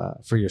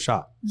for your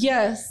shop.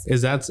 Yes.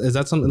 Is that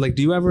something like,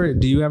 do you ever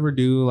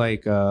do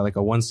like a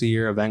once a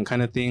year event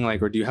kind of thing,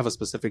 like, or do you have a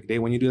specific date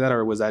when you do that,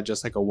 or was that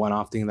just like a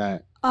one-off thing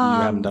that you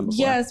haven't done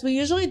before? Yes, we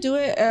usually do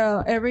it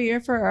every year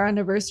for our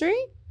anniversary.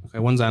 Okay,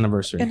 when's the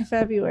anniversary? In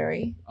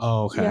February.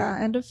 Oh, okay. Yeah,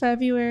 end of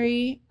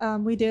February.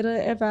 We did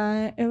an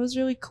event. It was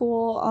really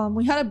cool.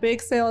 We had a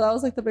big sale. That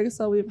was like the biggest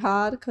sale we've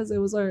had because it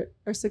was our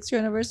 6-year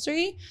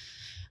anniversary.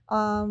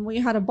 We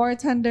had a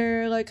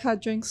bartender, like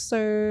had drinks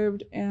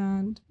served,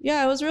 and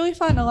yeah, it was really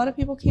fun. A lot of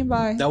people came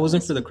by. That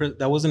wasn't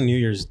that wasn't New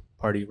Year's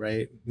party,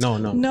 right? No.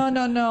 No.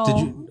 Did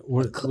you?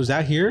 Was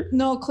that here?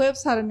 No,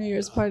 Clips had a New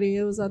Year's party.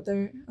 It was at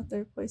their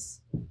place.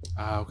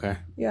 Okay.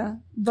 Yeah,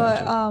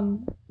 but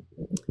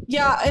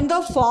yeah, in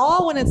the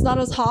fall when it's not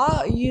as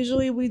hot,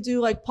 usually we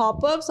do like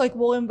pop-ups. Like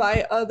we'll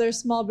invite other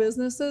small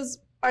businesses.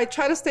 I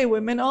try to stay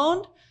women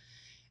owned.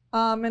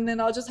 And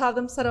then I'll just have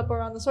them set up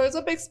around the store. It's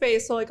a big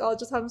space, so like I'll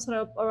just have them set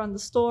up around the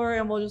store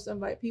and we'll just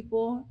invite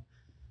people.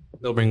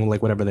 They'll bring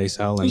like whatever they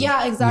sell. And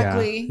yeah,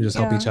 exactly. You just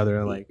help each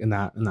other like in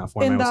that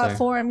form. In that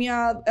form,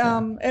 yeah.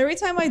 Every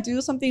time I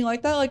do something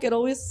like that, like it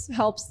always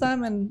helps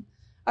them, and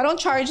I don't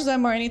charge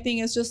them or anything.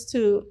 It's just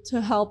to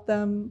help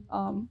them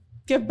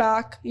give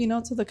back, you know,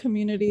 to the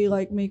community.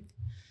 Like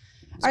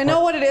I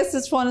know what it is to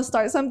just want to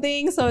start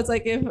something. So it's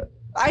like if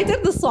I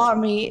did the swap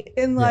meet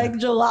in like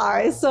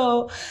July.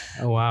 So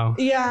oh wow.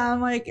 Yeah,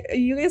 I'm like,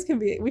 we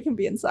can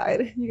be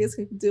inside. You guys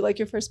can do like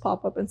your first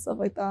pop-up and stuff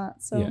like that.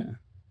 So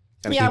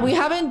yeah, we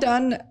haven't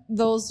done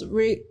those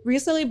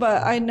recently,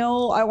 but I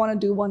know I want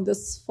to do one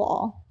this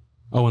fall.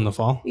 Oh, in the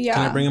fall? Yeah.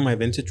 Can I bring in my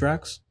vintage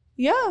racks?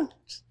 Yeah,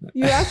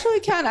 you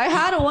actually can. I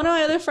had one of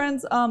my other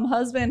friends'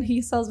 husband,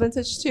 he sells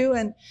vintage too,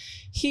 and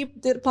he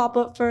did pop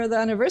up for the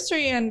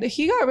anniversary, and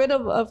he got rid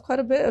of quite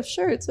a bit of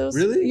shirts. It was,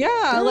 really?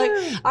 Yeah, like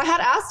I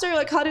had asked her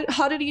like,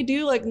 how did he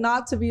do, like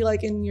not to be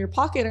like in your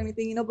pocket or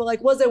anything, you know, but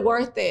like was it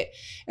worth it?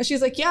 And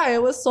she's like, yeah,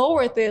 it was so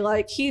worth it.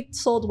 Like he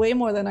sold way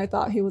more than I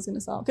thought he was gonna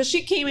sell, because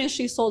she came in,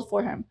 she sold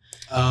for him.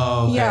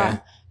 Oh, okay. Yeah,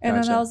 and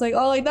then I was like,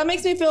 oh, like that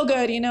makes me feel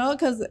good, you know,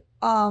 because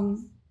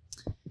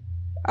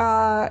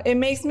it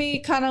makes me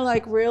kind of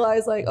like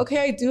realize like, okay,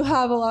 I do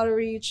have a lot of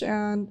reach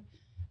and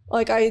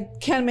like I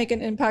can make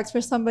an impact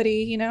for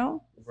somebody, you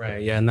know?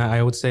 Right. Yeah. And that,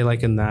 I would say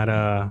like in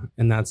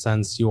that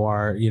sense, you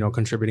are, you know,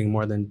 contributing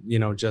more than, you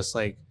know, just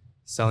like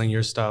selling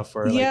your stuff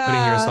or like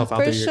putting yourself out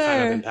there. You're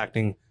kind of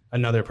impacting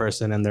another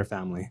person and their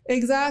family.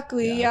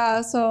 Exactly.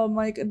 Yeah. So I'm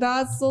like,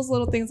 that's those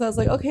little things I was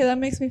like, okay, that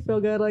makes me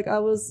feel good. Like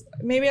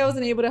maybe I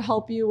wasn't able to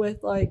help you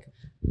with like,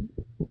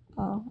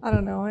 I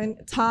don't know,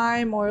 and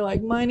time or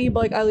like money,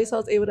 but like at least I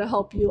was able to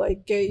help you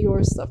like get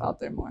your stuff out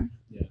there more.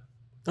 Yeah,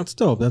 that's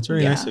dope. That's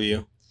very nice of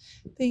you.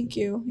 Thank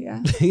you.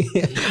 Yeah.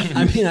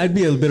 I mean, I'd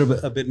be a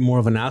bit more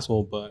of an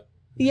asshole, but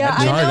yeah,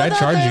 I know that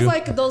there's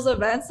like those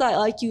events that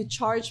like you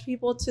charge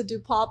people to do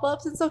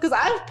pop-ups and stuff, because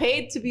I've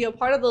paid to be a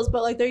part of those,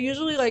 but like they're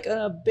usually like in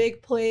a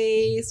big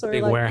place or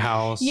big like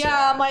warehouse.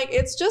 Yeah, I'm like,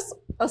 it's just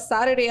a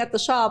Saturday at the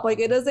shop. Like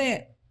it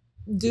doesn't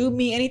do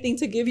me anything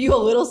to give you a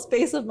little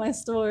space of my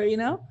store, you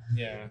know?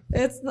 Yeah.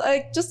 It's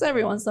like just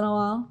every once in a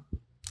while.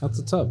 That's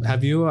what's up.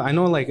 Have you, I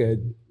know like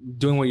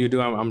doing what you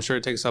do, I'm sure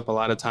it takes up a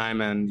lot of time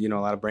and, you know,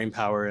 a lot of brain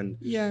power and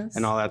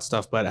all that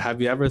stuff. But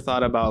have you ever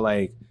thought about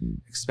like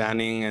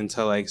expanding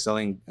into like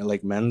selling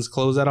like men's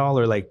clothes at all?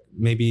 Or like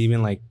maybe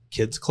even like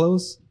kids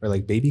clothes or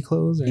like baby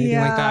clothes or anything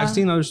like that? I've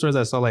seen other stores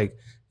that sell like,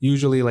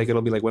 usually like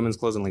it'll be like women's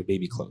clothes and like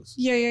baby clothes.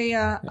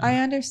 Yeah. I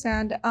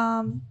understand.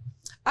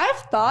 I've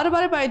thought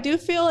about it, but I do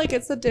feel like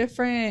it's a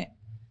different,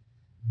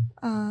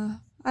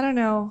 I don't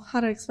know how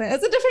to explain.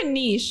 It's a different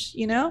niche,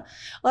 you know?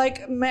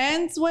 Like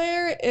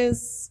menswear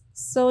is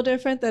so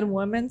different than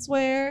women's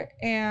wear,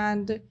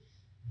 and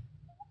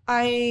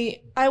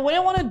I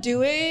wouldn't want to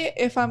do it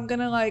if I'm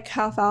gonna like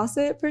half-ass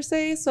it per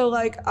se. So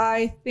like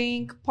I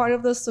think part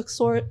of the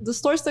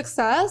store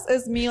success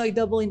is me like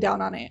doubling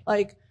down on it.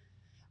 Like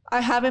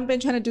I haven't been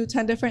trying to do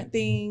 10 different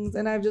things,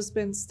 and I've just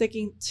been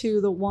sticking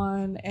to the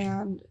one.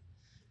 And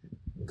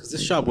because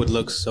this shop would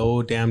look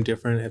so damn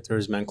different if there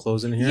was men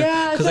clothes in here.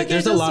 Yeah, because like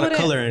there's a lot of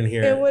color in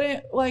here. It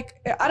wouldn't like,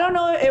 I don't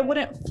know, it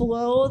wouldn't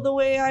flow the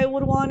way I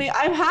would want it.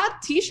 I've had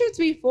t-shirts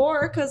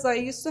before because I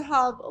used to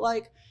have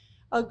like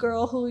a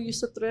girl who used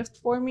to thrift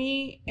for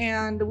me,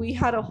 and we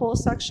had a whole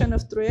section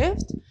of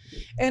thrift,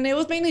 and it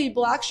was mainly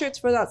black shirts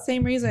for that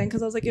same reason,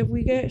 because I was like, if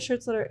we get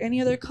shirts that are any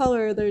other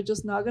color, they're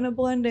just not gonna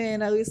blend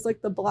in. At least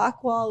like the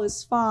black wall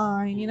is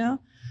fine, you know?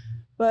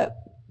 But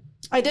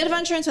I did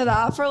venture into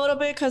that for a little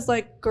bit because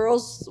like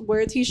girls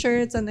wear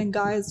t-shirts and then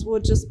guys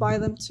would just buy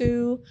them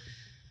too.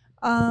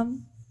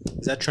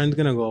 Is that trend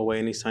gonna go away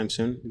anytime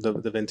soon? The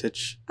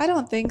vintage? I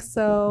don't think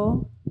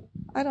so.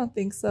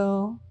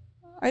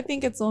 I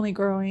think it's only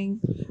growing.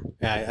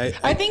 Yeah,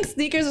 I think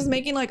sneakers is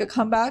making like a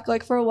comeback.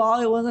 Like for a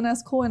while it wasn't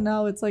as cool, and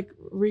now it's like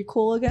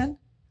re-cool again.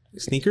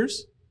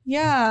 Sneakers?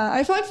 Yeah,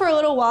 I feel like for a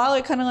little while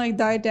it kind of like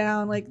died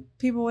down. Like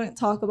people wouldn't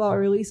talk about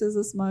releases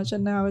as much,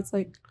 and now it's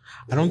like,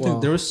 I don't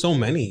think there was so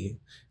many.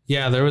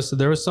 Yeah, there was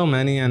so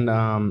many, and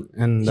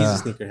he's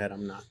a sneakerhead.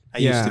 I'm not. I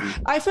used to be.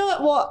 I feel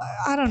like, well,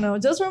 I don't know.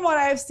 Just from what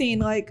I've seen,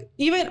 like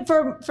even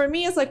for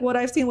me, it's like what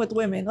I've seen with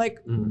women. Like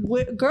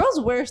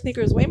girls wear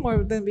sneakers way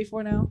more than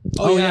before now.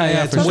 Oh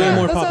yeah, it's way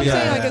more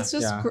popular. Like it's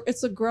just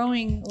it's a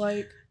growing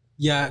like.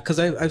 Yeah, because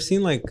I've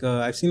seen like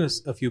I've seen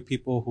a few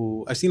people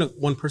who I've seen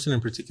one person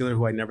in particular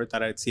who I never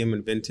thought I'd see him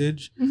in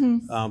vintage,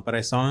 but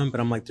I saw him. But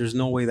I'm like, there's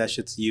no way that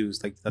shit's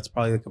used. Like that's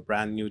probably like a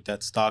brand new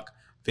dead stock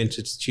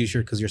vintage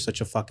t-shirt because you're such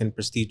a fucking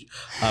such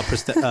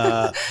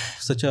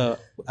a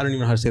I don't even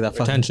know how to say that,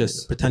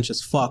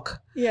 pretentious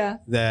fuck. Yeah,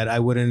 that I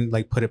wouldn't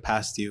like put it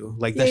past you.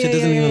 Like that shit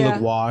doesn't even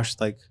look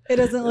washed. Like it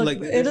doesn't look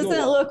like it doesn't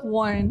look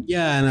worn.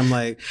 Yeah, and I'm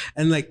like,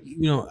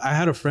 you know, I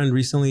had a friend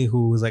recently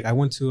who was like, I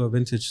went to a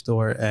vintage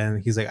store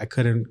and he's like, I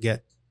couldn't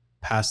get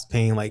past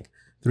paying like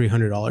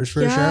 $300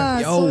 for a shirt.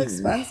 Yeah, so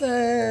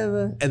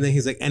expensive. And then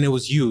he's like, and it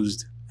was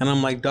used. And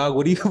I'm like, dog,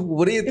 what do you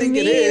think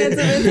it is?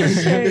 It's a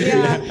vintage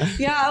shirt.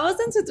 Yeah, I was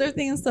into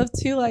thrifting and stuff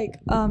too. Like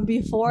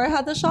before I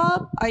had the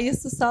shop, I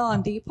used to sell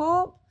on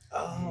Depop.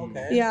 Oh,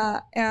 okay.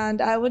 Yeah,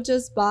 and I would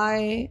just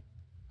buy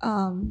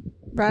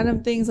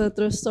random things at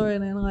the thrift store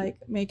and then like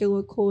make it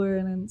look cooler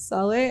and then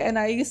sell it. And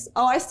I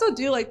still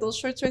do like those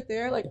shirts right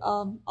there. Like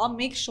I'll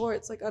make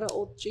shorts like out of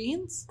old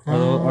jeans.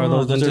 Are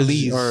those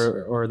vintage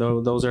or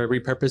those are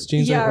repurposed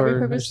jeans? Yeah,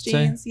 repurposed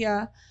jeans.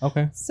 Yeah.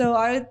 Okay. So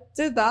I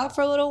did that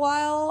for a little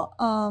while.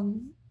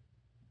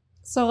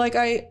 So like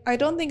I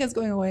don't think it's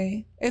going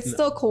away. It's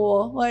still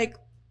cool. Like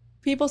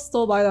people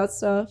still buy that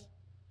stuff.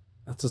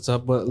 That's what's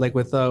up. But like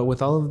with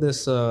all of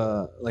this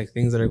like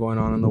things that are going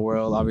on in the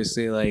world,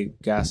 obviously like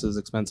gas is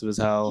expensive as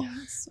hell,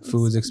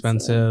 food's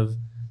expensive,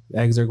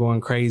 eggs are going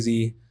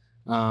crazy.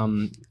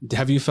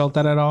 Have you felt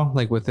that at all?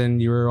 Like within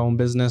your own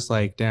business,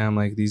 like damn,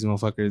 like this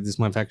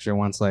manufacturer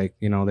wants like,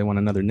 you know, they want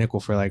another nickel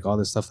for like all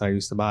this stuff that I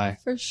used to buy.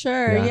 For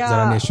sure. Yeah. Is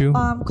that an issue?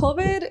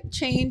 COVID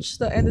changed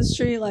the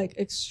industry like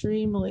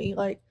extremely.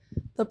 Like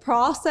the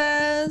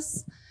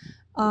process,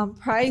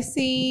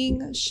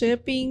 pricing,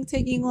 shipping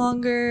taking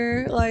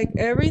longer, like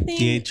everything.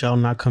 DHL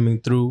not coming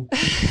through.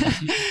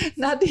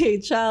 Not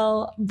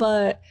DHL,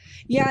 but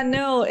yeah,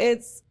 no,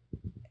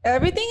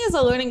 everything is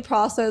a learning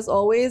process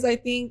always. I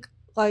think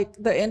like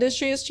the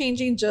industry is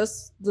changing,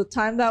 just the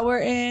time that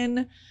we're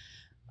in.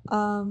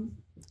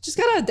 Just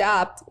gotta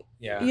adapt.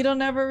 Yeah. You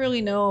don't ever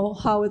really know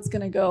how it's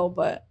gonna go,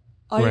 but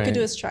all you can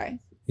do is try.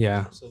 Yeah.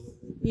 Absolutely.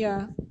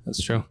 Yeah.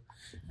 That's true.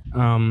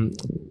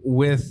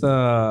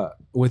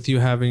 With you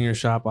having your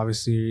shop,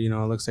 obviously, you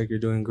know, it looks like you're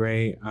doing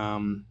great.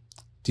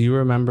 Do you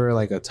remember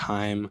like a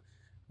time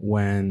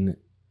when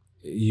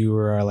you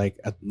were like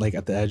at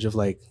the edge of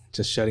like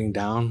just shutting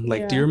down?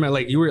 Like, do you remember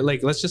like you were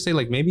like, let's just say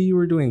like maybe you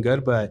were doing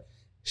good, but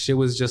shit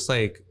was just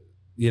like,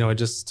 you know,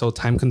 just so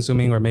time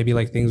consuming, or maybe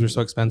like things were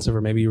so expensive,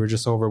 or maybe you were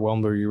just so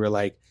overwhelmed, or you were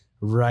like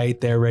right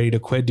there ready to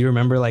quit. Do you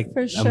remember like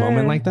a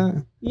moment like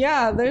that?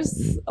 Yeah,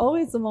 there's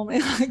always a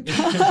moment like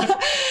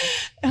that.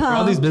 For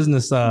all these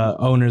business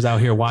owners out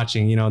here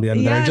watching, you know, that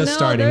are just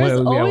starting. There's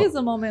always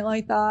a moment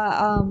like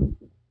that.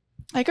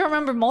 I can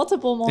remember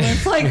multiple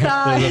moments like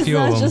that. It's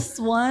not just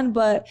one,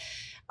 but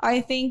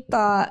I think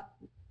that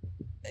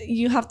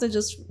you have to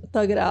just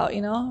thug it out,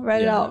 you know,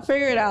 write it out,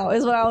 figure it out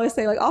is what I always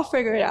say. Like, I'll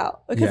figure it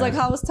out. Because like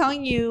how I was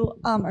telling you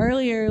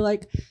earlier,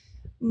 like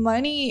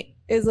money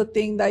is a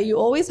thing that you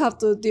always have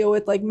to deal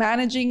with, like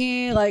managing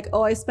it. Like,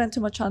 oh, I spent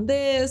too much on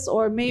this,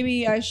 or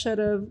maybe I should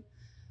have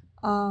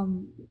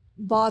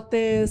bought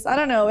this. I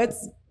don't know.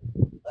 It's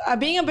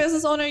being a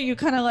business owner, you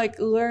kind of like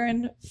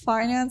learn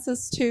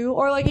finances too,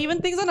 or like even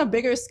things on a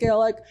bigger scale.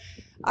 Like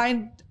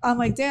I'm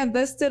like, damn,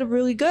 this did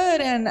really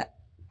good, and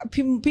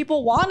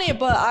people want it,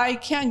 but I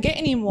can't get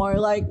any more.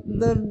 Like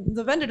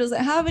the vendor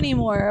doesn't have any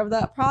more of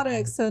that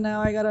product, so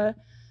now I gotta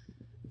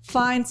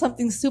find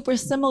something super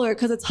similar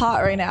because it's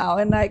hot right now,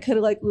 and I could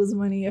like lose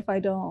money if I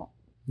don't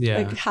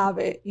like have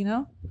it, you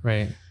know?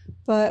 Right.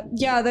 But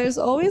yeah, there's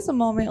always a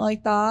moment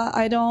like that.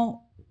 I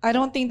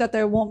don't think that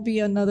there won't be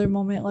another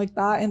moment like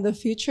that in the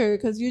future,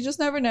 because you just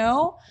never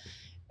know.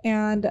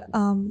 And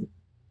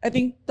I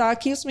think that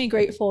keeps me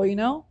grateful, you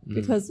know,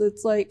 because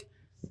it's like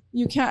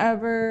you can't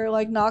ever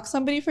like knock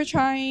somebody for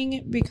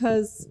trying,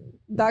 because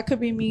that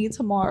could be me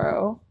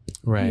tomorrow.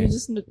 Right.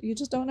 You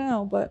just don't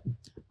know. But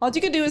all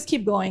you can do is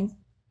keep going.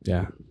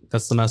 Yeah,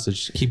 that's the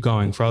message. Keep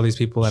going for all these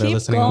people that are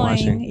listening and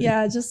watching.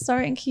 Yeah, just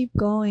start and keep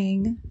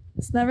going.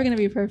 It's never gonna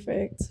be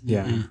perfect.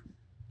 Yeah.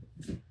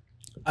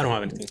 I don't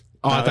have anything.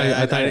 Oh,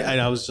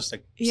 I was just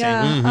like,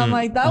 yeah, saying, I'm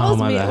like, that was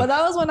me. Bad. Well,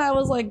 that was when I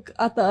was like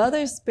at the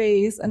other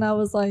space, and I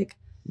was like,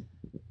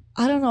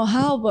 I don't know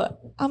how,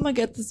 but I'm gonna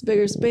get this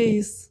bigger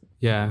space.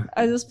 Yeah.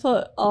 I just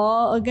put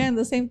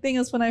the same thing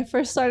as when I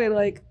first started,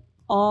 like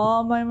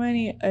all my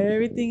money,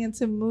 everything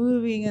into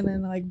moving and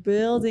then like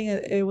building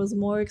it. It was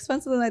more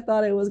expensive than I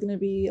thought it was gonna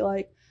be.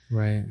 Like,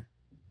 right.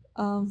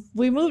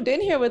 We moved in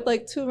here with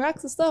like 2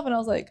 racks of stuff, and I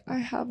was like, I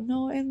have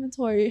no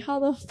inventory. How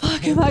the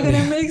fuck am I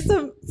gonna make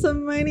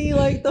some money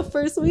like the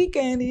first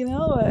weekend, you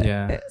know?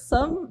 But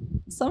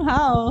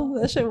somehow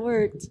that shit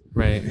worked.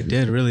 Right. It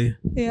did, really.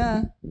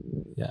 Yeah.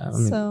 Yeah. I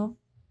mean, so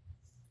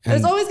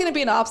there's always gonna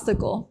be an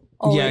obstacle.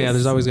 Always. Yeah,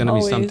 there's always gonna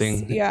be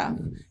something. Yeah.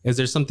 Is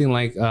there something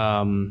like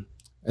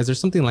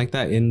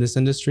that in this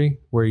industry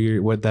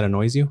where that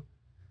annoys you,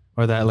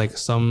 or that like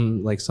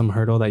some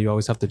hurdle that you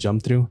always have to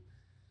jump through?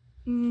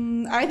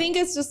 I think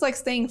it's just like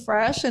staying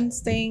fresh and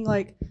staying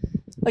like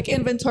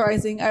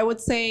inventorizing. I would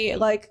say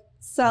like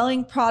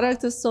selling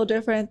product is so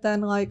different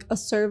than like a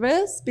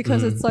service,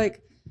 because it's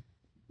like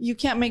you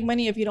can't make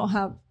money if you don't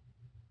have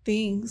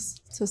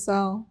things to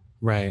sell.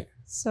 Right.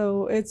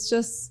 So it's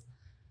just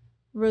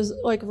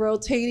like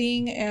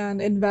rotating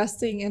and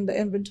investing in the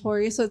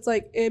inventory. So it's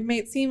like it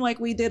may seem like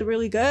we did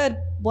really good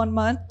 1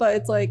 month, but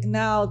it's like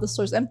now the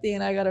store's empty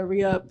and I gotta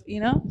re-up, you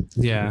know?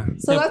 Yeah.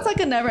 So that's like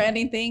a never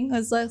ending thing.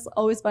 It's like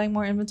always buying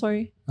more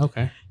inventory.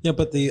 Okay. Yeah,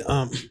 but the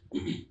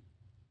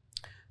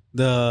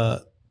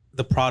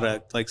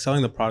product, like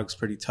selling the product's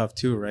pretty tough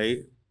too, right?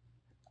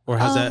 Or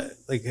has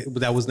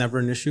that was never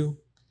an issue?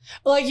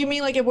 Like, you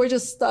mean like if we're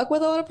just stuck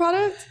with a lot of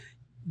product?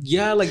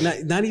 Yeah, like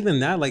not even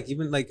that. Like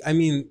even like, I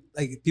mean,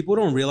 like people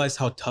don't realize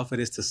how tough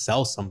it is to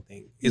sell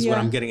something is what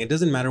I'm getting. It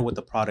doesn't matter what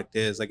the product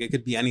is. Like it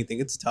could be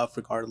anything. It's tough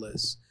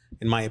regardless,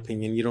 in my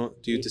opinion.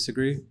 Do you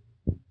disagree?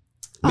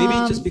 Maybe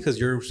just because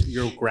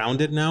you're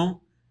grounded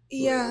now.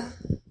 Yeah.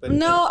 But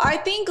no, I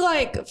think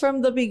like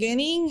from the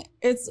beginning,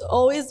 it's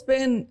always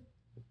been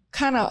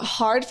kind of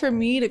hard for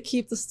me to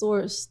keep the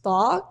store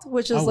stocked,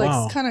 which is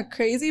kind of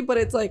crazy, but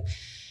it's like,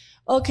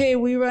 okay,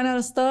 we run out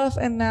of stuff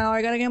and now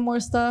I gotta get more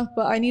stuff,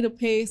 but I need to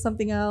pay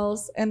something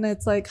else. And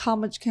it's like, how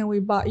much can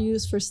we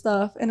use for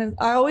stuff? And then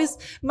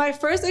my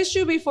first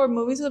issue before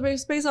moving to the bigger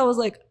space, I was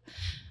like,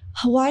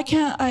 why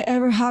can't I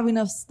ever have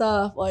enough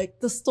stuff?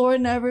 Like the store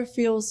never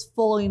feels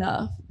full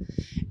enough.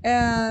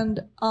 And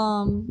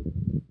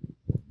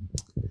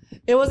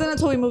it wasn't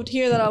until we moved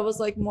here that I was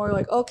like more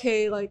like,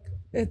 okay, like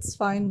it's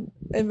fine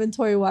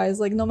inventory wise.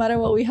 Like no matter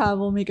what we have,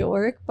 we'll make it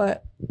work.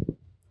 But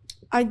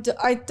I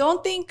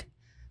don't think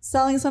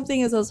selling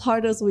something is as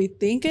hard as we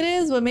think it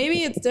is, but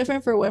maybe it's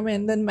different for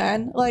women than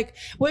men. Like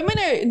women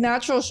are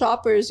natural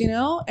shoppers, you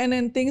know, and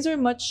then things are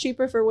much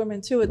cheaper for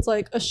women too. It's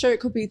like a shirt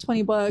could be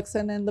 $20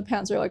 and then the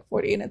pants are like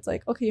 40, and it's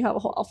like, okay, you have a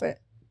whole outfit.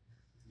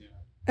 Yeah.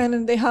 And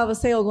then they have a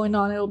sale going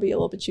on, it'll be a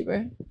little bit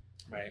cheaper.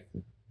 Right.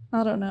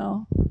 I don't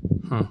know.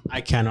 Huh. I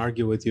can't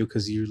argue with you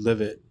because you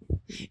live it.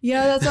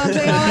 Yeah, that's what I'm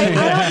saying. I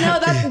don't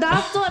know.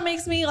 That's what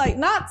makes me like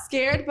not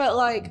scared, but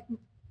like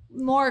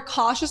more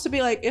cautious to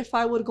be like, if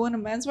I would go into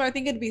menswear, I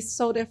think it'd be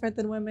so different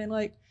than women.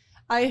 Like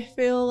I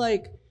feel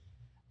like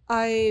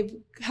I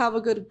have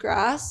a good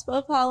grasp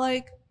of how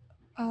like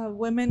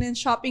women in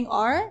shopping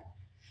are.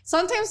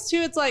 Sometimes too,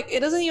 it's like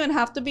it doesn't even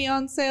have to be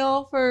on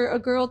sale for a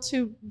girl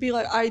to be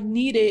like, I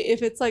need it.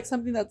 If it's like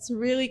something that's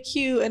really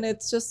cute and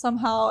it's just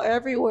somehow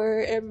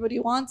everywhere, everybody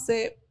wants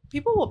it,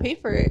 people will pay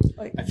for it.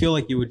 Like I feel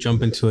like you would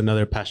jump into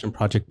another passion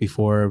project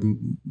before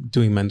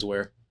doing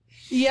menswear.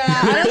 Yeah,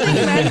 I don't think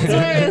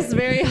menswear is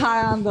very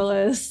high on the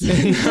list. No,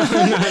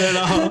 not at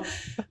all.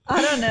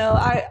 I don't know.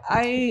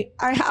 I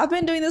have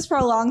been doing this for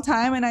a long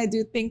time, and I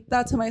do think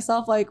that to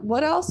myself, like,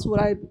 what else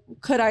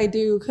could I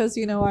do? Because,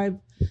 you know,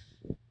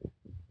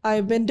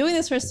 I've been doing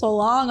this for so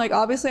long. Like,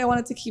 obviously I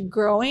wanted to keep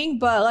growing,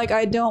 but like,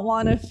 I don't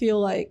want to feel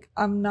like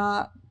I'm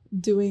not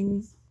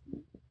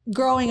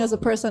growing as a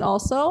person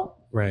also.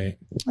 Right.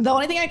 The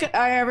only thing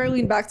I ever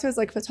lean back to is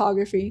like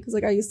photography, because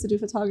like I used to do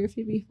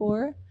photography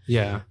before.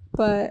 Yeah.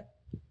 But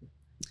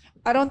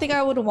I don't think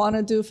I would want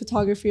to do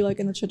photography like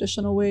in the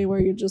traditional way where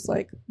you're just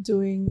like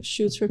doing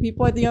shoots for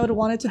people. I think I would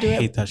want to do it.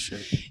 I hate that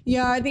shit.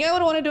 Yeah, I think I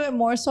would want to do it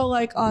more so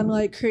like on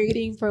like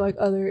creating for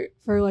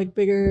like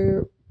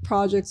bigger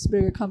projects,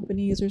 bigger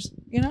companies, or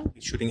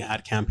shooting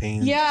ad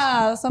campaigns.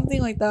 Yeah, something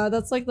like that.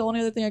 That's like the only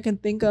other thing I can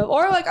think of.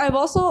 Or like I've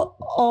also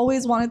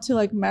always wanted to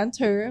like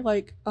mentor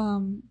like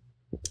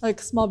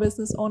small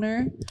business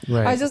owner.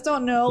 Right. I just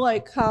don't know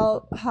like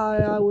how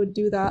I would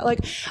do that.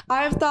 Like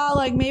I've thought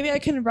like maybe I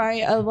can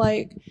write of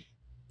like,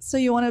 so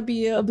you want to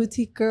be a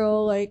boutique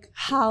girl, like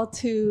how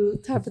to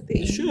type of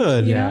thing. You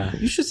should. Yeah.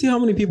 You should see how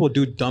many people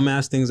do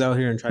dumbass things out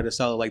here and try to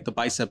sell it, like the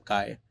bicep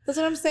guy. That's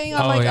what I'm saying.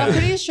 I'm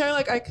pretty sure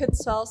like I could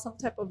sell some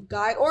type of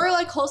guide or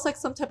like host like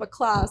some type of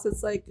class.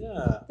 It's like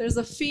there's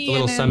a fee. A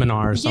little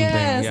seminar or something.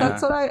 Yes,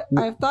 that's what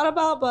I've thought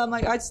about, but I'm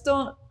like,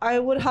 I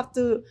would have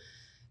to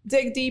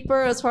dig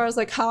deeper as far as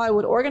like how I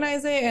would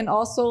organize it, and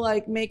also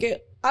like make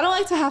it, I don't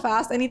like to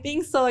half-ass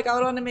anything. So like I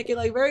would want to make it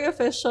like very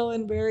official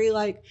and very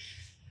like,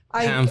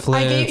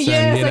 pamphlets.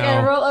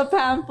 I wrote a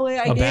pamphlet.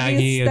 I gave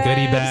you steps. A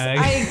goodie bag.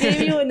 I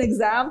gave you an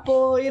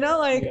example.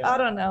 I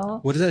don't know.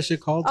 What is that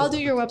shit called? I'll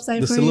do your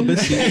website. The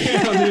syllabus.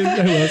 I'll do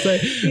your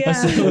website. Yeah.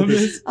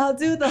 Syllabus. I'll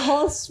do the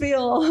whole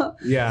spiel.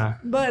 Yeah.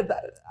 But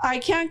I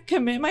can't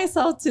commit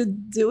myself to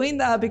doing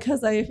that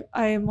because I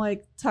am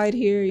like tied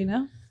here.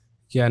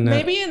 Yeah. No.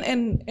 Maybe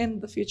in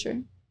the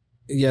future.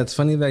 Yeah, it's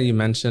funny that you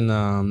mentioned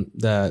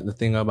the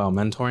thing about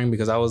mentoring,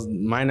 because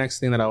my next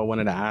thing that I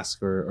wanted to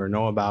ask or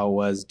know about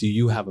was, do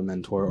you have a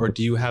mentor, or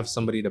do you have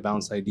somebody to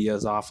bounce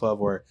ideas off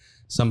of, or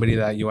somebody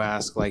that you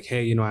ask like,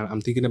 hey,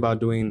 I'm thinking about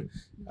doing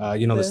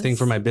this thing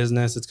for my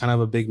business. It's kind of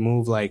a big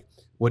move. Like,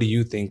 what do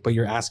you think? But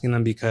you're asking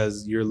them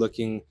because you're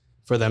looking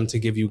for them to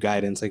give you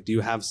guidance. Like, do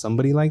you have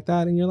somebody like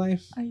that in your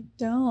life? I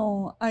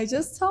don't. I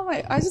just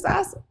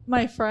ask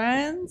my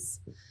friends.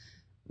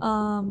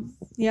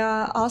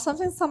 I'll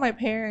sometimes tell my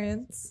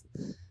parents,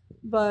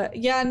 but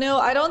yeah, no,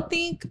 I don't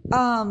think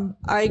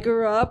I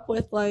grew up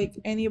with like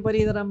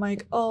anybody that I'm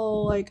like,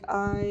 oh, like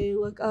I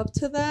look up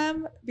to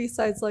them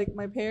besides like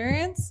my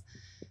parents,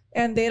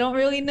 and they don't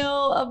really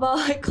know about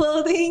like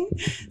clothing.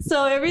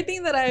 So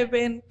everything that I've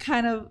been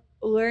kind of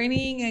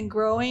learning and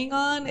growing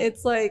on,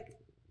 it's like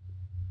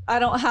I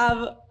don't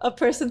have a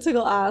person to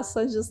go ask,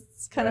 so I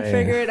just kind of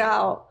figure it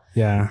out.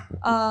 Yeah.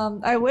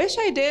 I wish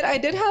I did. I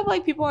did have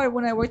like people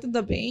when I worked at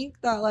the bank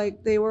that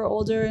like they were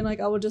older, and like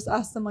I would just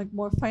ask them like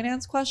more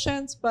finance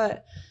questions,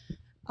 but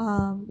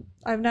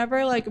I've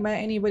never like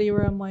met anybody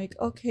where I'm like,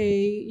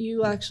 okay,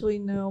 you actually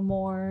know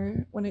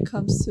more when it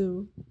comes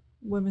to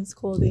women's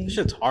clothing. This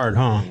shit's hard,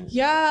 huh?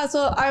 Yeah,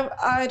 so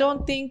I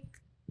don't think,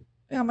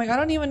 I'm like, I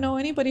don't even know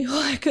anybody who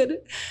I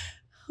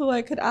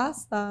could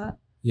ask that.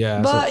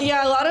 Yeah. But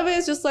yeah, a lot of it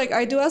is just like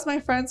I do ask my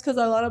friends, because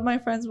a lot of my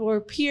friends were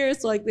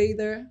peers, so like they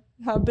either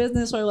have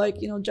business or like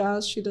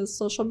Jazz, she does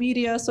social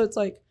media, so it's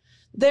like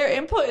their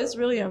input is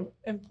really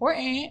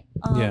important.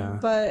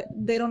 But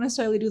they don't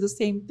necessarily do the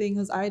same thing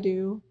as I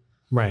do.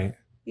 Right.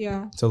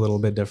 Yeah, it's a little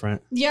bit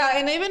different. Yeah,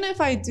 and even if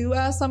I do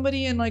ask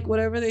somebody and like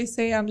whatever they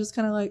say, I'm just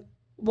kind of like,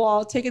 well,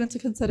 I'll take it into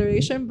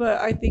consideration, but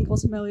I think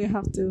ultimately I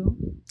have to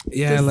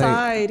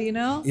decide,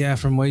 Yeah,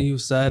 from what you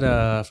said,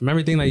 from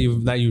everything that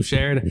you've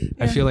shared,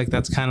 I feel like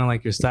that's kind of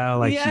like your style.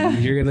 Like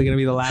you're gonna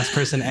be the last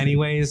person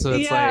anyway, so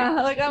it's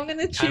like I'm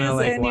gonna choose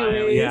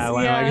anyways.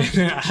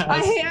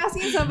 I hate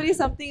asking somebody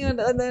something and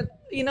then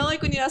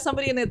like when you ask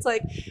somebody and it's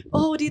like,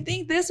 oh, do you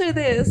think this or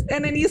this,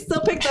 and then you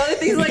still pick the other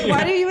things. Like,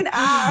 why do you even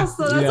ask?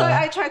 So that's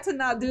why I try to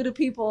not do to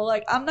people.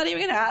 Like, I'm not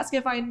even gonna ask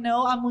if I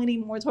know I'm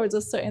leaning more towards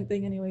a certain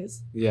thing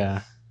anyways.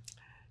 Yeah,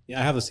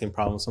 I have the same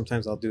problem.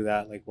 Sometimes I'll do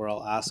that, like where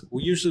I'll ask.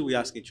 Well, usually we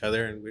ask each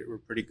other, and we're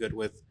pretty good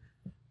with.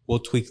 We'll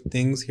tweak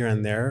things here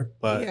and there,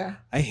 but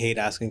I hate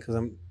asking because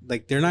I'm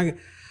like, they're not.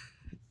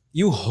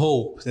 You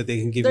hope that they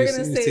can give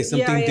say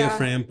something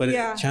different,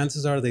 but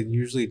chances are they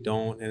usually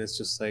don't, and it's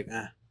just like,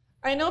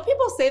 I know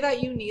people say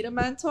that you need a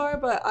mentor,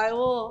 but I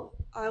will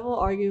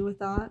argue with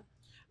that.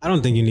 I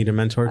don't think you need a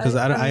mentor, because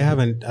I've had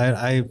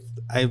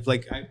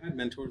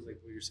mentors like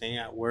what you're saying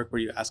at work,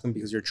 where you ask them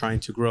because you're trying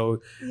to grow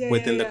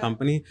within the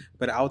company.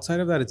 But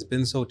outside of that, it's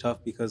been so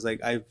tough because like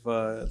I've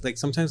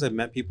sometimes I've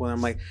met people and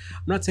I'm like,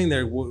 I'm not saying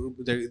they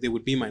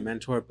would be my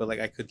mentor, but like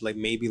I could like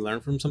maybe learn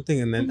from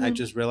something, and then I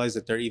just realized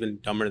that they're even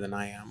dumber than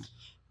I am.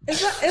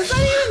 It's not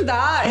even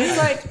that. It's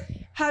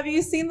like, have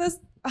you seen this?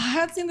 I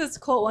had seen this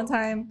quote one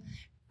time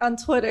on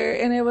Twitter,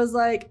 and it was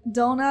like,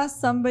 don't ask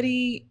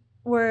somebody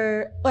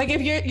where, like, if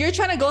you're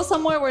trying to go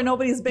somewhere where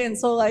nobody's been,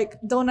 so like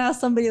don't ask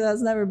somebody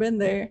that's never been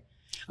there.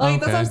 Like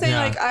that's what I'm saying.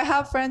 Like I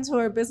have friends who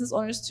are business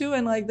owners too,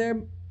 and like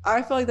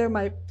I feel like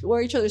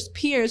we're each other's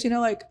peers,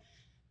 like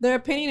their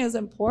opinion is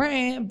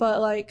important,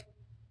 but like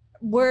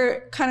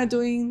we're kind of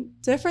doing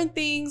different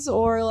things,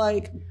 or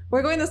like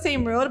we're going the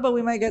same road but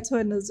we might get to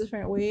it in a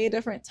different way,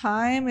 different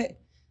time.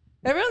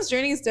 everyone's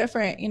journey is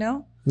different, you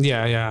know?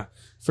 Yeah,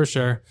 for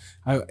sure.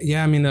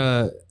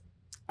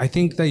 I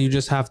think that you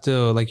just have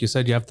to, like you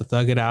said, you have to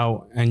thug it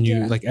out,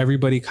 and like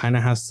everybody kind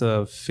of has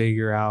to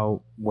figure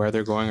out where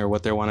they're going or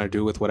what they want to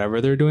do with whatever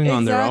they're doing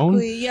on their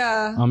own.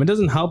 Yeah. It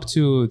doesn't help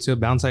to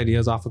bounce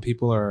ideas off of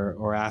people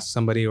or ask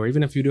somebody, or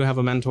even if you do have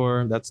a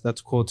mentor,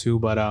 that's cool too.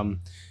 But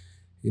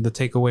the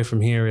takeaway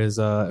from here is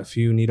if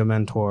you need a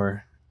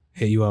mentor,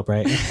 hit you up,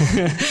 right?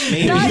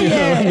 Maybe. Not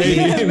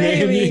yet.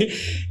 Maybe.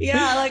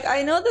 Yeah, like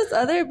I know this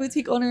other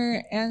boutique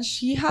owner, and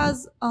she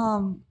has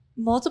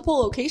multiple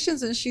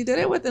locations, and she did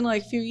it within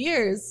like few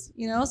years,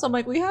 you know? So I'm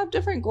like, we have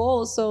different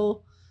goals.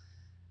 So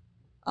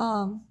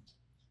I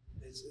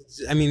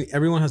mean,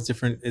 everyone has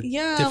different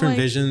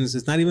visions.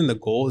 It's not even the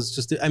goal. It's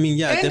just,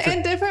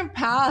 and different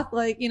path.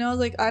 Like, you know,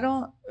 like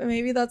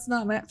maybe that's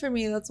not meant for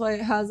me. That's why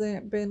it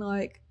hasn't been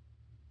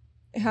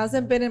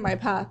in my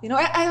path. You know,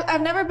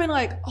 I've never been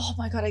like, oh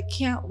my God, I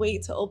can't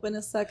wait to open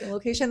a second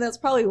location. That's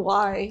probably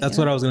why. That's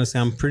what I was going to say.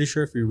 I'm pretty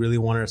sure if you really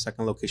wanted a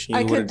second location,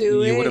 you would have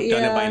done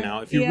it by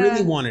now. If you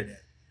really wanted it.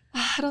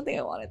 I don't think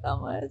I want it that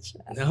much.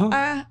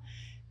 No?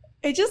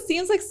 It just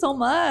seems like so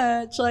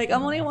much. Like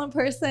I'm only one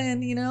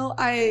person, you know,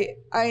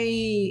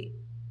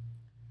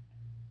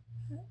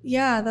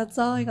 yeah, that's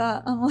all I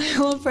got. I'm only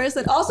one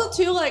person. Also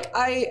too, like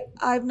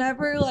I've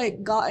never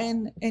like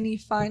gotten any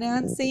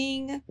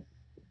financing.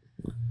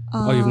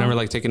 You've never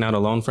like taken out a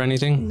loan for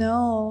anything?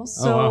 No.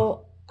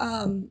 So,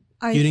 you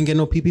didn't get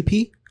no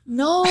PPP?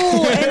 No,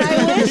 and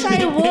I wish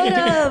I would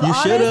have.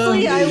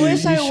 Honestly, I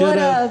wish I would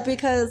have,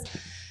 because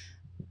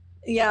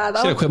that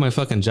should have quit my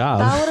fucking job.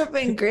 That would have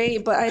been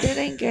great, but I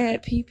didn't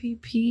get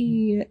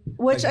PPP,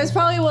 which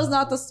probably was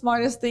not the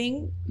smartest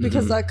thing,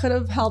 because that could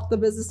have helped the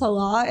business a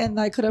lot, and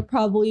I could have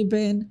probably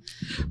been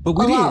a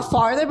lot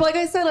farther. But like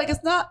I said, like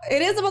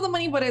it is about the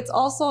money, but it's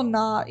also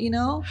not, you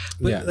know.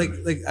 But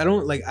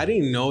I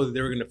didn't know that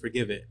they were gonna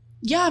forgive it.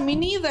 Yeah, me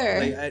neither.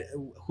 Like,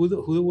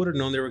 who would have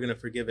known they were gonna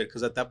forgive it?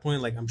 Because at that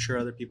point, like I'm sure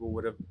other people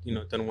would have,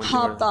 done one.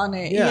 Hopped on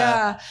it.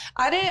 Yeah.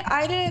 I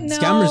didn't know.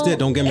 Scammers did.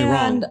 Don't get me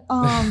wrong.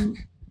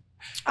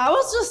 I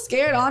was just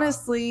scared,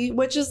 honestly,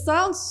 which just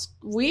sounds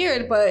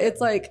weird, but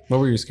it's like, what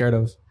were you scared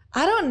of?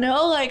 I don't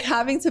know, like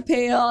having to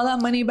pay all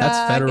that money back.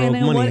 That's federal and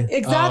then money.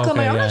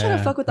 Exactly. I'm not trying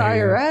to fuck with the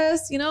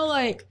IRS, you know,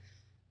 like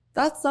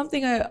that's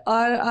something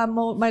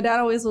my dad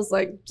always was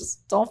like,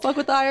 just don't fuck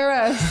with the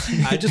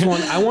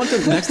IRS. I want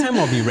the next time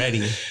I'll be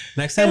ready.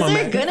 Next time Is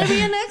there gonna be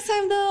a next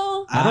time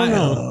though? I don't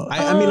know.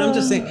 I mean, I'm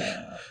just saying,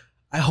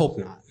 I hope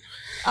not.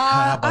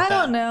 I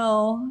don't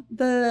know.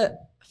 The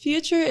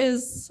future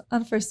is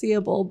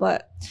unforeseeable,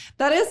 but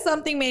that is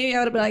something maybe I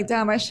would have been like,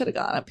 damn, I should have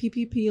gotten a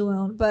PPP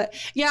loan. But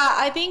yeah,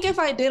 I think if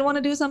I did want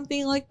to do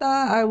something like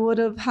that, I would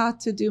have had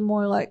to do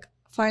more like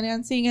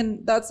financing,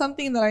 and that's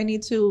something that I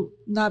need to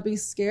not be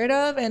scared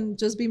of and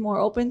just be more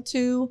open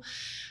to.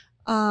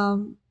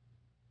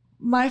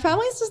 My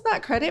family's just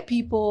not credit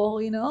people,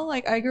 you know,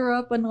 like I grew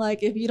up and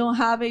like if you don't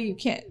have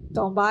it,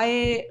 don't buy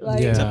it.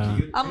 Like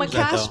I'm a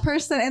cash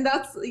person, and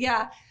that's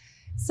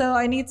so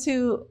I need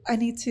to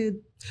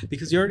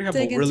because you already have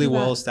a really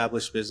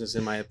well-established business,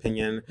 in my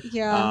opinion.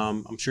 Yeah.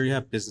 I'm sure you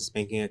have business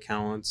banking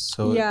accounts.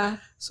 So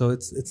So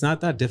it's not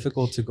that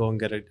difficult to go and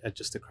get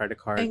just a credit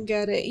card. And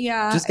get it.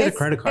 Yeah. Just get a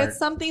credit card. It's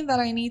something that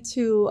I need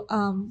to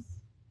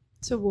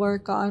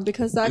work on,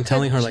 because I'm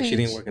telling her like she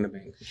didn't work in a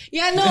bank.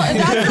 Yeah, no,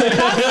 that's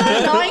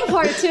the annoying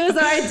part too, is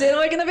that I did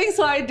work in the bank,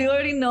 so I do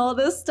already know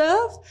this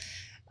stuff.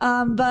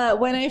 But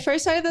when I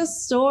first started the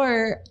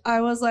store, I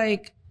was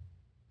like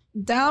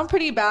down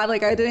pretty bad.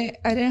 Like I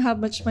didn't have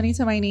much money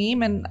to my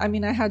name, and I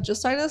mean I had just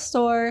started a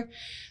store,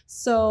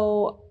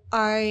 so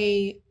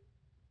I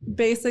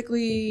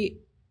basically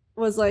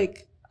was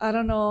like, I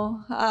don't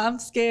know, I'm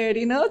scared,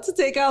 to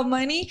take out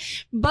money.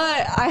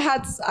 But I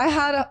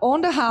had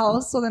owned a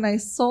house, so then I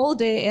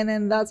sold it, and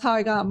then that's how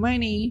I got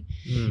money.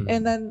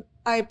 And then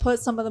I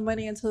put some of the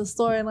money into the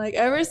store, and like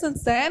ever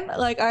since then,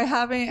 like I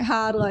haven't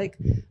had like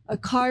a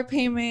car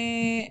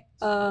payment.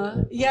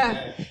 I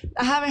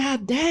haven't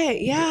had debt.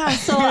 Yeah.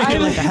 So I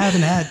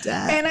haven't had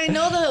debt. And I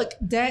know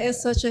that debt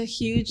is such a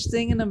huge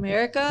thing in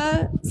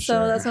America.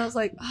 So that's why I was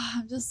like,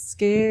 I'm just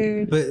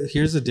scared. But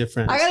here's the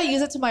difference. I gotta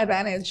use it to my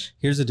advantage.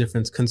 Here's the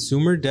difference.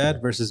 Consumer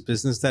debt versus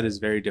business debt is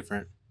very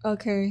different.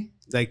 Okay.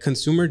 Like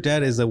consumer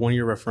debt is the one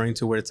you're referring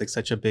to, where it's like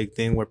such a big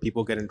thing where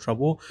people get in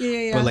trouble.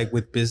 Yeah. But like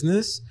with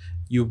business,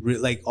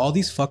 like all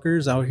these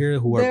fuckers out here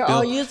they're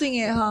all using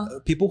it, huh?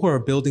 People who are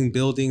building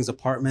buildings,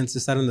 apartments,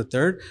 this, that, and the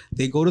third,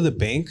 they go to the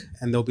bank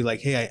and they'll be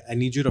like, hey, I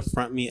need you to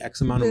front me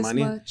X amount of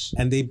money.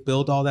 And they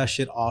build all that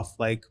shit off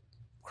like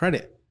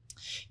credit.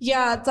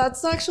 Yeah,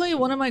 that's actually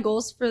one of my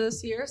goals for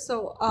this year.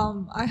 So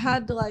I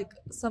had like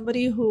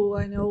somebody who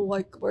I know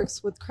like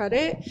works with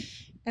credit,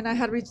 and I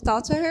had reached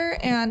out to her,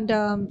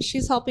 and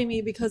she's helping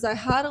me because I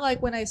had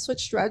like when I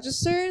switched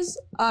registers,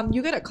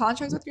 you get a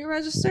contract with your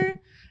register.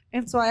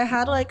 And so I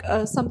had like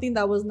something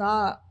that was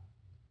not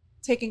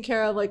taken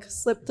care of, like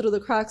slipped through the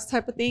cracks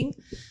type of thing.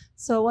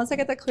 So once I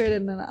get that cleared,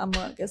 and then I'm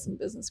gonna get some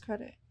business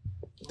credit.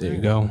 There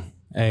you go.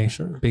 Hey,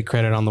 sure. Big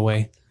credit on the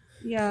way.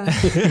 Yeah.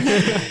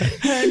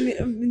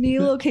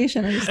 New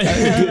location and stuff.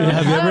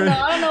 I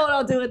don't know what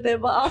I'll do with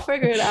it, but I'll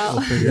figure it out.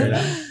 We'll figure it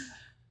out.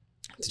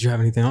 Did you have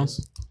anything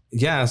else?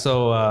 Yeah.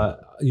 So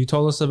you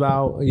told us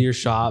about your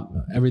shop,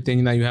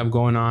 everything that you have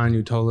going on.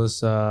 You told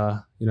us,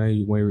 where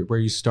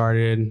you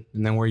started,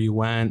 and then where you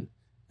went,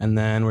 and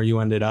then where you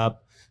ended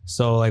up.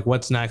 So like,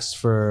 what's next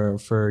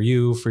for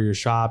you, for your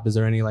shop? Is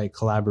there any like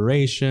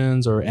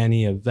collaborations or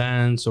any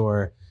events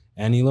or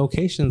any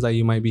locations that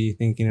you might be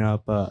thinking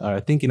of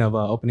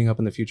opening up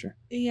in the future?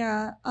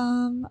 Yeah.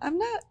 I'm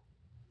not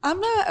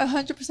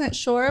 100%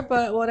 sure,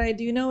 but what I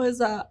do know is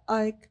that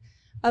like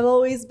I've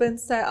always been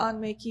set on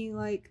making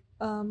like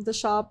the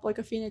shop like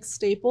a Phoenix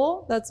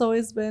staple. That's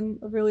always been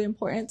really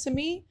important to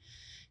me.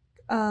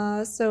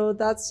 So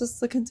that's just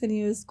the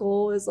continuous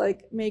goal, is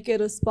like make it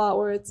a spot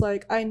where it's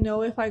like I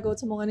know if I go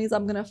to Maleny's,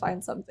 I'm gonna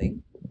find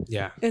something.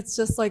 Yeah. It's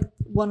just like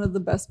one of the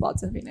best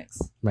spots in Phoenix.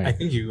 Right. I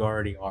think you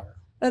already are.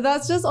 But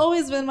that's just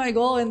always been my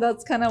goal, and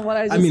that's kind of what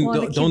I just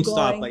want to keep don't going,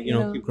 stop, like,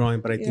 keep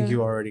growing. But I think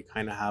you already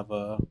kind of have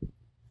a.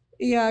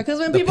 Yeah, because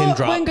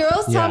when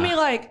girls tell me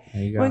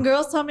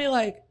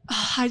like,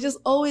 I just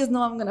always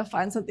know I'm gonna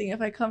find something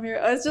if I come here.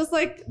 It's just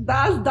like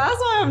that's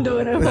why I'm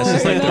doing it for. That's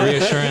just like the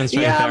reassurance,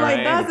 right? Yeah, there, like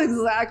right? That's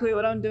exactly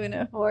what I'm doing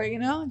it for.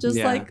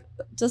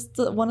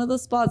 One of the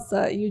spots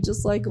that you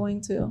just like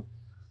going to.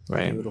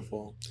 Right.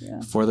 Beautiful.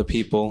 Yeah. For the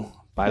people,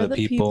 by the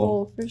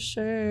people, for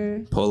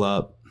sure. Pull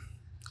up,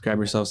 grab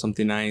yourself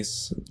something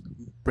nice.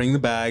 Bring the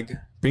bag.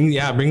 Bring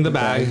the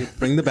bag.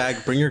 Bring the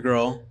bag. Bring your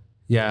girl.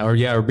 Yeah,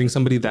 or bring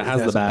somebody that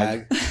has the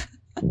bag.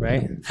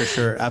 Right? For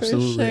sure.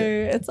 Absolutely. For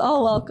sure. It's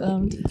all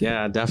welcomed.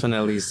 Yeah,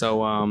 definitely.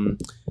 So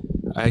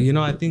I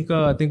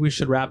think we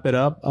should wrap it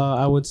up,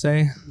 I would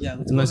say. Yeah.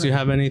 Unless you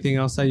have anything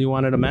else that you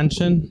wanted to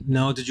mention.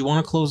 No, did you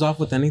want to close off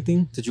with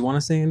anything? Did you want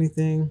to say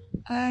anything?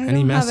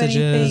 Any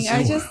messages?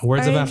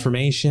 Words of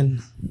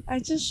affirmation? I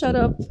just shut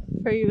up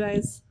for you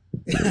guys.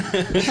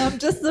 I'm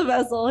just the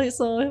vessel,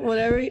 so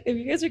whatever. If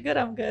you guys are good,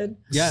 I'm good.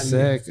 Yeah.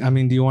 Sick. I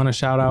mean, do you want to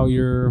shout out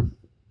your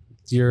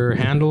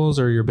handles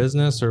or your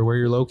business or where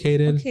you're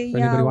located? Okay,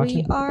 yeah,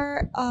 we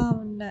are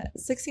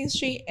 16th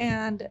Street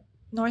and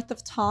north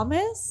of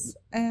Thomas,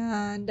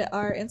 and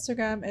our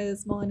Instagram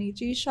is Maleny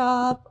G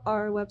Shop.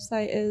 Our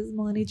website is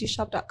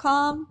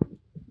malenyGshop.com.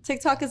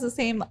 TikTok is the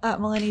same at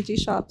Maleny G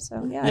Shop.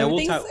 So yeah,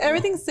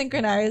 everything's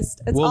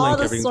synchronized. It's all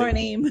the store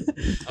name.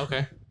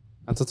 Okay,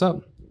 that's what's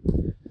up.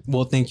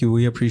 Well, thank you.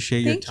 We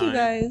appreciate your time. Thank you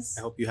guys.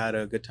 I hope you had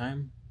a good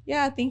time.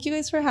 Yeah, thank you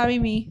guys for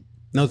having me.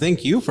 No,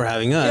 thank you for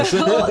having us.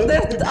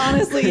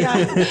 Honestly, yeah.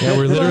 Yeah,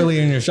 we're literally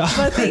in your shop.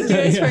 But thank you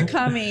guys for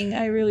coming.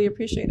 I really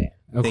appreciate it.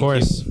 Of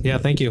course. Yeah,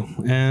 thank you.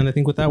 And I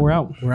think with that, we're out.